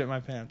kid than shit my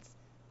pants.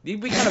 It'd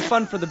be kind of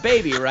fun for the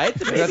baby, right?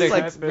 The baby's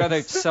I'd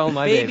rather sell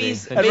my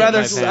babies. baby.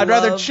 I'd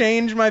rather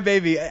change my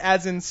baby,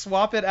 as in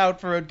swap it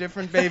out for a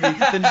different baby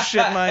than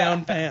shit my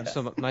own pants.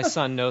 So my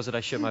son knows that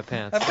I shit my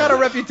pants. I've got a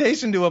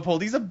reputation to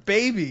uphold. He's a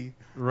baby.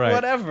 Right.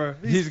 Whatever.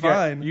 He's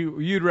fine.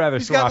 You'd rather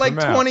He's swap got like him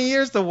out. 20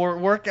 years to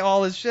work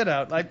all his shit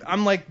out.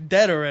 I'm like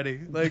dead already.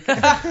 Like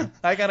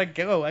I gotta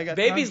go.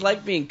 Babies time.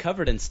 like being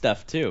covered in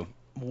stuff too.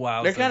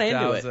 Wow. They're kind of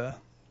into it.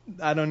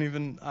 I don't.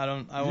 I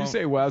Did won't. you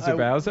say wowza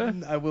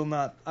bowza? I will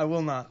not. I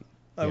will not.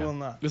 I will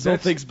not. This whole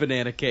thing's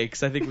banana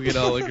cakes. I think we can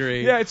all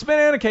agree. Yeah, it's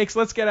banana cakes.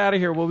 Let's get out of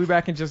here. We'll be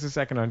back in just a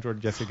second on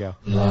Jordan Jesse Go.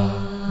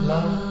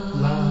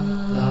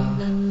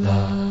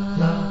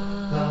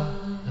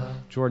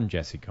 Jordan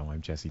Jesse Go.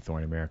 I'm Jesse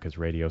Thorne, America's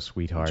radio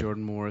sweetheart.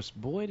 Jordan Morris,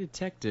 boy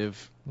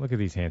detective. Look at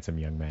these handsome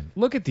young men.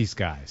 Look at these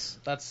guys.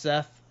 That's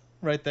Seth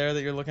right there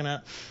that you're looking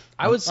at.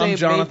 I would say I'm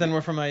Jonathan.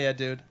 We're from my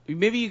dude.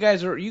 Maybe you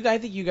guys are. I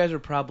think you guys are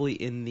probably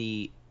in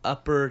the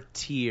upper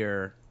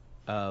tier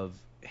of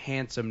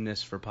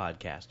handsomeness for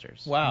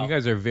podcasters. Wow. You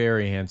guys are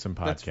very handsome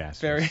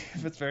podcasters.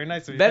 That's very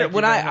nice of you. Better Thank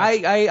when you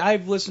very much.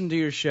 I've listened to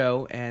your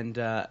show and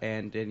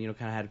kind of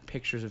had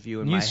pictures of you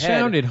in my head. You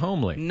sounded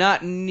homely.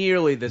 Not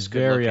nearly this good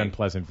Very looking.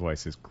 unpleasant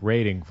voices.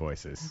 Grating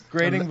voices.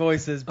 Grating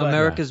voices. But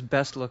America's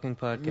best looking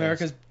podcast.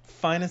 America's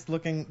finest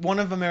looking. One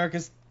of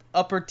America's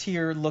upper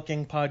tier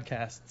looking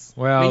podcasts.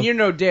 Well, I mean, you're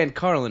no Dan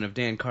Carlin of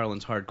Dan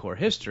Carlin's Hardcore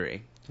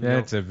History.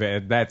 that's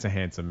a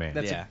handsome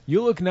man. Yeah.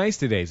 You look nice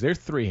today. There's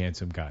three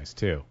handsome guys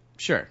too.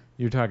 Sure.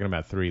 You're talking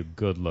about three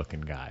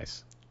good-looking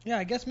guys. Yeah,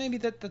 I guess maybe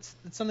that's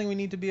something we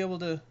need to be able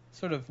to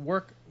sort of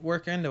work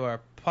into our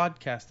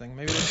podcasting.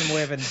 Maybe there's some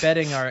way of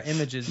embedding our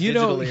images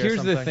digitally here's or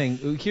something. the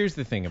thing. Here's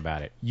the thing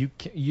about it.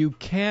 You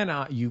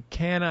cannot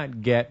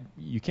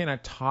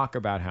talk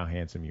about how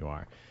handsome you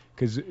are,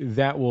 because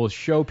that will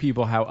show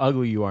people how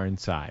ugly you are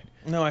inside.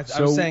 No, I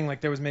was saying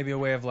like there was maybe a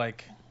way of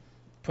like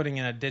putting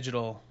in a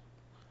digital,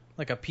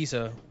 like a piece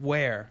of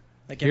ware.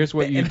 Like here's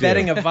what you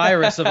embedding do. a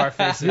virus of our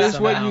faces. Here's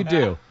somehow. what you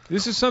do.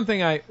 This is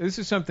something I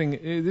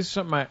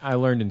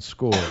learned in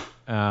school.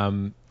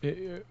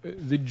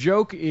 The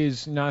joke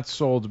is not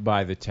sold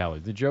by the teller.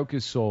 The joke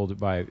is sold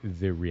by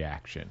the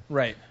reaction.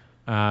 Right.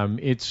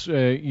 It's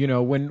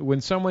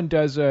when someone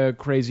does a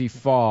crazy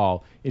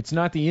fall, it's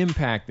not the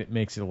impact that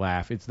makes it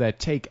laugh. It's that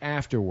take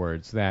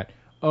afterwards, that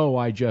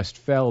I just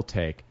fell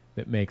take,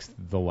 that makes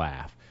the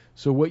laugh.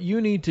 So what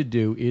you need to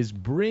do is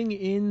bring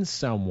in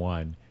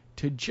someone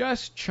to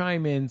just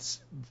chime in,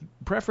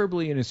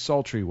 preferably in a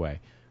sultry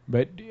way,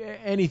 but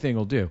anything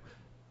will do.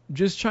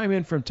 Just chime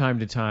in from time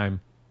to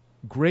time.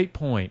 Great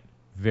point.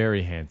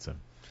 Very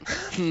handsome.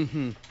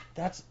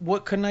 That's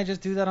what. Couldn't I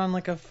just do that on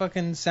like a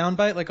fucking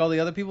soundbite, like all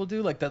the other people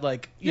do, like that,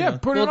 like you know,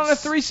 put it on a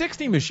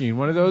 360 machine,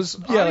 one of those.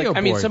 Yeah, audio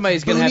I mean, boards.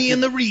 somebody's gonna have Boonie to,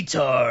 and the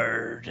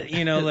retard.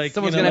 You know, like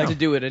someone's gonna have to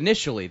do it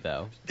initially,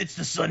 though. It's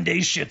the Sunday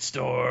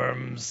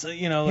shitstorms.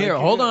 You know. Here,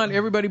 like, hold on.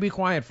 Everybody, be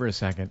quiet for a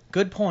second.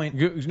 Good point.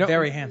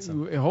 Very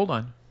handsome. Hold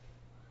on.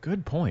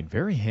 Good point.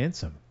 Very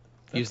handsome.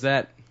 Use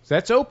that.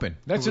 That's open.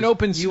 That's an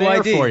open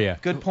snare UID. for you.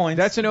 Good point.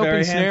 That's an open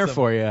Very snare handsome.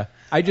 for you.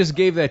 I just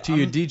gave that to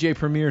you, DJ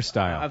Premier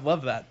style. I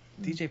love that.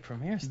 DJ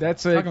Premier style.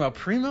 That's talking about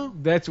Primo.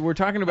 We're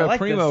talking about I like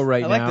Primo this.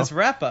 right now. I like this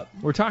wrap up.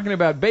 We're talking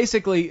about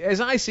basically,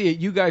 as I see it,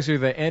 you guys are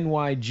the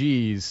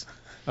NYGs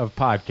of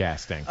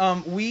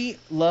podcasting. We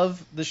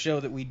love the show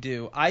that we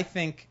do. I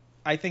think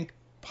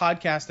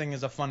podcasting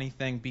is a funny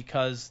thing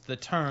because the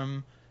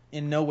term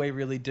in no way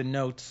really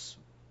denotes,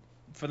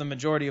 for the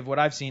majority of what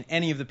I've seen,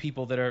 any of the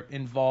people that are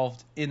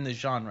involved in the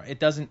genre. It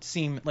doesn't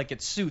seem like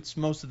it suits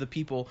most of the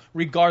people,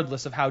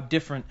 regardless of how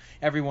different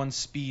everyone's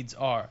speeds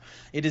are.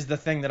 It is the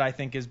thing that I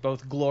think is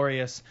both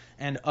glorious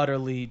and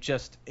utterly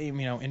just,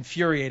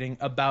 infuriating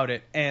about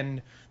it.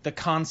 And the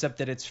concept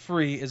that it's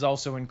free is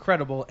also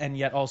incredible, and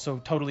yet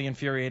also totally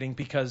infuriating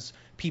because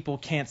people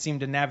can't seem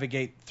to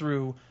navigate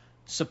through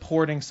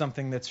supporting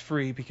something that's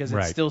free because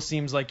it still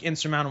seems like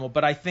insurmountable.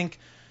 But I think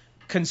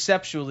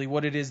conceptually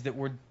what it is that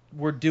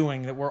we're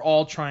doing, that we're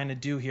all trying to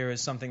do here, is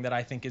something that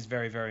I think is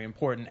very, very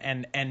important.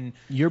 And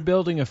you're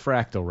building a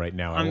fractal right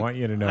now. I want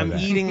you to know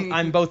that.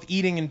 I'm both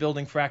eating and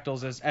building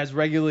fractals as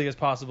regularly as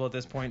possible at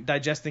this point,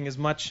 digesting as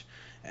much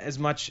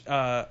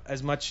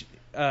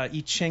I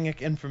Ching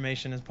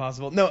information as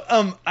possible.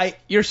 No,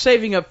 You're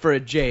saving up for a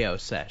JO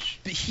sesh.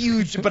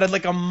 Huge, but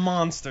like a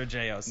monster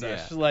JO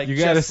sesh. Yeah. Like you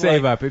got to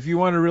save up. If you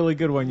want a really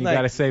good one, you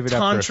got to save it up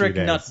for a few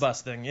days. Tantric nut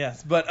busting,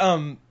 yes. But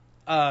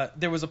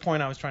there was a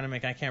point I was trying to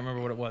make. I can't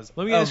remember what it was.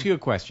 Let me ask you a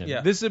question.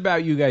 Yeah. This is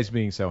about you guys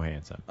being so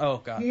handsome. Oh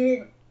God.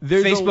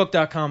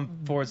 Facebook.com/.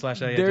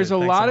 There's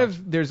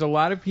a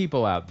lot of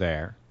people out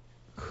there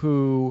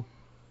who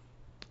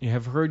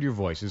have heard your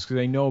voices because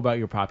they know about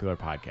your popular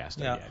podcast.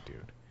 Yeah, dude.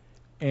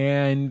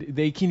 And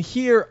they can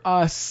hear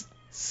us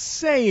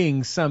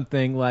saying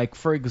something like,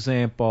 for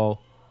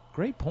example,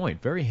 great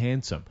point, very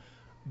handsome,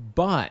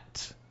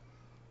 but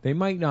they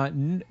might not.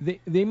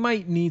 They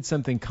might need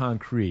something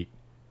concrete,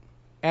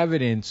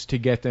 evidence to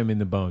get them in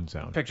the bone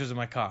zone. Pictures of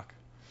my cock.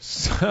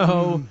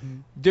 So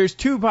there's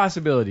two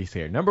possibilities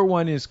here. Number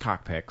one is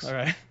cock pics. All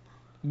right.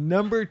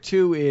 Number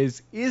two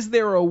is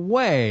there a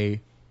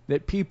way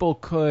that people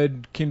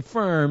could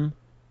confirm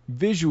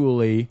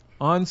visually,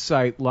 on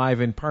site, live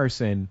in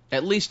person,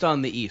 at least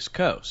on the East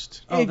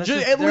Coast?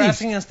 They're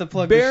asking us to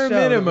plug bare the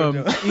show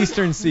minimum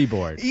Eastern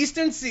Seaboard.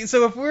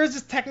 So if we're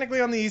just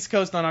technically on the East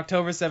Coast on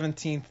October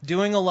 17th,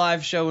 doing a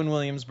live show in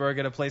Williamsburg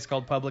at a place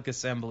called Public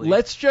Assembly.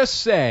 Let's just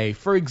say,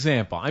 for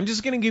example, I'm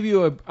just going to give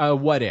you a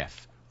what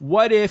if.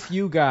 What if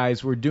you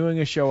guys were doing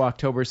a show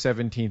October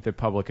 17th at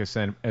Public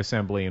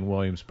Assembly in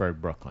Williamsburg,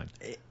 Brooklyn?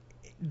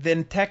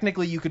 Then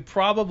technically you could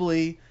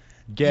probably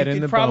get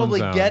into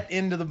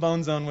the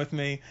bone zone with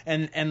me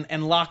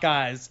and lock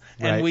eyes,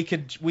 and we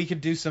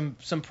could do some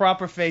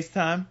proper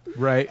FaceTime.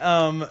 Right.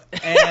 I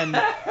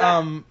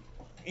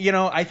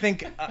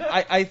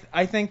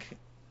think.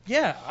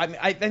 Yeah,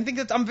 I think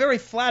that I'm very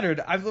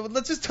flattered.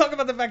 Let's just talk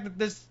about the fact that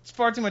there's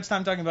far too much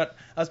time talking about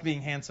us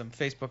being handsome.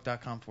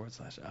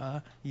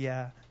 Facebook.com/.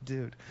 Yeah,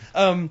 dude.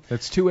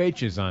 That's two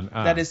H's on.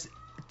 That is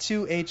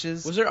 2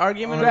 H's. Was there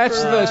argument?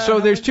 So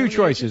there's two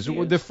choices.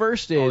 The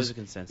first is,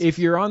 if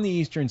you're on the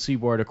Eastern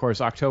Seaboard, of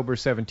course, October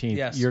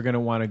 17th, you're going to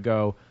want to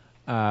go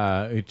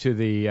to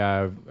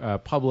the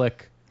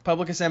public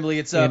Public Assembly.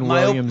 It's in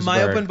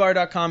Williamsburg.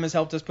 myopenbar.com has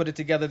helped us put it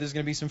together. There's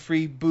going to be some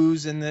free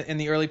booze in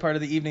the early part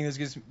of the evening. There's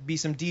going to be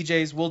some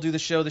DJs. We'll do the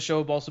show. The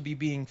show will also be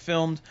being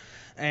filmed,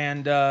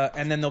 and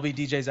then there'll be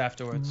DJs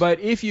afterwards. But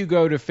if you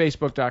go to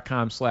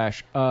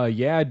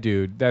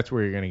facebook.com/yeah-dude, that's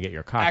where you're going to get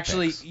your cock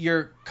Actually, pics.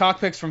 your cock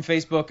pics from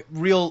Facebook,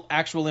 real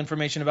actual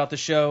information about the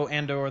show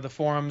and or the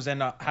forums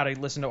and how to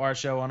listen to our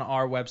show on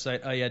our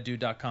website,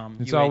 yeahdude.com.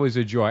 It's always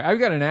a joy. I've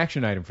got an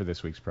action item for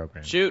this week's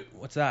program. Shoot.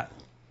 What's that?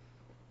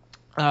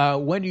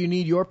 When do you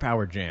need your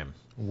power jam?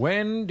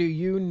 When do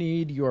you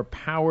need your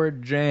power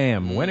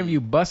jam? When have you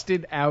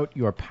busted out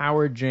your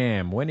power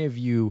jam? When have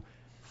you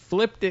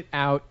flipped it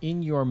out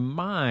in your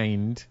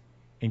mind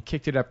and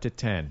kicked it up to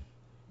 10?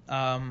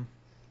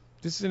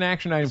 This is an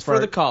action item for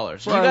the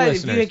callers.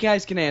 If you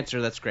guys can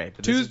answer, that's great.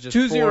 But this is just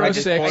for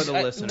the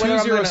listeners.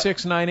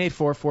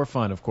 206-984-4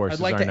 fun, of course.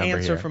 I'd like is our to number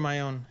answer here. for my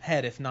own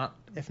head, if not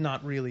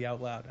really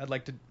out loud. I'd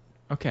like to.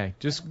 Okay,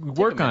 just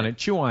work on it,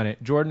 chew on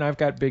it. Jordan, I've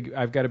got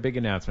a big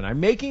announcement.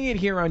 I'm making it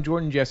here on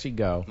Jordan Jesse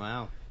Go.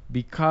 Wow.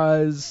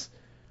 Because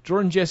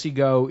Jordan Jesse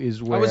Go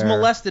is where I was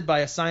molested by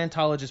a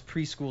Scientologist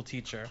preschool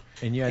teacher.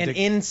 And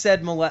in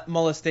said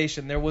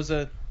molestation, there was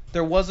a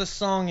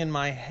song in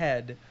my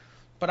head,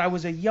 but I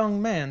was a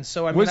young man,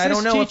 so I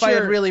don't know if I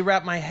had really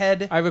wrapped my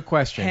head. I have a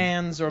question.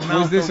 Hands or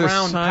mouth was this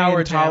around a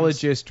power jams.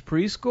 Scientologist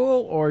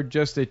preschool or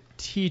just a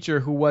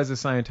teacher who was a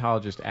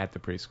Scientologist at the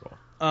preschool?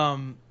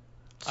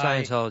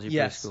 Scientology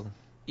preschool.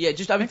 Yeah,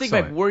 just I'm thinking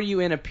back. Were you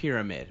in a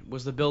pyramid?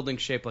 Was the building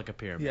shaped like a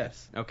pyramid?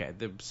 Yes. Okay,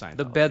 the Scientology.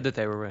 The bed that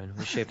they were in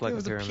was shaped like it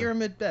was a pyramid. A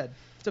pyramid bed.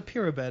 It's a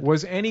pyramid.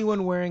 Was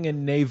anyone wearing a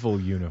naval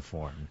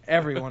uniform?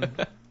 Everyone.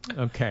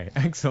 Okay,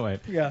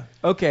 excellent. Yeah.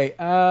 Okay,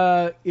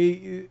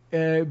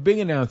 big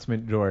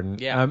announcement, Jordan.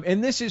 Yeah.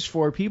 And this is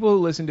for people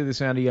who listen to The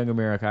Sound of Young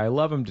America. I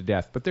love them to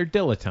death, but they're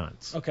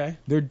dilettantes. Okay.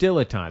 They're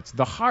dilettantes.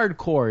 The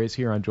hardcore is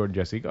here on Jordan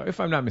Jesse Go,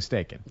 if I'm not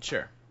mistaken.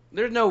 Sure.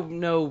 There's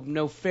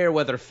no fair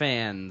weather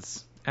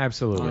fans.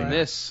 Absolutely. On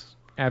this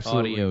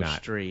Absolutely audio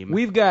not. stream.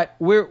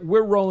 We're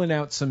rolling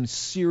out some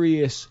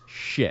serious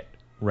shit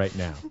right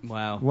now.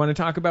 Wow. You want to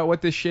talk about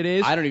what this shit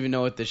is? I don't even know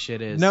what this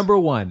shit is. Number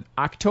one,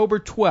 October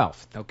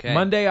 12th. Okay.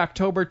 Monday,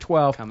 October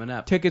 12th. Coming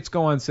up. Tickets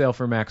go on sale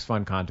for Max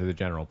FunCon to the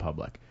general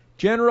public.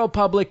 General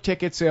public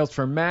ticket sales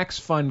for Max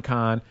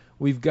FunCon.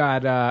 We've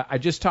got, I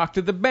just talked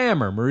to the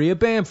Bammer, Maria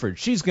Bamford.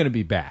 She's going to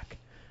be back.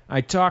 I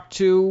talked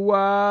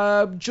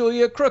to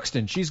Julia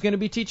Crookston. She's going to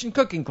be teaching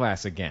cooking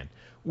class again.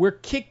 We're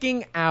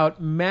kicking out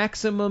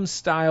maximum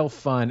style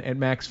fun at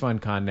Max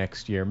FunCon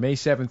next year, May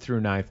 7th through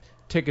 9th.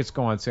 Tickets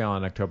go on sale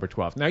on October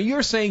 12th. Now,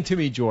 you're saying to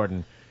me,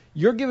 Jordan,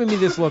 you're giving me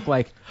this look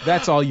like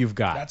that's all you've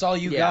got. That's all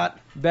you got?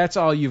 That's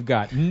all you've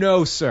got.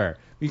 No, sir.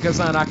 Because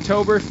on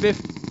October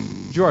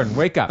 5th... Jordan,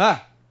 wake up.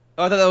 Oh,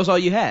 I thought that was all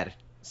you had.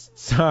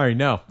 Sorry,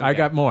 no. Okay. I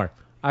got more.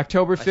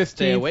 October 15th.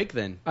 Stay awake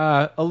then.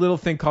 A little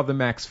thing called the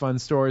Max Fun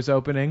Store is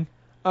opening.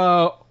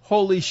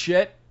 Holy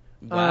shit.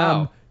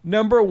 Wow.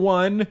 Number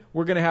one,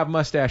 we're going to have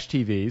mustache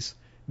TVs.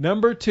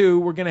 Number two,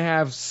 we're going to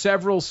have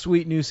several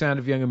sweet new Sound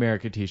of Young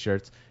America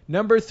t-shirts.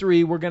 Number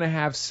three, we're going to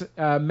have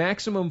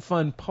Maximum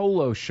Fun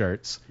polo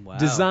shirts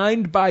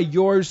designed by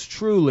yours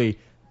truly.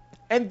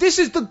 And this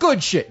is the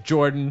good shit,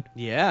 Jordan.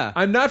 Yeah.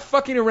 I'm not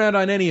fucking around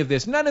on any of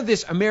this. None of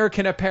this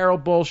American Apparel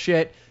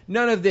bullshit.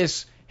 None of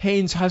this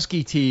Hanes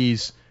Husky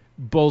Tees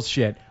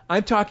bullshit.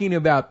 I'm talking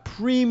about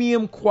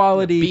premium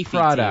quality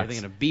products. I'm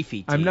thinking of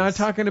beefy tees. I'm not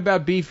talking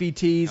about beefy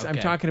tees. Okay. I'm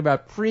talking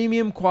about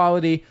premium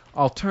quality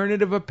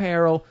alternative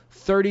apparel.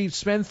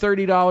 Spend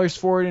 $30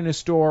 for it in a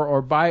store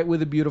or buy it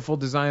with a beautiful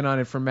design on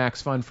it from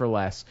Max Fun for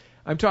less.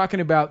 I'm talking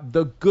about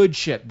the good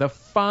shit, the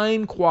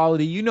fine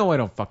quality. You know I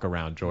don't fuck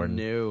around, Jordan.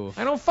 No.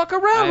 I don't fuck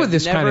around with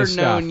this kind of stuff.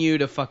 I've never known you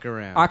to fuck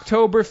around.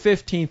 October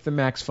 15th, the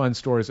Max Fun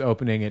store is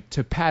opening at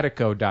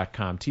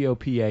topatico.com,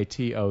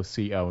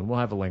 Topatoco, and we'll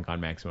have a link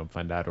on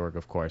MaximumFun.org,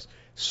 of course.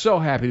 So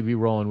happy to be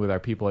rolling with our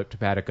people at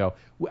Topatico.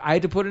 I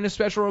had to put in a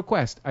special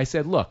request. I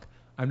said, look,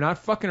 I'm not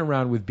fucking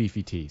around with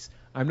beefy tees.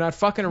 I'm not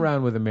fucking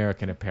around with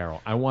American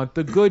Apparel. I want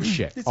the good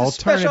shit,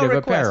 alternative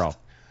apparel.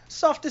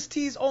 Softest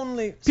tees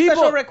only.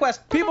 Special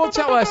request. People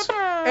tell us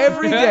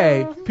every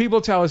day.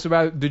 People tell us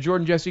about the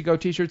Jordan Jesse Go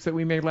t-shirts that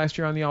we made last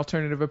year on the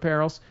alternative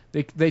apparels.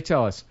 They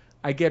tell us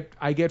I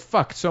get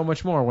fucked so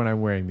much more when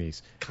I'm wearing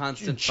these.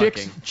 Constant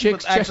chicks.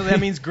 Actually, that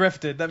means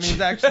grifted. That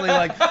means actually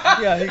like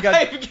you got.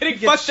 I'm getting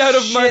fucked out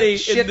of money.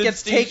 Shit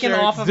gets taken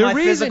off of the my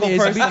physical person.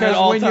 The reason is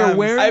because when you're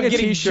wearing I'm a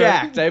getting t-shirt,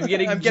 jacked. I'm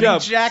getting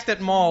jacked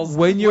at malls.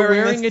 When you're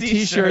wearing a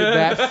t-shirt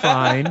that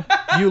fine,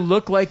 you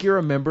look like you're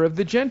a member of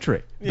the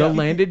gentry, the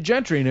landed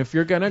gentry. And if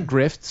you're gonna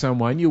grift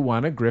someone, you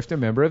want to grift a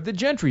member of the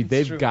gentry.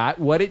 They've got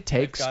what it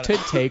takes to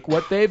take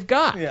what they've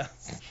got. Yeah.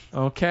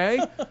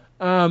 Okay.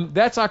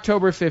 That's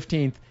October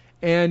 15th.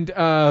 And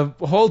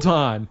hold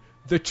on,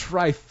 the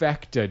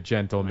trifecta,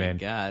 gentlemen. Oh my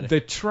God. The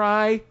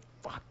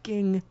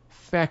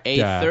tri-fucking-fecta.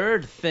 A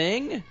third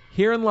thing?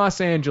 Here in Los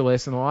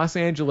Angeles, in the Los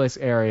Angeles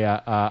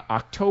area,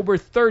 October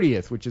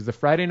 30th, which is the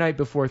Friday night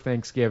before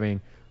Thanksgiving,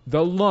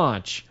 the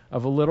launch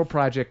of a little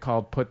project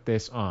called Put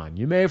This On.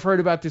 You may have heard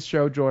about this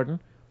show,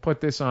 Jordan.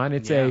 Put This On.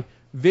 It's a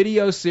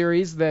video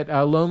series that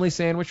Lonely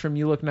Sandwich from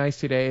You Look Nice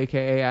Today,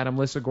 a.k.a. Adam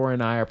Lissagore,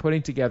 and I are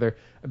putting together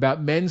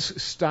about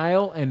men's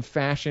style and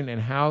fashion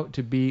and how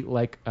to be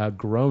like a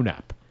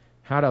grown-up,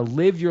 how to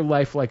live your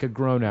life like a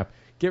grown-up.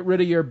 Get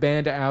rid of your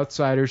Band of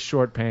Outsiders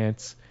short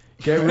pants.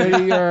 Get rid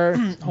of your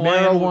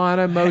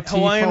marijuana motif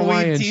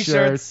Hawaiian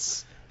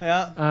shirts.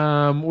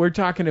 Yeah. We're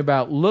talking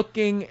about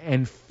looking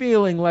and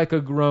feeling like a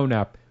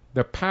grown-up.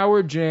 The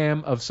Power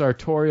Jam of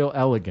Sartorial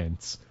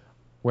Elegance.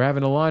 We're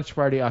having a launch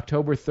party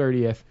October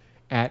 30th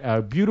at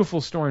a beautiful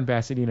store in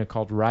Pasadena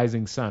called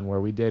Rising Sun, where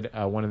we did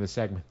one of the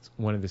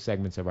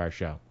segments of our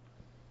show.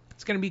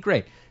 It's going to be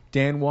great.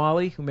 Dan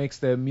Wally, who makes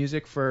the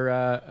music for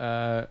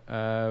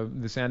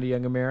The Sound of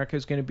Young America,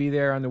 is going to be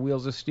there on the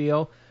Wheels of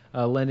Steel,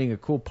 lending a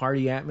cool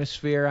party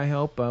atmosphere, I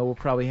hope. We'll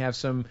probably have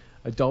some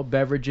adult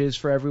beverages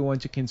for everyone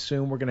to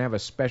consume. We're going to have a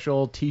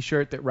special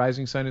T-shirt that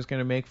Rising Sun is going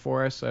to make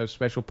for us, a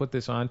special Put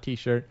This On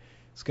T-shirt.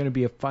 It's going to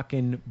be a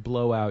fucking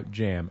blowout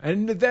jam.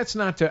 And that's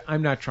not to...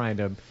 I'm not trying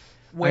to...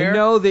 I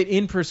know that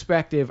in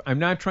perspective, I'm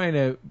not trying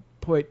to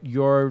put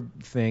your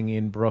thing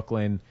in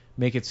Brooklyn,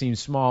 make it seem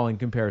small in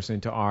comparison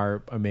to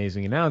our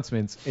amazing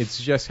announcements.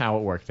 It's just how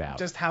it worked out.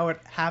 Just how it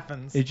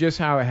happens. It's just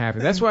how it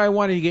happened. That's why I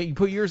wanted to get you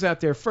put yours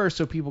out there first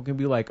so people can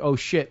be like, oh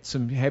shit,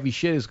 some heavy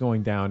shit is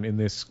going down in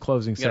this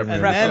closing segment.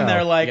 And then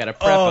they're like,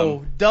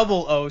 oh,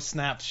 double O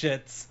snap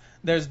shits.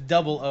 There's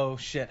double O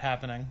shit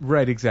happening.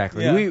 Right,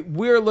 exactly. Yeah.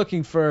 We're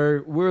looking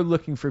for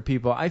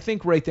people. I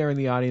think right there in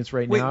the audience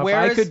right now.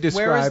 Where if I could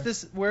describe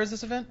where is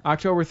this event?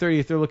 October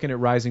 30th. They're looking at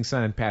Rising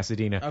Sun in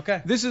Pasadena.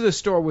 Okay. This is a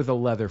store with a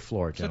leather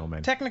floor,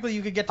 gentlemen. So technically,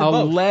 you could get to a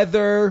both.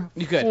 leather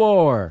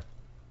floor.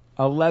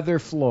 A leather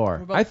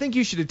floor. I think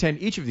you should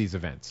attend each of these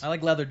events. I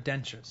like leather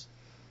dentures.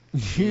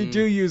 You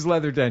do use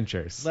leather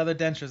dentures. Leather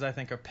dentures, I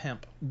think, are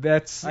pimp. I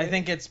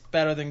think it's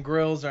better than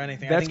grills or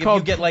anything. That's I think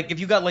called, if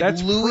you got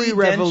that's Louis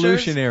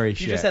pre-revolutionary dentures,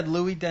 shit. you just had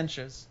Louis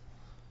dentures.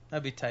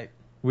 That'd be tight.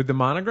 With the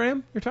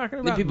monogram you're talking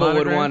about? People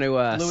monogram? would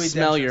want to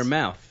smell your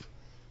mouth.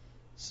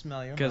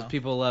 Smell your mouth. Because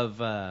people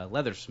love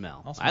leather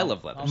smell. I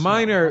love leather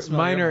smell.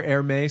 Mine are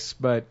Hermes,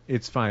 but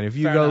it's fine. If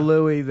you Fair go enough.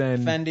 Louis,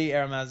 then... Fendi,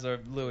 Hermes, or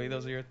Louis.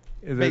 Those are your...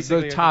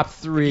 Those top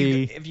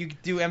three... If you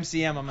do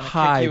MCM, I'm going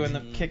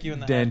to kick you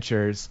in the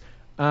dentures.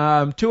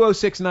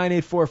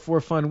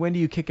 206-9844-FUN. When do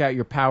you kick out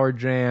your power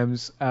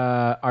jams?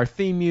 Our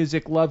theme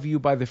music, Love You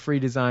by The Free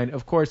Design.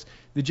 Of course,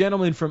 the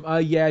gentleman from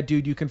Yeah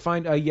Dude. You can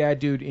find Yeah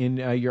Dude in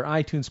your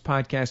iTunes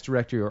podcast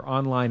directory or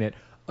online at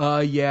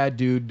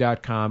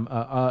yeahdude.com.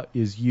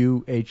 Is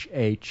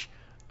UHH.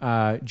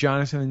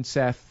 Jonathan,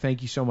 Seth,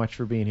 thank you so much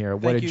for being here.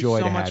 What a joy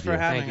to have you.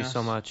 Thank you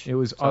so much. It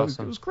was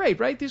awesome. It was great,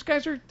 right? These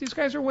guys are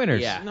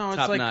winners. Yeah, no, it's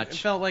top like notch. It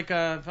felt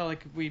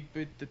like we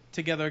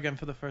together again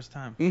for the first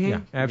time. Mm-hmm. Yeah,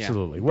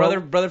 absolutely. Yeah.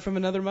 Well, brother from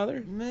another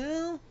mother?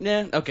 No.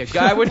 Yeah. Okay.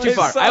 I went too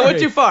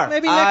far.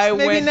 Maybe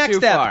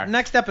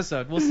next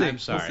episode. We'll see. I'm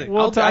sorry.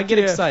 We'll see. I get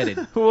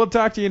excited. We'll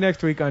talk to you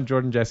next week on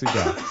Jordan Jesse Go.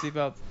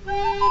 Seatbelts.